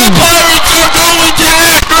 The Pirates are going to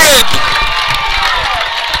Akron!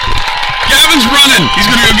 Gavin's running. He's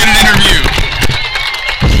going to go get an interview.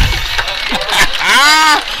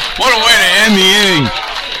 What a way to end the inning.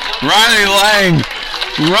 Riley Lang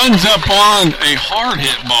runs up on a hard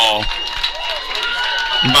hit ball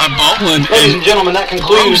by Boland Ladies and and gentlemen, that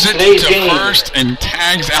concludes throws it today's to game. first and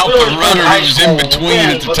tags out the Wheelersburg runner High who was in School between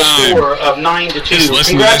wins at the with a time. score of 9-2. Just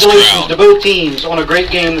listen to this Congratulations crowd. to both teams on a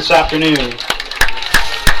great game this afternoon.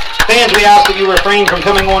 Fans, we ask that you refrain from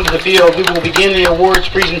coming onto the field. We will begin the awards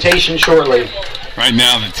presentation shortly. Right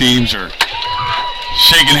now the teams are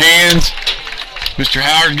shaking hands. Mr.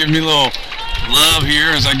 Howard giving me a little love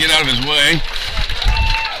here as I get out of his way.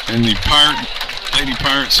 And the Lady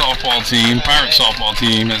Pirate softball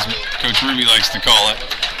team, as Coach Ruby likes to call it,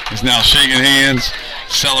 is now shaking hands,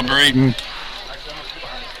 celebrating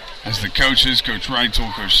as the coaches, Coach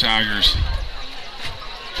Reitzel, Coach Saggers,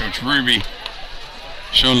 Coach Ruby,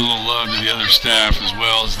 showing a little love to the other staff as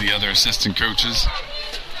well as the other assistant coaches.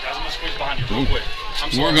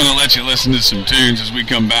 We're going to let you listen to some tunes as we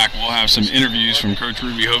come back. We'll have some interviews from Coach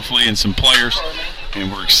Ruby, hopefully, and some players,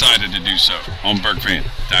 and we're excited to do so on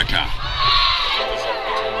BurkeFan.com. All over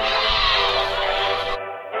the world,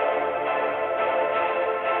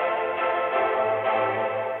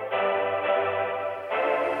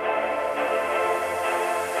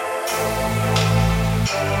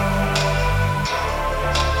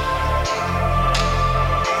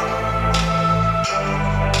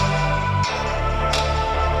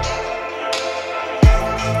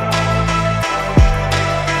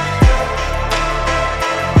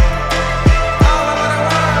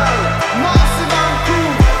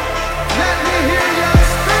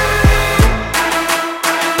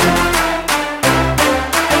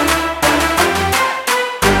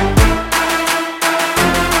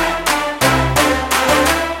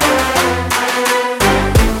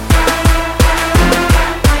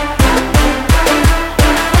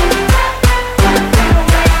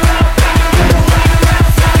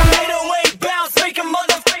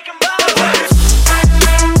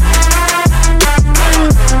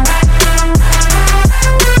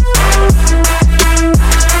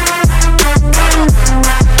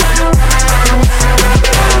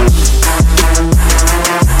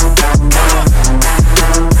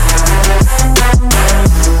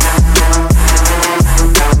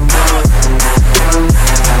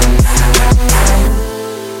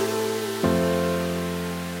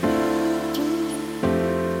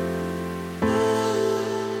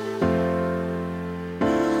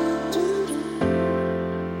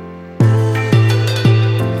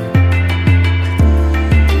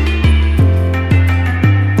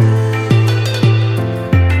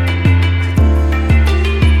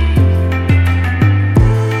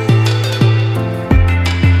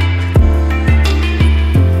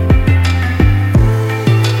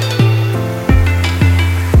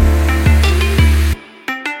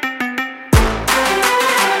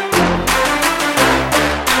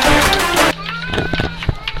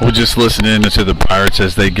 we'll just listen in to the Pirates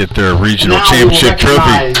as they get their regional Now championship we will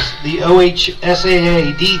trophy. recognize the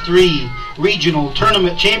OHSAA D3 Regional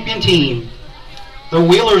Tournament Champion Team, the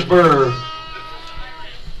Wheelersburg.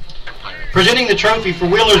 Presenting the trophy for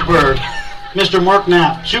Wheelersburg, Mr. Mark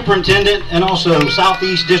Knapp, Superintendent and also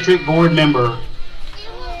Southeast District Board Member.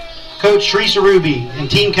 Coach Teresa Ruby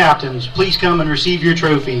and team captains, please come and receive your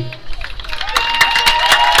trophy.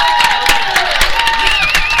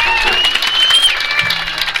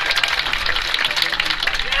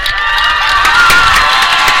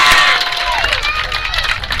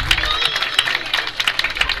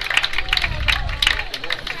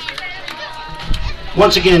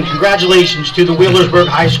 Once again, congratulations to the Wheelersburg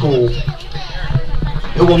High School,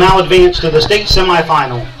 who will now advance to the state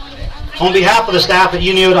semifinal. On behalf of the staff at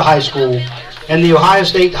Uniota High School and the Ohio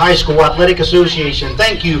State High School Athletic Association,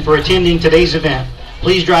 thank you for attending today's event.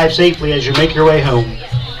 Please drive safely as you make your way home.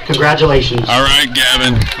 Congratulations. All right,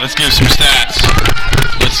 Gavin, let's give some stats.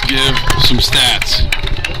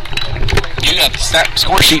 You got the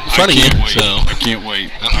score sheet in front of you. I can't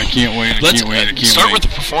wait. Let's start with the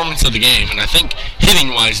performance of the game, and I think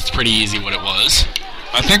hitting-wise it's pretty easy what it was.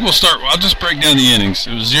 I think I'll just break down the innings.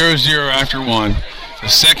 It was 0-0 after one. The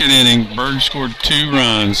second inning, Berg scored 2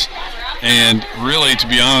 runs, and really, to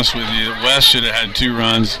be honest with you, West should have had 2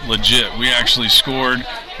 runs legit. We actually scored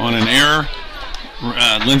on an error.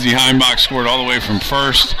 Lindsey Heimbach scored all the way from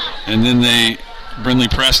first, and then Brindley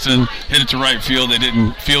Preston hit it to right field. They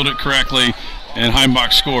didn't field it correctly, and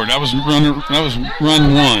Heimbach scored. That was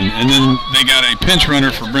run 1, and then they got a pinch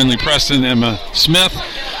runner for Brindley Preston, Emma Smith.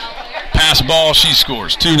 Pass ball, she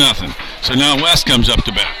scores 2-0. So now West comes up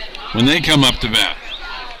to bat. When they come up to bat,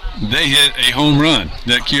 they hit a home run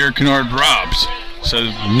that Kiera Kennard robs.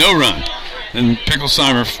 So no run. Then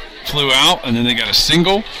Picklesheimer flew out, and then they got a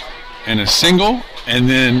single, and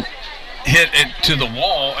then hit it to the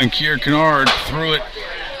wall, and Kiera Kennard threw it,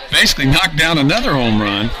 basically knocked down another home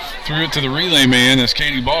run, threw it to the relay man as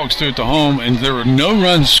Katie Boggs threw it to home, and there were no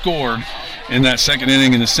runs scored in that second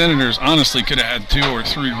inning, and the Senators honestly could have had 2 or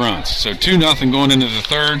 3 runs. So 2-0 going into the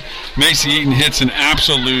third. Macy Eaton hits an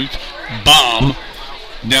absolute bomb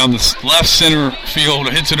down the left center field,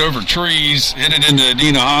 hits it over trees, hit it into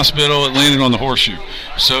Adena Hospital, it landed on the horseshoe.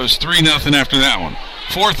 So it's 3-0 after that one.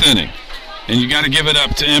 Fourth inning. And you got to give it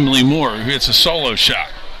up to Emily Moore, who hits a solo shot.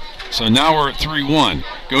 So now we're at 3-1.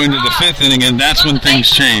 Go into the fifth inning, and that's when things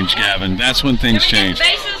change, Gavin. That's when things change.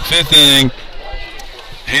 Fifth inning,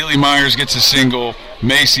 Haley Myers gets a single.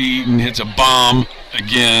 Macy Eaton hits a bomb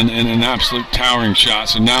again and an absolute towering shot.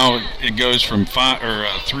 So now it goes from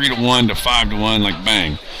 3-1 to 5-1, like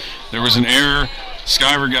bang. There was an error.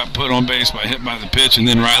 Skyver got put on base hit by the pitch, and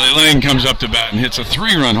then Riley Lang comes up to bat and hits a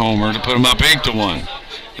 3-run homer to put them up 8-1.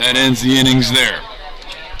 That ends the innings there.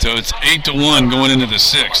 So it's 8-1 going into the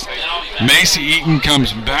sixth. Macy Eaton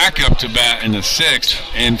comes back up to bat in the sixth,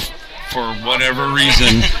 and for whatever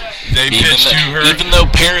reason, they pitched to her. Even though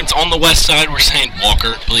parents on the west side were saying,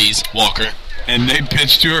 Walker, please, Walker. And they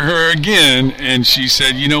pitched to her again, and she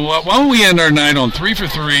said, you know what, why don't we end our night on 3 for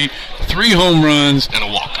 3, 3 home runs, and a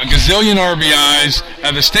walk. A gazillion RBIs,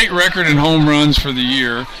 have a state record in home runs for the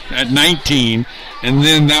year at 19, and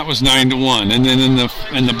then that was 9-1. And then in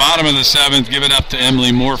the bottom of the seventh, give it up to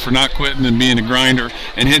Emily Moore for not quitting and being a grinder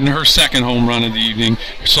and hitting her second home run of the evening,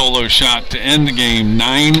 solo shot to end the game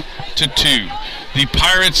 9-2. The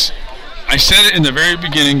Pirates, I said it in the very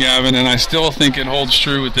beginning, Gavin, and I still think it holds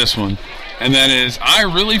true with this one, and that is I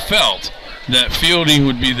really felt that fielding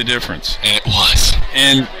would be the difference. And it was.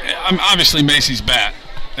 And obviously Macy's bat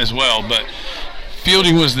as well, but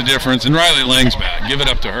fielding was the difference, and Riley Lang's bat. Give it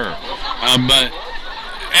up to her. But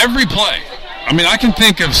every play, I mean, I can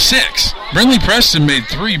think of 6. Brindley Preston made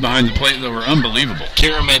 3 behind the plate that were unbelievable.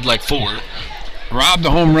 Kira made like 4. Robbed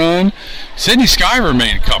the home run. Sydney Skyver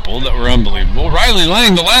made a couple that were unbelievable. Riley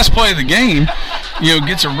Lang, the last play of the game,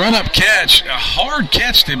 gets a run-up catch, a hard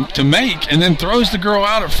catch to make, and then throws the girl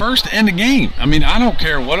out at first to end the game. I mean, I don't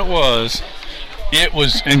care what it was. It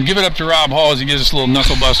was, and give it up to Rob Hall as he gives us a little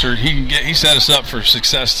knuckle buster. He set us up for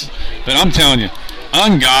success. But I'm telling you,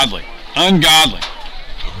 ungodly.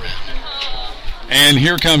 And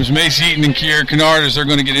here comes Macy Eaton and Kiera Kennard as they're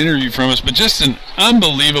going to get interviewed from us. But just an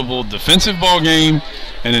unbelievable defensive ball game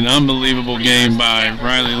and an unbelievable game by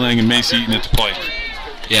Riley Lang and Macy Eaton at the plate.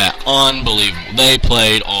 Yeah, unbelievable. They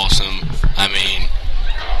played awesome. I mean,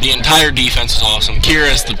 the entire defense is awesome.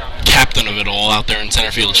 Kira's the captain of it all out there in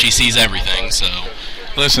center field. She sees everything, so.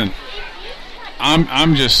 Listen,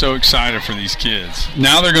 I'm just so excited for these kids.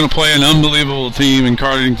 Now they're going to play an unbelievable team in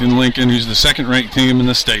Cardington Lincoln, who's the second-ranked team in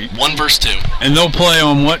the state. 1 versus 2. And they'll play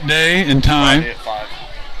on what day and time? Friday at 5.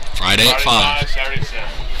 Friday at 5. Saturday at 7.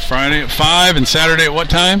 Friday at 5 and Saturday at what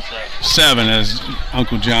time? 7, as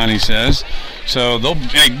Uncle Johnny says. So go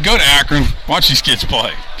to Akron, watch these kids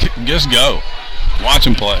play. Just go. Watch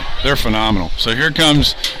them play. They're phenomenal. So here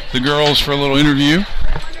comes the girls for a little interview.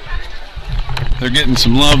 They're getting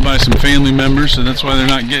some love by some family members, so that's why they're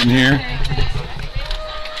not getting here.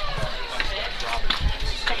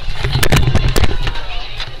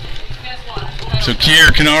 So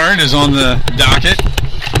Kiera Kennard is on the docket.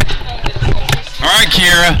 All right,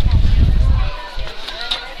 Kiera.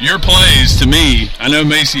 Your plays to me, I know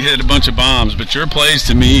Macy hit a bunch of bombs, but your plays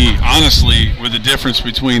to me, honestly, were the difference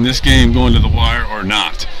between this game going to the wire or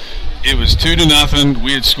not. It was 2-0.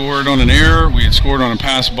 We had scored on an error. We had scored on a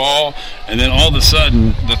pass ball. And then all of a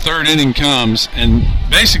sudden, the third inning comes, and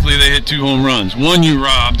basically they hit 2 home runs. One you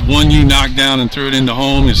robbed, one you knocked down and threw it into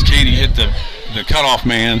home as Katie hit the cutoff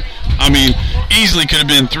man. I mean, easily could have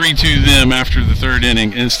been 3-2 them after the third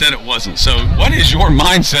inning, and instead it wasn't. So what is your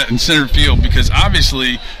mindset in center field? Because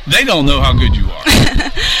obviously they don't know how good you are.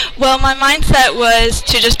 Well, my mindset was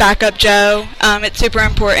to just back up Jo. It's super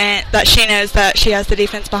important that she knows that she has the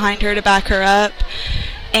defense behind her to back her up.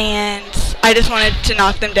 And I just wanted to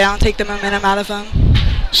knock them down, take the momentum out of them.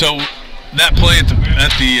 So that play at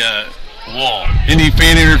the wall, any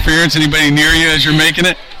fan interference, anybody near you as you're making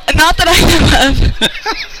it? Not that I know of.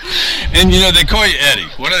 And, they call you Eddie.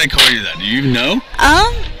 What do they call you that? Do you know?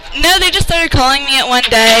 No, they just started calling me it one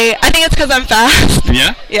day. I think it's because I'm fast.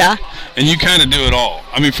 Yeah? Yeah. And you kind of do it all.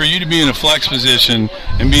 I mean, for you to be in a flex position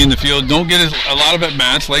and be in the field, don't get a lot of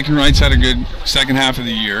at-bats. Lakin Wright's had a good second half of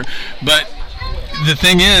the year. But the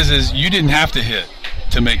thing is you didn't have to hit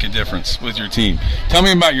to make a difference with your team. Tell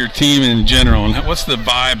me about your team in general, and what's the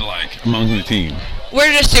vibe like among the team?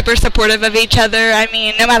 We're just super supportive of each other. I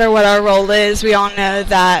mean, no matter what our role is, we all know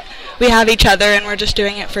that we have each other and we're just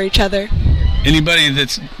doing it for each other. Anybody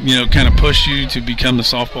that's, kind of pushed you to become the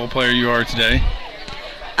softball player you are today?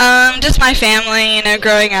 Just my family,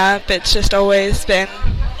 growing up, it's just always been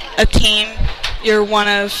a team. You're one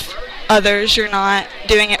of others. You're not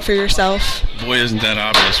doing it for yourself. Boy, isn't that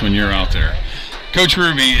obvious when you're out there. Coach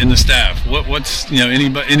Ruby and the staff, what's,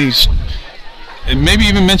 any and maybe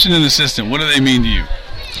even mention an assistant. What do they mean to you?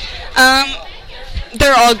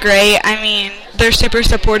 They're all great. I mean, they're super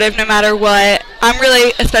supportive no matter what. I'm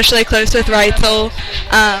really especially close with Reitzel.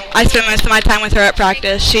 I spend most of my time with her at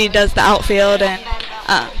practice. She does the outfield, and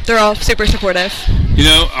they're all super supportive.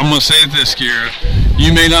 I'm going to say this, Kiera.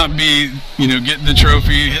 You may not be, getting the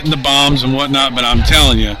trophy, hitting the bombs and whatnot, but I'm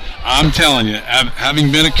telling you,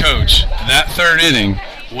 having been a coach, that third inning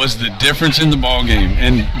was the difference in the ball game.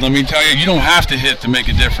 And let me tell you, you don't have to hit to make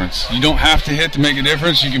a difference. You don't have to hit to make a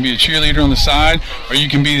difference. You can be a cheerleader on the side, or you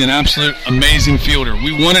can be an absolute amazing fielder.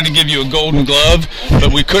 We wanted to give you a golden glove,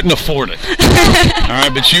 but we couldn't afford it. All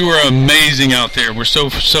right, but you were amazing out there. We're so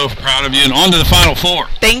proud of you. And on to the Final Four.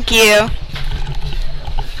 Thank you.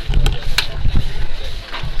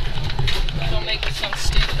 Don't make me sound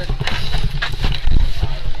stupid.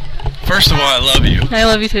 First of all, I love you. I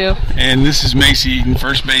love you too. And this is Macy Eaton,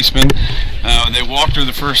 first baseman. They walked her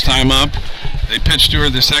the first time up. They pitched to her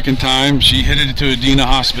the second time. She hit it to Adena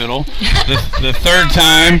Hospital. The third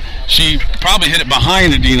time, she probably hit it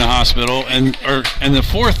behind Adena Hospital. And the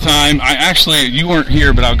fourth time, you weren't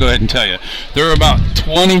here, but I'll go ahead and tell you. There were about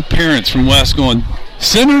 20 parents from West going,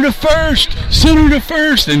 "Send her to first! Send her to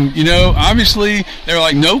first!" And, obviously, they were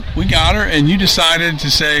like, "Nope, we got her." And you decided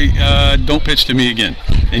to say, "Don't pitch to me again."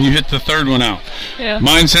 And you hit the third one out. Yeah.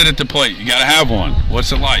 Mindset at the plate. You got to have one.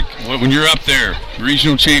 What's it like? When you're up there,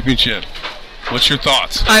 regional championship, what's your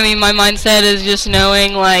thoughts? I mean, my mindset is just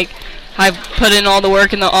knowing, I've put in all the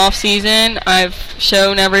work in the off season. I've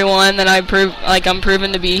shown everyone that I'm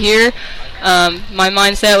proven to be here. My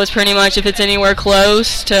mindset was pretty much, if it's anywhere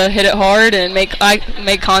close, to hit it hard and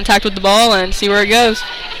make contact with the ball and see where it goes.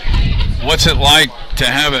 What's it like to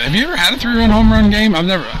have you ever had a 3-run home run game? I've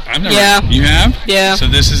never. Yeah. You have? Yeah. So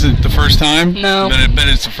this isn't the first time? No. But I bet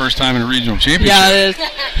it's the first time in a regional championship. Yeah, it is.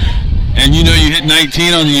 And you hit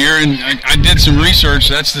 19 on the year, and I did some research.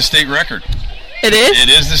 That's the state record. It is? It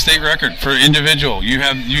is the state record for individual. There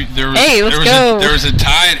was a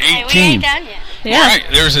tie at 18. Hey, we ain't done yet. Yeah. All right,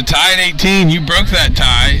 there was a tie at 18. You broke that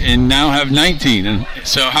tie and now have 19. And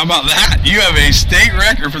so how about that? You have a state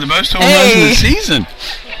record for the most home runs in the season.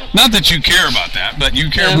 Not that you care about that, but you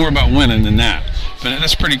care more about winning than that. But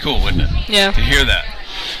that's pretty cool, isn't it? Yeah. To hear that.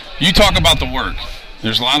 You talk about the work.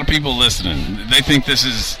 There's a lot of people listening. They think this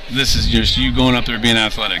is just you going up there being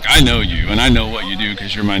athletic. I know you, and I know what you do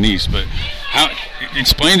because you're my niece. But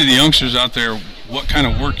explain to the youngsters out there what kind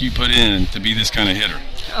of work you put in to be this kind of hitter.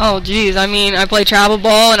 Oh, geez. I mean, I play travel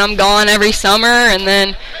ball, and I'm gone every summer, and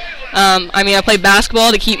then I play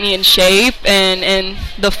basketball to keep me in shape, and in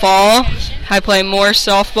the fall, I play more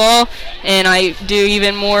softball, and I do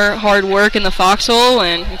even more hard work in the foxhole,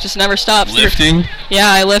 and it just never stops. Lifting? Yeah,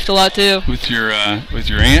 I lift a lot too. With your aunt,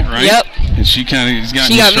 right? Yep. And she kind of has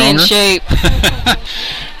gotten She got stronger? me in shape.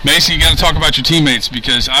 Macy, you got to talk about your teammates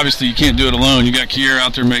because obviously you can't do it alone. You got Kiera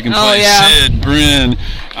out there making Oh, plays, yeah. Sid, Bryn,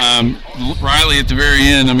 Riley at the very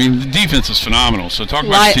end. I mean, the defense is phenomenal. So talk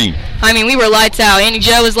about your team. We were lights out. Annie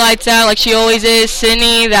Jo was lights out like she always is.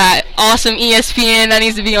 Sydney, that awesome ESPN, that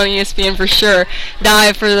needs to be on ESPN for sure.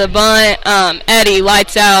 Dive for the bunt. Eddie,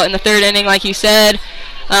 lights out in the third inning like you said.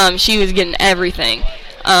 She was getting everything.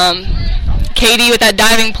 Katie with that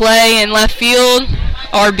diving play in left field.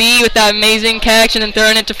 RB with that amazing catch and then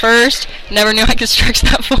throwing it to first. Never knew I could stretch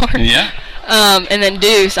that far. Yeah. And then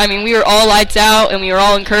Deuce. We were all lights out, and we were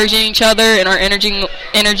all encouraging each other, and our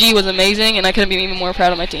energy was amazing, and I couldn't be even more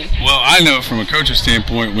proud of my team. Well, I know from a coach's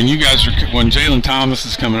standpoint, when Jalen Thomas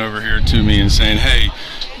is coming over here to me and saying, "Hey,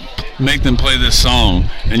 make them play this song,"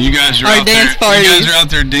 and you guys are Our out there, dance parties. you guys are out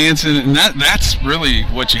there dancing, and that's really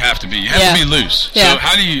what you have to be. You have to be loose. Yeah. So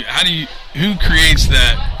how do you who creates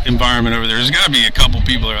that environment over there? There's got to be a couple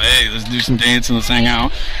people that are, hey, let's do some dancing, let's hang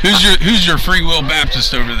out. Who's your Free Will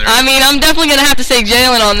Baptist over there? I'm definitely going to have to say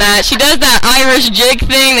Jalen on that. She does that Irish jig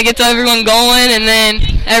thing that gets everyone going, and then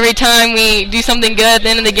every time we do something good at the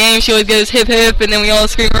end of the game, she always goes hip hip, and then we all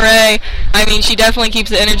scream hooray. She definitely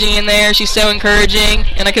keeps the energy in there. She's so encouraging,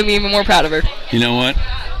 and I couldn't be even more proud of her. You know what?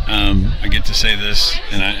 I get to say this,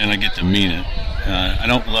 and I get to mean it. I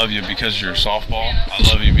don't love you because you're softball. I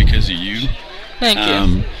love you because of you. Thank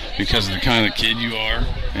you. Because of the kind of kid you are,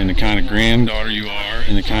 and the kind of granddaughter you are,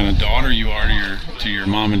 and the kind of daughter you are to your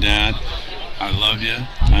mom and dad. I love you.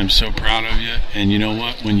 I'm so proud of you. And you know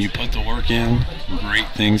what? When you put the work in, great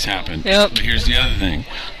things happen. Yep. But here's the other thing.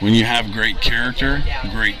 When you have great character,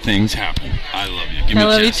 great things happen. I love you. Give me I a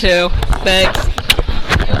love you kiss. too.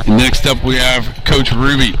 Thanks. Next up, we have Coach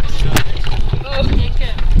Ruby.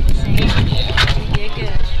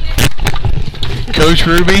 Coach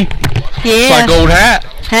Ruby? Yeah. It's like old hat.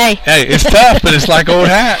 Hey. Hey, it's tough, but it's like old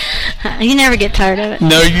hat. You never get tired of it.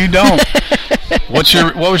 No, you don't. What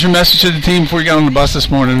was your message to the team before you got on the bus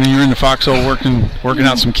this morning and you were in the foxhole working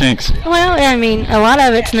out some kinks? Well, a lot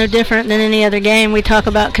of it's no different than any other game. We talk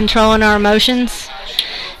about controlling our emotions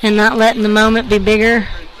and not letting the moment be bigger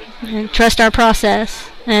and trust our process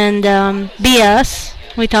and be us.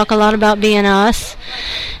 We talk a lot about being us.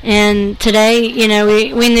 And today,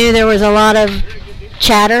 we knew there was a lot of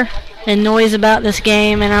chatter and noise about this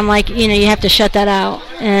game, and I'm like, you have to shut that out.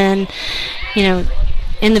 And,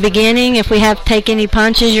 in the beginning, if we have to take any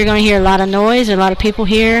punches, you're going to hear a lot of noise, a lot of people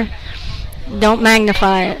here. Don't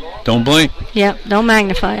magnify it. Don't blink. Yep, don't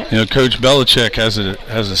magnify it. Coach Belichick has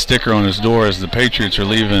a sticker on his door as the Patriots are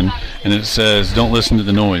leaving, and it says, "Don't listen to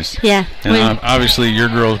the noise." Yeah. And obviously, your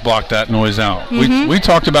girls blocked that noise out. Mm-hmm. We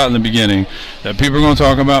talked about in the beginning that people are going to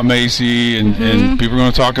talk about Macy, and people are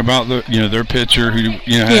going to talk about their pitcher who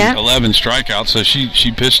had 11 strikeouts, so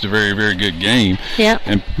she pitched a very, very good game. Yeah.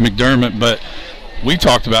 And McDermott, but we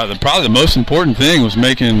talked about probably the most important thing was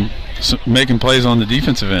making plays on the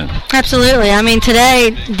defensive end. Absolutely.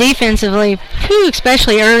 Today, defensively,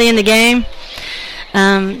 especially early in the game,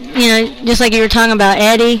 just like you were talking about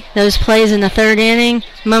Eddie, those plays in the third inning,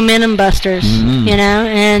 momentum busters, and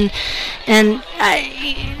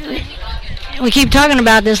we keep talking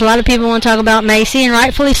about this. A lot of people want to talk about Macy, and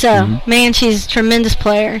rightfully so. Mm-hmm. Man, she's a tremendous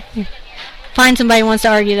player. Find somebody who wants to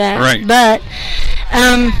argue that. Right. But,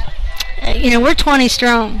 we're 20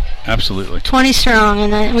 strong. Absolutely. 20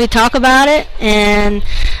 strong, and we talk about it, and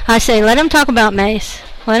I say, let them talk about Mace.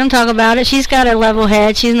 Let them talk about it. She's got a level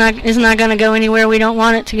head. It's not going to go anywhere we don't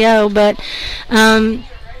want it to go, but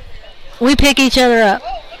we pick each other up,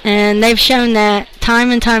 and they've shown that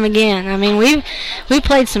time and time again. We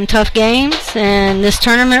played some tough games, and this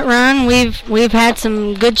tournament run, we've had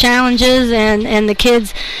some good challenges, and the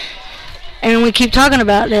kids. And we keep talking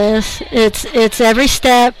about this. It's every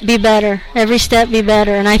step be better. Every step be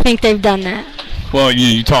better. And I think they've done that. Well,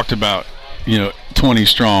 you talked about, 20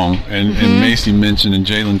 strong, and Macy mentioned, and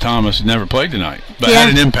Jalen Thomas never played tonight, but had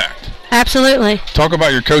an impact. Absolutely. Talk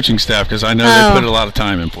about your coaching staff, because I know they put a lot of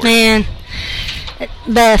time in for you. Man,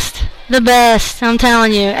 the best. I'm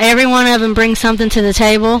telling you, every one of them brings something to the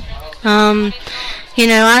table.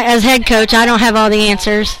 As head coach, I don't have all the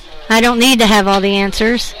answers. I don't need to have all the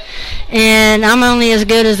answers, and I'm only as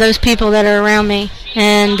good as those people that are around me.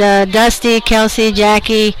 And Dusty, Kelsey,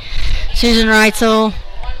 Jackie, Susan Reitzel,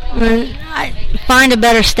 I find a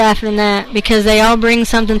better staff than that because they all bring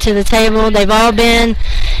something to the table. They've all been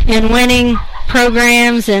in winning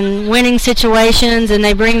programs and winning situations, and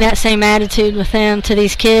they bring that same attitude with them to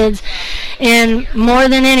these kids. And more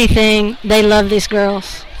than anything, they love these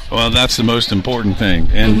girls. Well, that's the most important thing.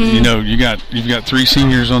 And, you know, you've got 3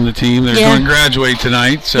 seniors on the team. They're going to graduate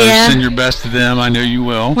tonight, so send your best to them. I know you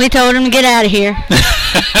will. We told them to get out of here.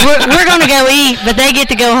 we're going to go eat, but they get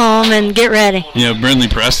to go home and get ready. You know, Brindley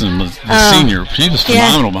Preston was the senior. She was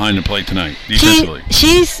phenomenal behind the plate tonight, defensively.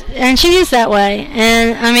 She is that way.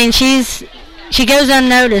 And, I mean, she goes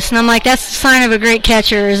unnoticed, and I'm like, that's the sign of a great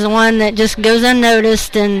catcher, is the one that just goes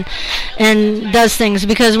unnoticed and does things.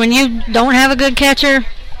 Because when you don't have a good catcher,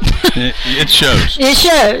 it shows. It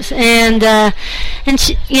shows, and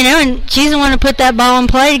she, you know, and she's the one who put that ball in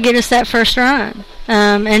play to get us that first run.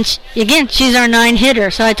 And again, she's our 9 hitter.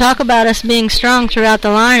 So I talk about us being strong throughout the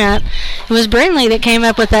lineup. It was Brindley that came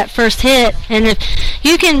up with that first hit, and if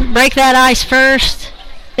you can break that ice first,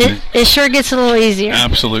 it sure gets a little easier.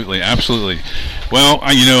 Absolutely, absolutely. Well,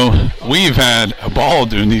 you know, we've had a ball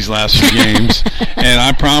doing these last few games, and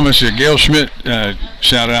I promise you, Gail Schmidt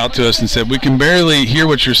shouted out to us and said, we can barely hear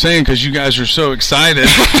what you're saying because you guys are so excited.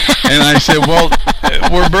 And I said, well,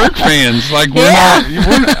 we're Burke fans. Like,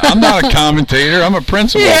 I'm not a commentator. I'm a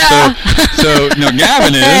principal. Yeah. So you know,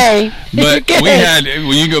 Gavin is. Hey, but we had,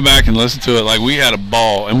 when you go back and listen to it, like, we had a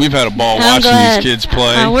ball, and we've had a ball watching these kids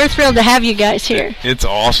play. We're thrilled to have you guys here. It's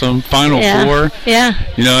awesome. Final Four. Yeah.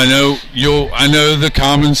 You know, I know the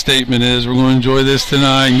common statement is we're going to enjoy this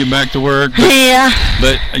tonight and get back to work. But,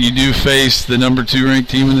 but you do face the number 2 ranked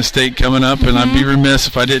team in the state coming up, and I'd be remiss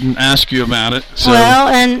if I didn't ask you about it. So. Well,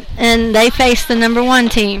 and they face the number 1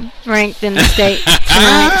 team ranked in the state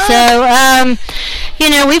tonight. So, you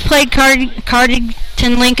know, we've played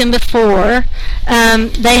Cardington Lincoln before.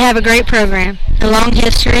 They have a great program, a long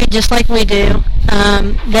history, just like we do.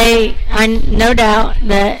 I no doubt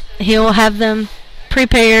that he'll have them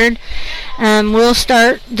prepared. We'll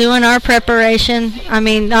start doing our preparation. I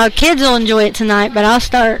mean, our kids will enjoy it tonight, but I'll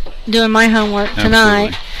start doing my homework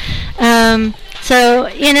tonight. So,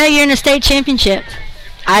 you know, you're in a state championship.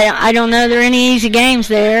 I don't know there are any easy games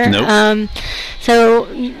there. Nope. So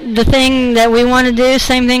the thing that we want to do,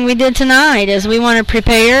 same thing we did tonight, is we want to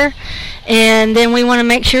prepare, and then we want to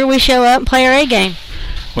make sure we show up and play our A game.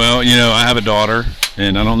 Well, you know, I have a daughter,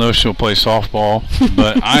 and I don't know if she'll play softball,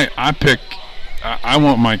 but I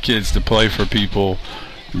want my kids to play for people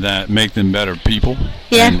that make them better people.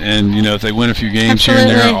 Yeah. And you know, if they win a few games here and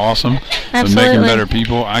there, awesome. But make them better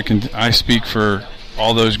people. I speak for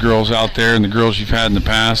all those girls out there and the girls you've had in the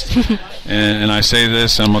past. and I say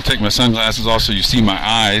this, I'm going to take my sunglasses off so you see my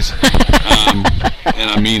eyes. And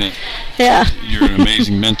I mean it. Yeah. You're an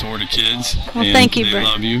amazing mentor to kids. Well, and thank you, they Brent.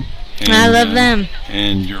 love you. And, I love them.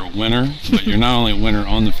 And you're a winner, but you're not only a winner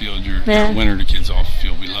on the field, you're a winner to kids off the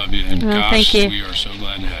field. We love you, and thank you. We are so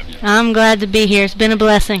glad to have you. I'm glad to be here. It's been a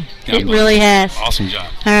blessing. God it really has. Awesome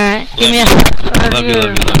job. All right. Give me a love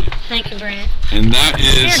you. Thank you, Brent. And that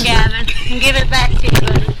is... Here, Gavin. And give it back to you,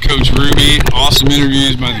 buddy. Coach Ruby. Awesome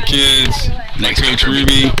interviews by the kids. Thanks, Coach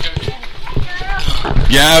Ruby.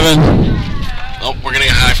 Gavin. Oh, we're getting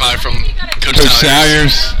a high five from Coach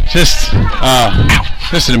Salyers.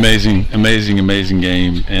 Just an amazing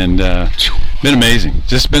game, and been amazing.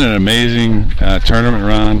 Just been an amazing tournament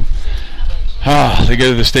run. They go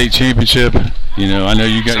to the state championship. You know, I know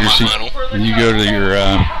you got you go to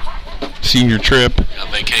your senior trip.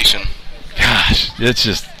 Vacation. Gosh, it's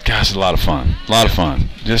a lot of fun.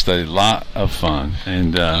 Just a lot of fun.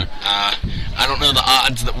 And I don't know the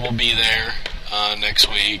odds that we'll be there next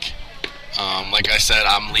week. Like I said,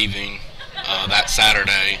 I'm leaving that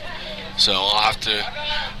Saturday, so I'll have to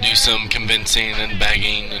do some convincing and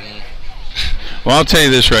begging. And well, I'll tell you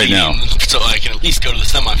this right now. So I can at least go to the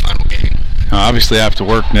semifinal game. Obviously, I have to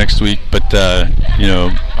work next week, but you know,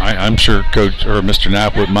 I'm sure Coach or Mr.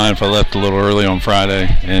 Knapp wouldn't mind if I left a little early on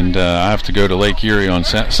Friday, and I have to go to Lake Erie on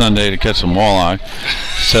Sunday to catch some walleye.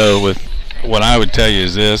 So with what I would tell you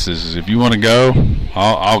is this: is if you want to go,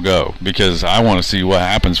 I'll go, because I want to see what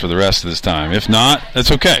happens for the rest of this time. If not,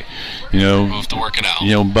 that's okay. You know, we'll have to work it out.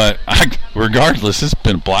 You know, but regardless, it's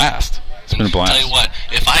been a blast. It's been a blast. Tell you what,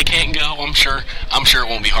 if I can't go, I'm sure it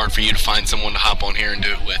won't be hard for you to find someone to hop on here and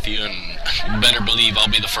do it with you, and you better believe I'll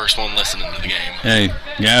be the first one listening to the game. Hey,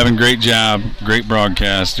 Gavin, great job, great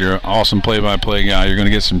broadcast. You're an awesome play-by-play guy. You're going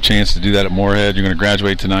to get some chance to do that at Moorhead. You're going to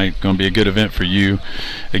graduate tonight. Going to be a good event for you.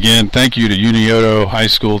 Again, thank you to Unioto High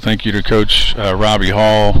School. Thank you to Coach Robbie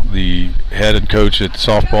Hall, the head coach at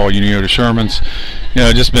softball Unioto Shermans. You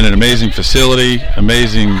know, just been an amazing facility,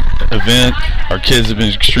 amazing event. Our kids have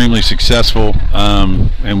been extremely successful,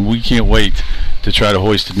 and we can't wait to try to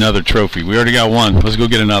hoist another trophy. We already got one. Let's go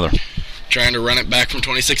get another. trying to run it back from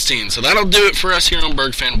 2016. So that'll do it for us here on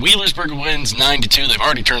Berg Fan. Wheelersburg wins 9-2. They've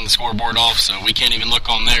already turned the scoreboard off, so we can't even look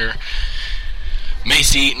on there.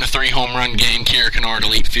 Macy Eaton, a 3-home run game. Kiera Kennard,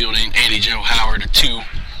 elite fielding. Andy Joe Howard, a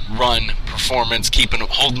 2-run performance,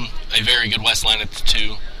 holding a very good West line at the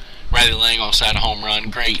 2. Riley Lang also had a home run.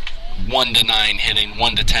 Great 1-9 hitting,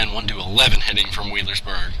 1-10, 1-11 hitting from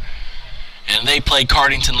Wheelersburg. And they play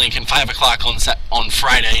Cardington Lincoln 5 o'clock on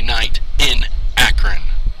Friday night in Akron.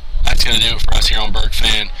 That's going to do it for us here on Berg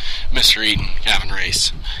Fan. Mr. Eaton, Gavin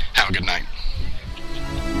Race.